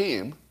form a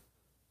team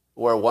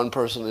where one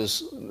person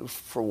is,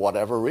 for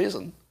whatever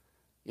reason,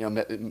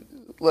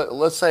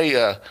 let's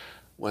say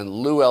when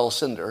Lou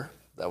Alcindor,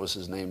 that was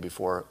his name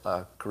before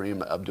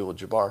Kareem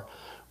Abdul-Jabbar,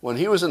 when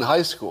he was in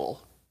high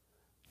school,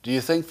 do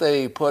you think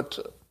they put,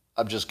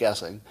 I'm just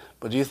guessing,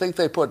 but do you think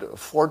they put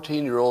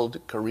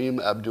 14-year-old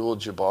Kareem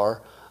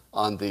Abdul-Jabbar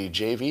on the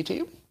JV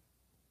team?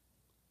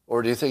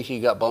 Or do you think he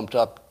got bumped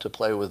up to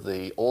play with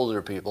the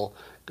older people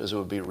because it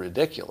would be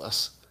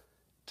ridiculous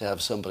to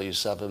have somebody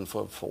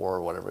 7'4"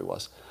 or whatever he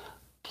was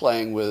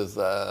playing with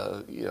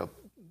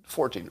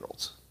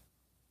 14-year-olds,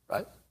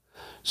 right?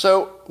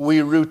 So we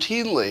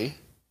routinely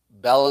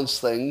balance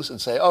things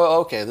and say, oh,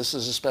 okay, this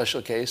is a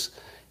special case.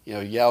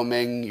 Yao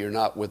Ming, you're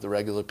not with the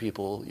regular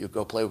people. You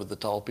go play with the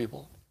tall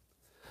people.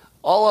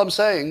 All I'm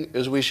saying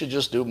is we should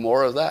just do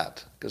more of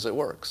that because it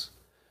works.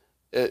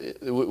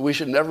 We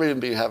should never even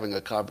be having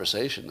a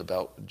conversation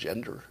about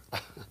gender.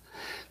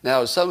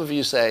 Now, some of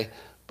you say,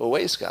 But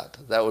wait, Scott,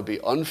 that would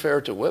be unfair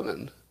to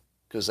women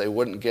because they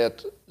wouldn't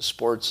get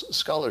sports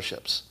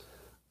scholarships.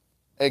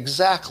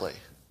 Exactly.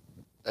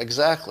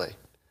 Exactly.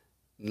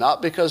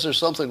 Not because there's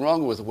something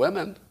wrong with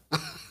women.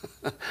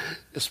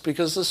 It's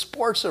because the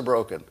sports are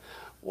broken.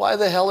 Why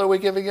the hell are we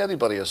giving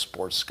anybody a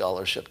sports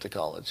scholarship to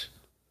college?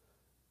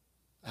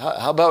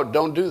 How about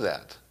don't do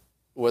that,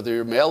 whether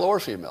you're male or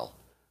female?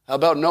 How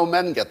about no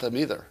men get them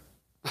either?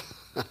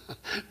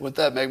 Wouldn't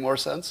that make more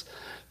sense?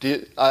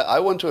 I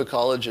went to a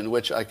college in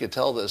which I could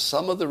tell that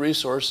some of the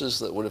resources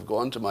that would have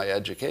gone to my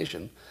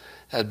education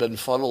had been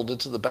funneled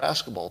into the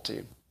basketball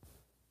team.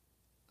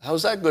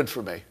 How's that good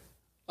for me?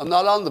 I'm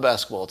not on the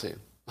basketball team.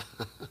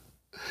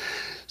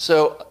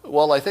 So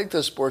while I think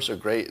the sports are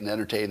great and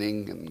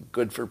entertaining and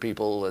good for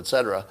people,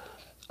 etc.,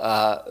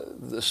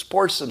 the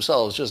sports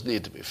themselves just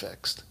need to be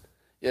fixed.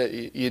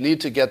 You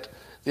need to get,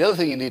 the other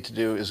thing you need to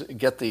do is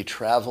get the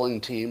traveling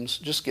teams,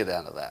 just get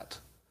out of that.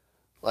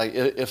 Like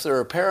if there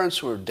are parents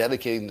who are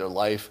dedicating their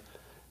life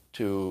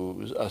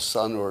to a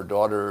son or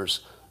daughter's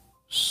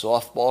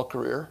softball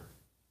career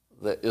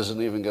that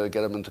isn't even going to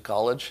get them into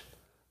college,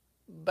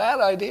 bad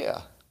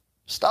idea.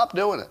 Stop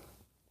doing it.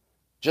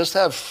 Just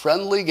have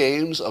friendly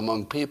games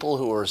among people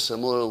who are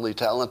similarly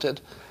talented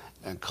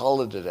and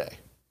call it a day.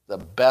 The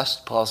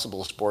best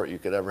possible sport you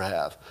could ever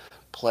have.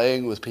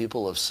 Playing with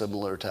people of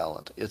similar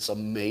talent. It's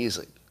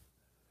amazing.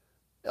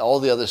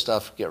 All the other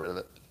stuff, get rid of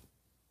it.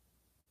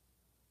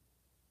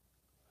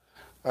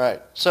 All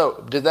right,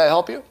 so did that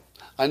help you?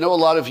 I know a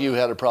lot of you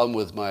had a problem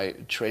with my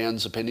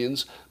trans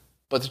opinions,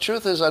 but the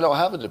truth is I don't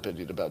have an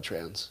opinion about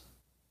trans.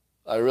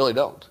 I really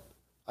don't.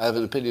 I have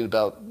an opinion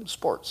about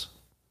sports.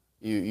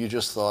 You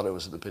just thought it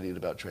was an opinion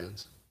about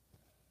trans.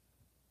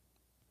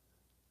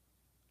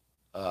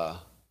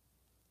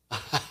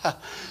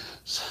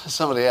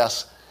 Somebody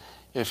asks,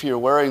 if you're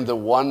wearing the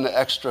one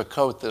extra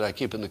coat that I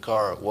keep in the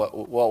car,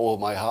 what will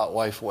my hot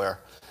wife wear?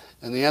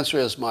 And the answer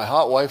is my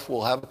hot wife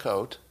will have a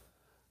coat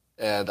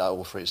and I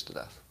will freeze to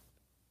death.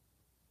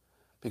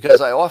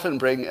 Because I often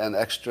bring an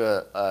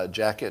extra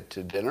jacket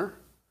to dinner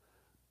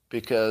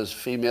because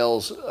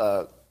females,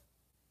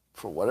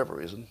 for whatever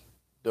reason,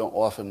 don't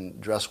often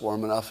dress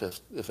warm enough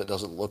if it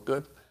doesn't look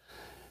good.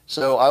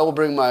 So I will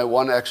bring my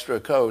one extra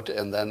coat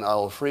and then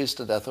I'll freeze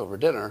to death over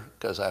dinner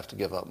because I have to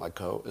give up my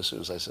coat as soon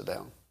as I sit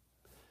down.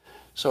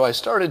 So I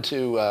started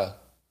to,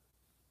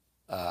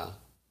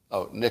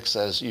 Nick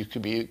says you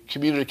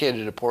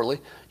communicated it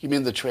poorly. You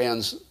mean the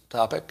trans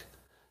topic?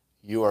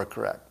 You are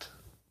correct,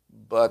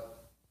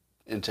 but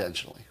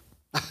intentionally.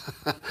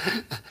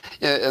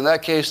 In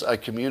that case, I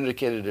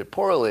communicated it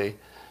poorly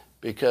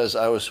because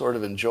I was sort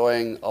of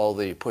enjoying all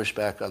the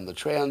pushback on the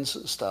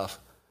trans stuff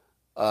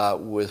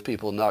with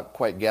people not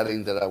quite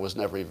getting that I was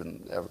never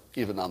even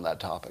on that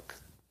topic.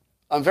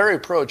 I'm very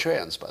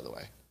pro-trans, by the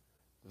way.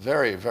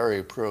 Very,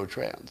 very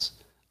pro-trans.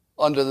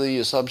 Under the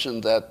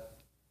assumption that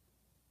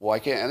why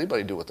can't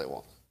anybody do what they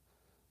want?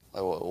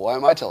 Like, why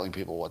am I telling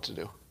people what to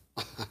do?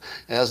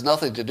 It has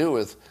nothing to do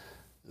with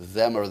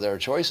them or their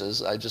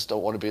choices. I just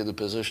don't want to be in the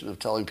position of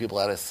telling people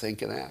how to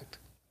think and act.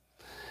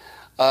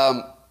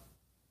 All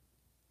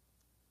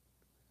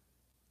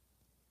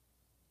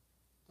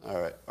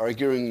right.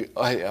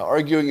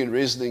 Arguing and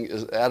reasoning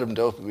is Adam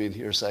Dopamine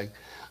here saying,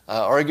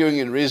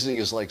 arguing and reasoning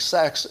is like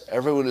sex.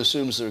 Everyone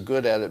assumes they're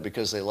good at it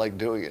because they like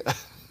doing it.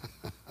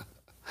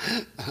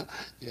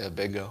 Yeah,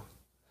 bingo.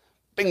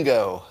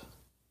 Bingo.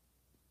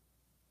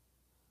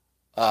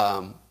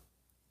 I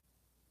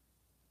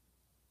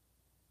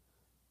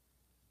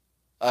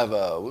have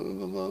a...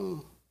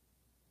 All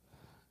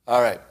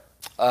right.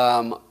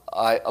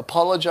 I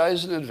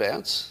apologize in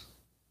advance,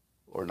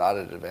 or not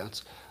in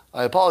advance.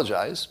 I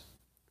apologize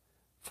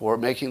for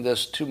making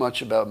this too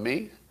much about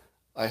me.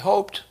 I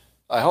hoped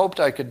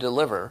I could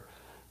deliver,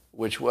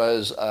 which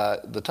was,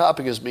 the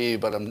topic is me,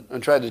 but I'm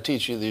trying to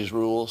teach you these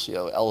rules,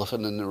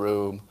 elephant in the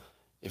room.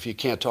 If you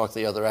can't talk to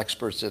the other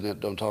experts in it,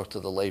 don't talk to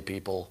the lay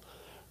people.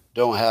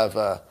 Don't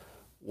have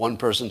one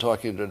person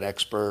talking to an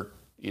expert.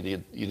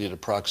 You need a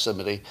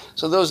proximity.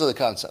 So those are the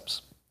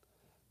concepts.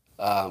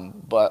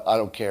 But I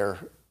don't care.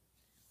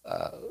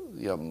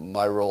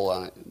 My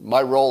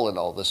role in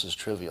all this is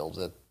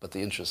trivial. But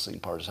the interesting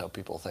part is how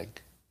people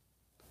think.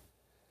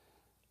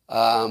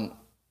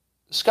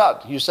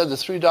 Scott, you said the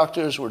 3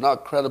 doctors were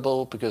not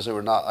credible because they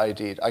were not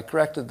ID'd. I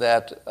corrected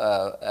that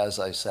as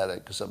I said it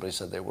because somebody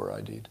said they were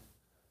ID'd.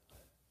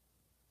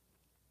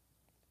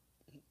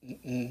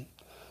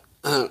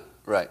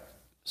 Right.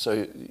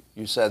 So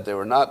you said they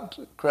were not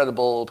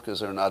credible because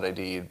they're not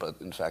ID'd, but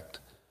in fact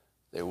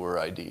they were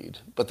ID'd.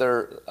 But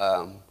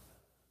the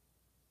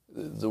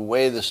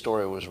way the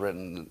story was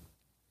written,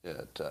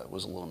 it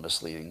was a little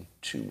misleading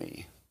to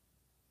me.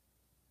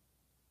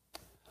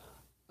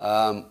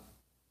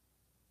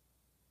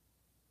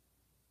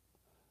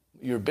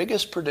 Your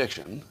biggest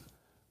prediction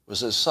was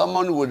that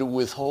someone would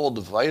withhold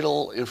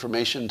vital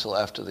information until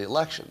after the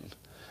election.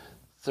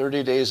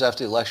 30 days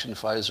after the election,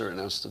 Pfizer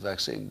announced the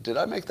vaccine. Did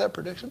I make that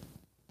prediction?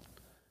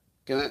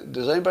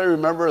 Does anybody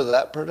remember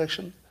that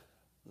prediction?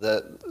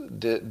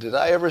 Did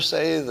I ever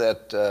say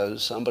that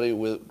somebody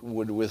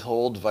would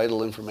withhold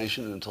vital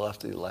information until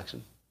after the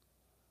election?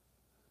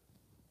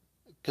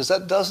 Because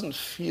that doesn't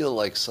feel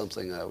like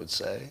something I would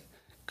say,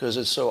 because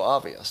it's so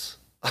obvious.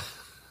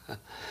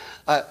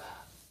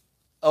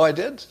 I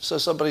did? So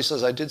somebody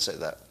says I did say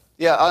that.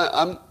 Yeah,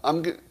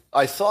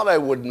 I thought I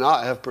would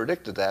not have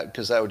predicted that,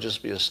 because that would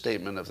just be a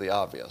statement of the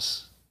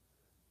obvious,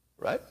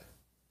 right?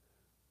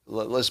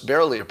 It's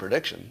barely a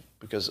prediction,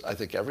 because I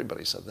think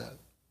everybody said that.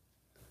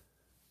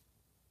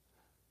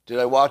 Did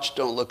I watch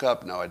Don't Look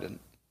Up? No, I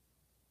didn't.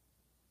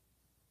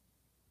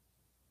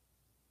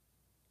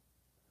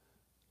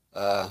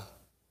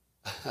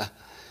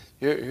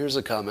 Here's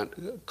a comment.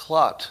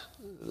 Clot.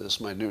 This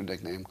is my new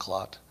nickname,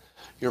 Clot.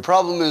 Your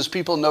problem is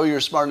people know you're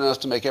smart enough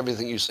to make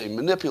everything you say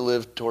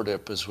manipulative toward a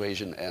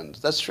persuasion end.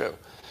 That's true.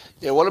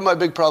 Yeah, one of my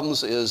big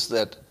problems is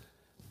that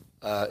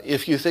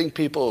if you think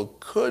people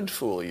could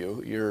fool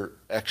you, you're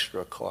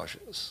extra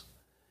cautious.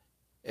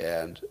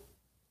 And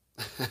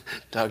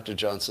Dr.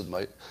 Johnson,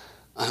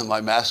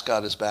 my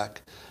mascot is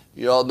back.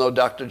 You all know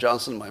Dr.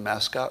 Johnson, my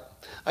mascot?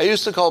 I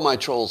used to call my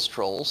trolls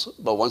trolls,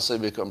 but once they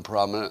become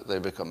prominent, they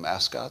become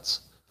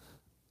mascots.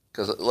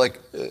 Because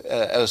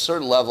at a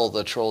certain level,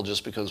 the troll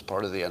just becomes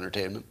part of the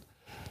entertainment.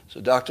 So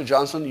Dr.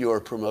 Johnson, you are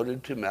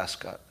promoted to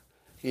mascot.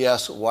 He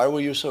asks, why were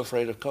you so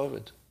afraid of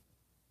COVID?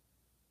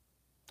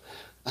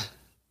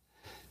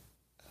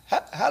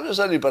 How does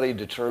anybody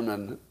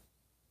determine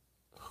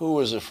who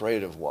is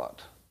afraid of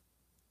what?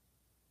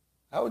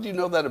 How would you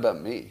know that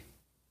about me?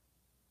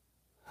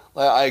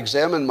 I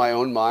examine my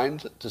own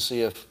mind to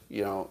see if,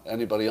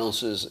 anybody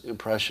else's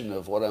impression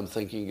of what I'm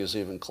thinking is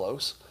even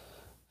close.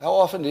 How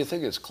often do you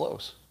think it's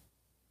close?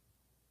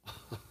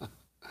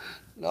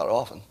 Not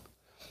often.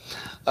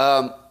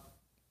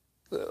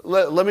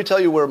 Let me tell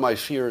you where my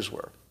fears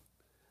were.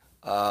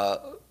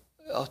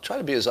 I'll try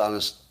to be as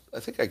honest. I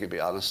think I could be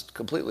honest,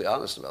 completely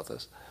honest about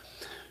this.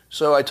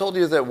 So I told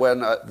you that when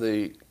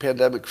the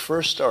pandemic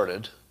first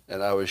started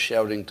and I was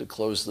shouting to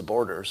close the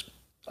borders,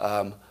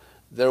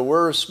 there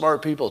were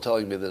smart people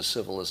telling me that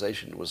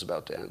civilization was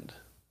about to end.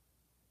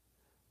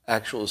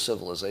 Actual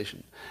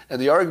civilization.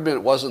 And the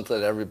argument wasn't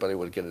that everybody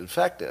would get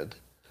infected,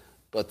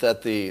 but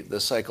that the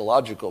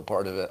psychological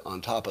part of it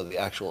on top of the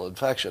actual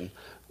infection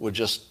would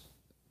just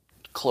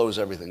close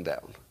everything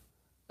down.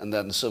 And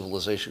then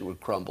civilization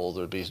would crumble.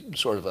 There would be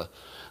sort of a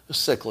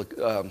cyclic,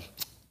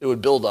 it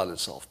would build on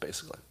itself,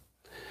 basically.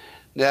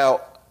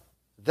 Now,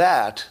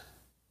 that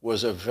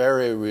was a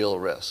very real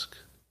risk.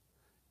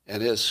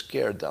 And it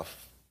scared the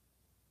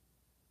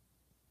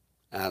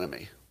out of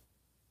me.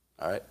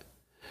 All right?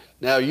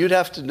 Now, you'd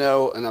have to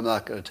know, and I'm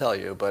not going to tell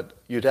you, but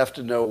you'd have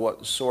to know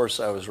what source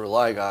I was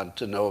relying on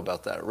to know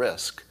about that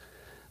risk.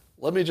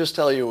 Let me just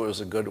tell you it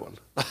was a good one.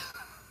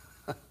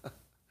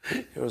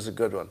 It was a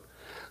good one.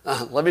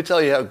 Let me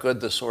tell you how good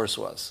the source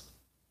was.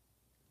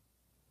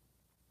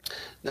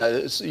 Now,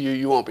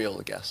 you won't be able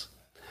to guess.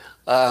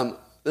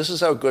 This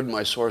is how good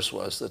my source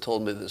was that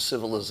told me that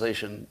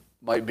civilization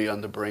might be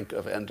on the brink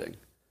of ending.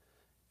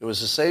 It was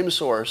the same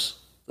source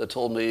that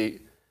told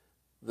me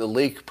the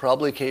leak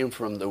probably came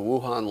from the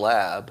Wuhan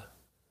lab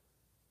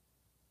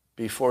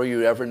before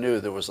you ever knew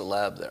there was a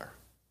lab there.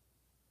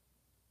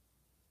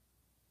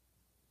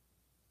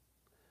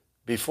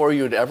 Before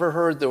you'd ever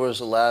heard there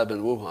was a lab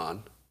in Wuhan,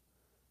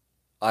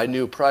 I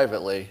knew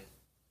privately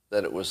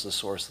that it was the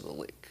source of the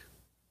leak.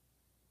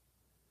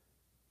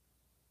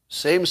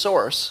 Same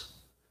source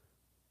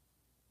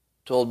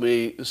told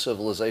me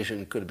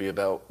civilization could be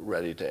about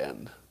ready to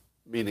end,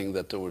 meaning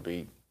that there would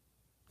be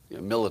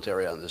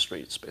military on the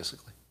streets,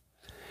 basically.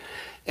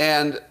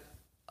 And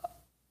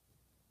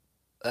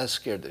that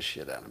scared the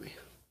shit out of me.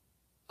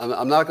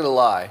 I'm not going to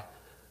lie.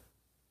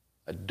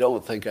 I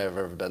don't think I've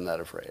ever been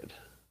that afraid.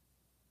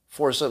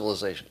 For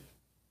civilization.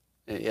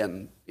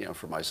 And,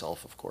 for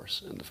myself, of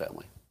course, and the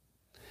family.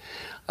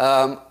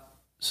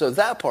 So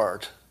that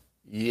part,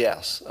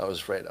 yes, I was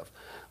afraid of.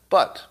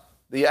 But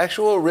the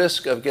actual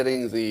risk of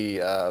getting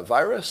the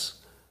virus,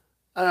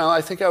 I don't know,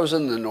 I think I was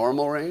in the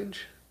normal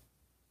range.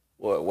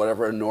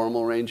 Whatever a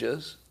normal range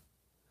is.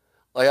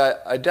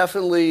 I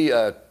definitely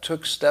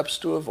took steps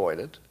to avoid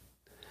it,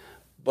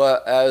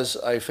 but as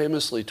I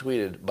famously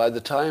tweeted, by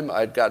the time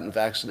I'd gotten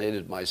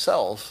vaccinated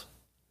myself,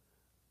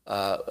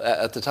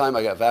 at the time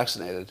I got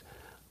vaccinated,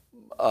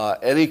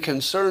 any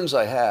concerns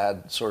I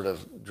had sort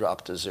of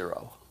dropped to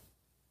zero.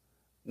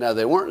 Now,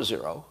 they weren't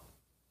zero.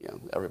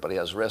 Everybody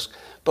has risk.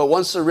 But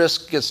once the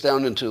risk gets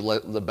down into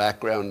the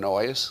background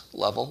noise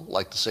level,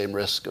 like the same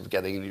risk of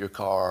getting into your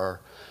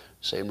car,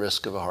 same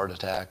risk of a heart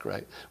attack,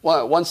 right?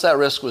 Well, once that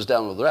risk was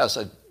down with the rest,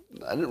 I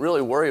didn't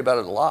really worry about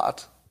it a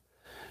lot.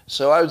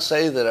 So I would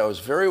say that I was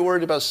very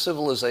worried about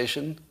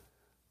civilization.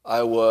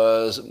 I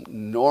was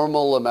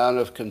normal amount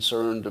of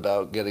concerned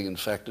about getting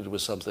infected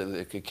with something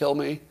that could kill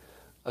me.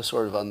 I was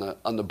sort of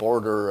on the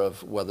border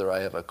of whether I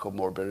have a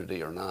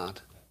comorbidity or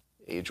not,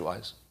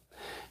 age-wise.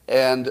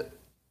 And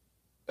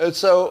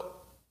so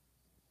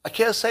I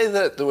can't say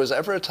that there was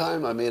ever a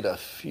time I made a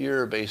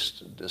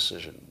fear-based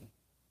decision.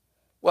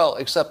 Well,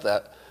 except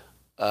that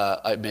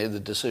I made the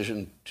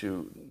decision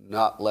to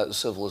not let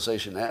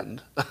civilization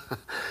end.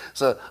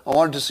 So I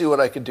wanted to see what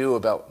I could do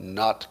about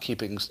not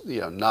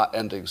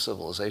ending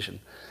civilization.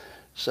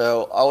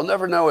 So I will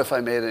never know if I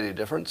made any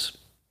difference,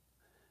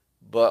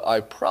 but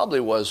I probably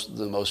was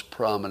the most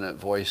prominent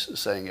voice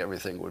saying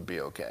everything would be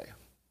okay.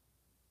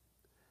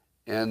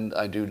 And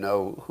I do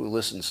know who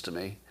listens to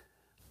me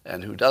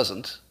and who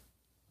doesn't.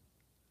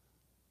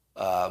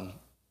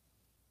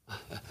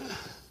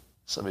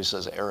 Somebody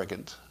says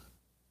arrogant.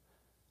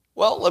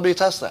 Well, let me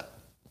test that.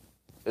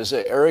 Is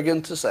it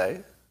arrogant to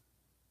say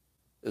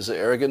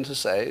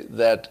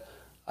that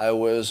I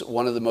was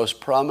one of the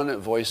most prominent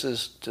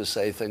voices to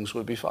say things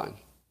would be fine?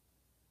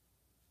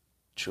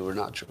 True or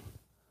not true?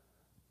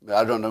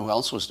 I don't know who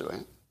else was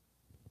doing it.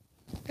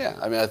 Yeah,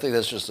 I mean, I think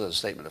that's just a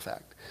statement of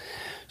fact.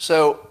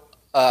 So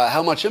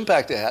how much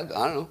impact it had,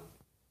 I don't know.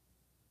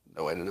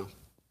 No way to know.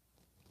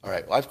 All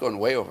right, well, I've gone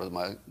way over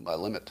my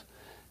limit,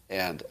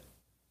 and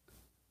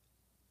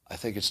I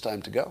think it's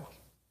time to go.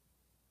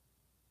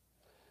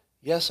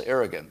 Yes,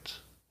 arrogant.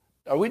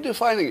 Are we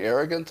defining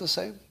arrogant the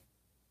same?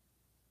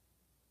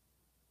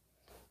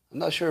 I'm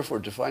not sure if we're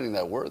defining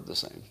that word the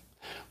same.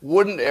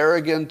 Wouldn't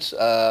arrogant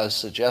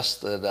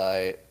suggest that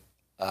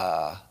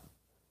I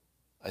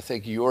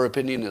think your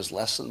opinion is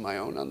less than my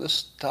own on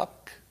this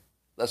topic?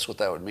 That's what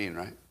that would mean,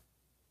 right?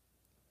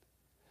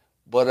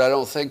 But I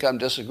don't think I'm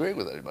disagreeing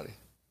with anybody.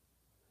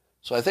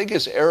 So I think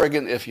it's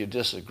arrogant if you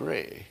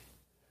disagree.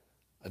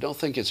 I don't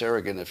think it's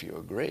arrogant if you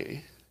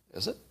agree,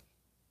 is it?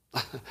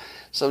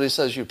 Somebody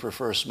says you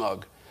prefer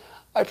smug.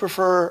 I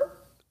prefer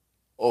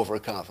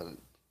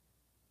overconfident.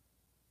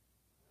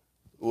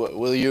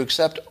 Will you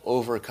accept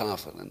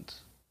overconfident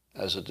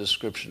as a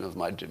description of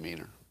my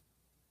demeanor?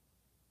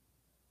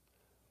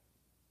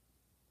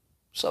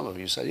 Some of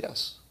you said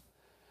yes.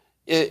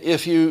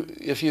 If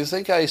you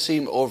think I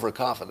seem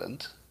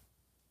overconfident,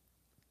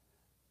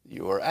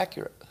 you are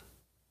accurate,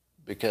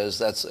 because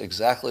that's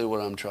exactly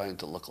what I'm trying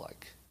to look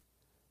like.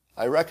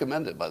 I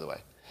recommend it, by the way.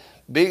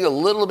 Being a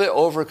little bit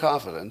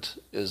overconfident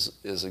is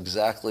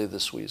exactly the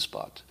sweet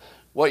spot.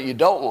 What you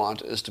don't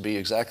want is to be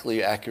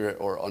exactly accurate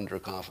or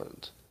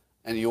underconfident.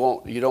 And you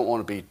don't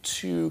want to be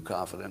too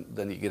confident,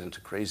 then you get into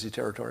crazy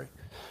territory.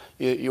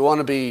 You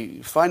want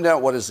to find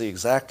out what is the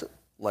exact,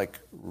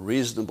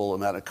 reasonable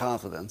amount of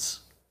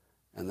confidence,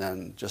 and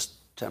then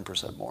just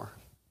 10% more.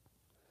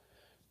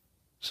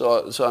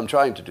 So I'm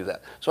trying to do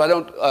that. So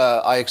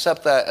I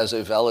accept that as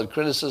a valid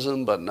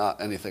criticism, but not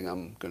anything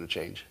I'm going to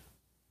change.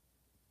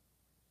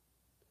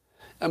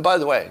 And by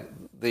the way,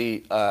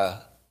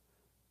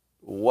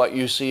 what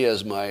you see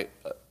as my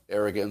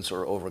arrogance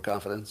or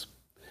overconfidence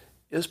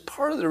is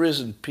part of the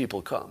reason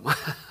people come.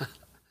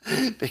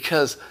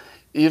 Because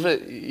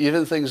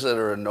even things that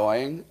are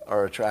annoying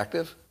are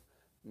attractive,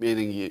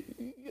 meaning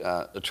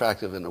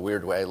attractive in a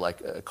weird way,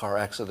 like a car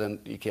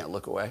accident, you can't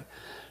look away.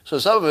 So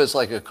some of it's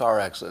like a car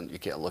accident, you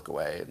can't look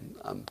away, and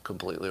I'm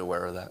completely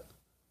aware of that.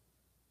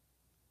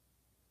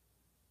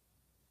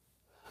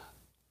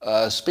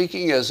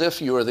 Speaking as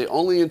if you are the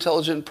only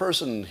intelligent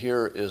person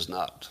here is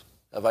not.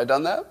 Have I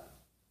done that?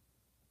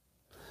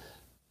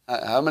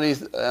 How many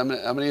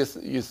of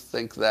you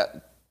think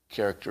that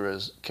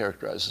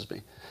characterizes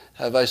me?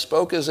 Have I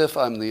spoke as if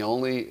I'm the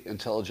only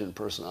intelligent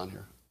person on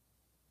here?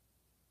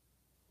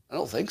 I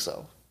don't think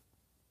so.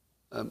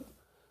 I'm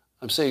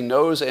saying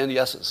no's and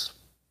yeses.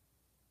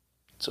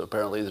 So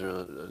apparently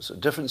there's a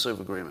difference of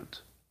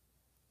agreement.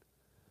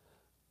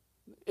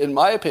 In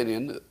my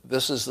opinion,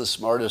 this is the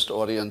smartest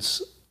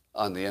audience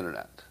on the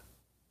internet.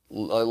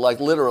 Like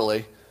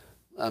literally,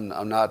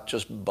 I'm not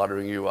just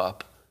buttering you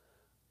up.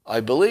 I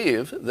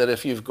believe that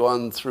if you've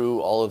gone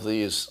through all of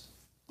these,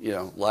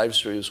 live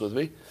streams with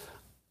me,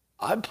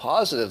 I'm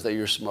positive that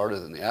you're smarter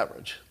than the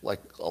average, like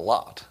a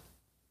lot.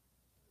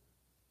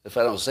 If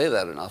I don't say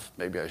that enough,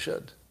 maybe I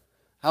should.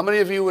 How many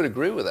of you would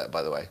agree with that,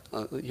 by the way?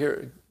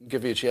 Here,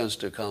 give you a chance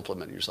to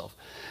compliment yourself.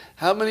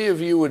 How many of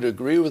you would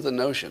agree with the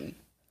notion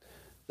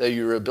that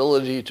your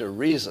ability to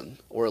reason,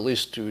 or at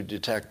least to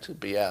detect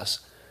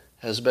BS,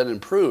 has been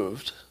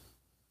improved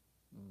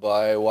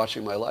by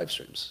watching my live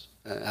streams?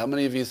 How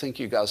many of you think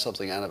you got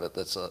something out of it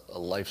that's a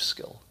life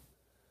skill?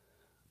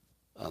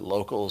 On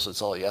locals,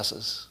 it's all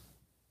yeses.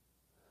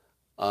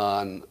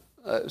 On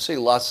seeing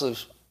lots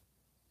of,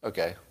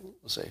 okay,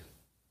 let's see.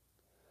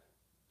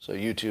 So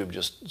YouTube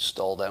just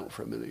stalled out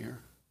for a minute here.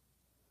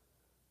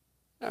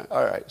 Yeah,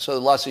 all right, so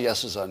lots of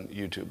yeses on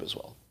YouTube as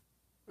well,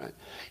 right?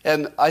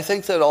 And I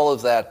think that all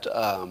of that,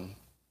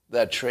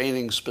 that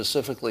training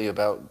specifically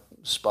about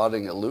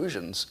spotting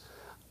illusions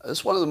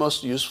is one of the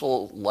most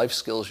useful life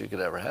skills you could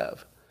ever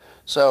have.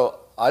 So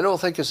I don't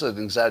think it's an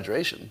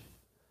exaggeration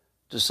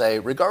to say,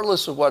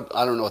 regardless of what,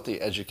 I don't know what the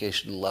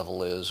education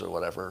level is or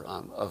whatever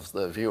of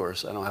the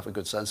viewers, I don't have a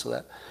good sense of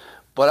that.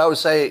 But I would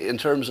say in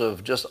terms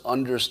of just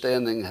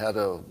understanding how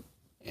to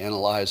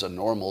analyze a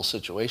normal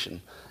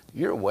situation,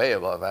 you're way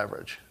above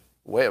average,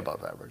 way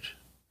above average.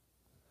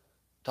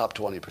 Top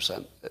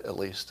 20% at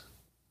least.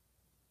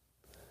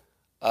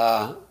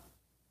 A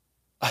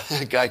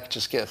guy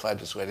just can't find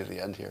his way to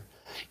the end here.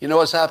 You know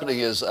what's happening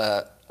is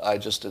I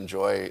just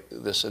enjoy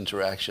this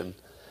interaction.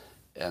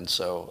 And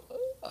so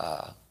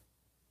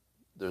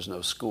there's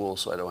no school,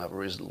 so I don't have a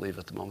reason to leave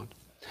at the moment.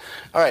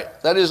 All right,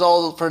 that is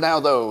all for now,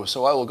 though.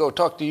 So I will go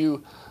talk to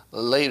you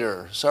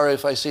later. Sorry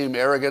if I seem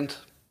arrogant.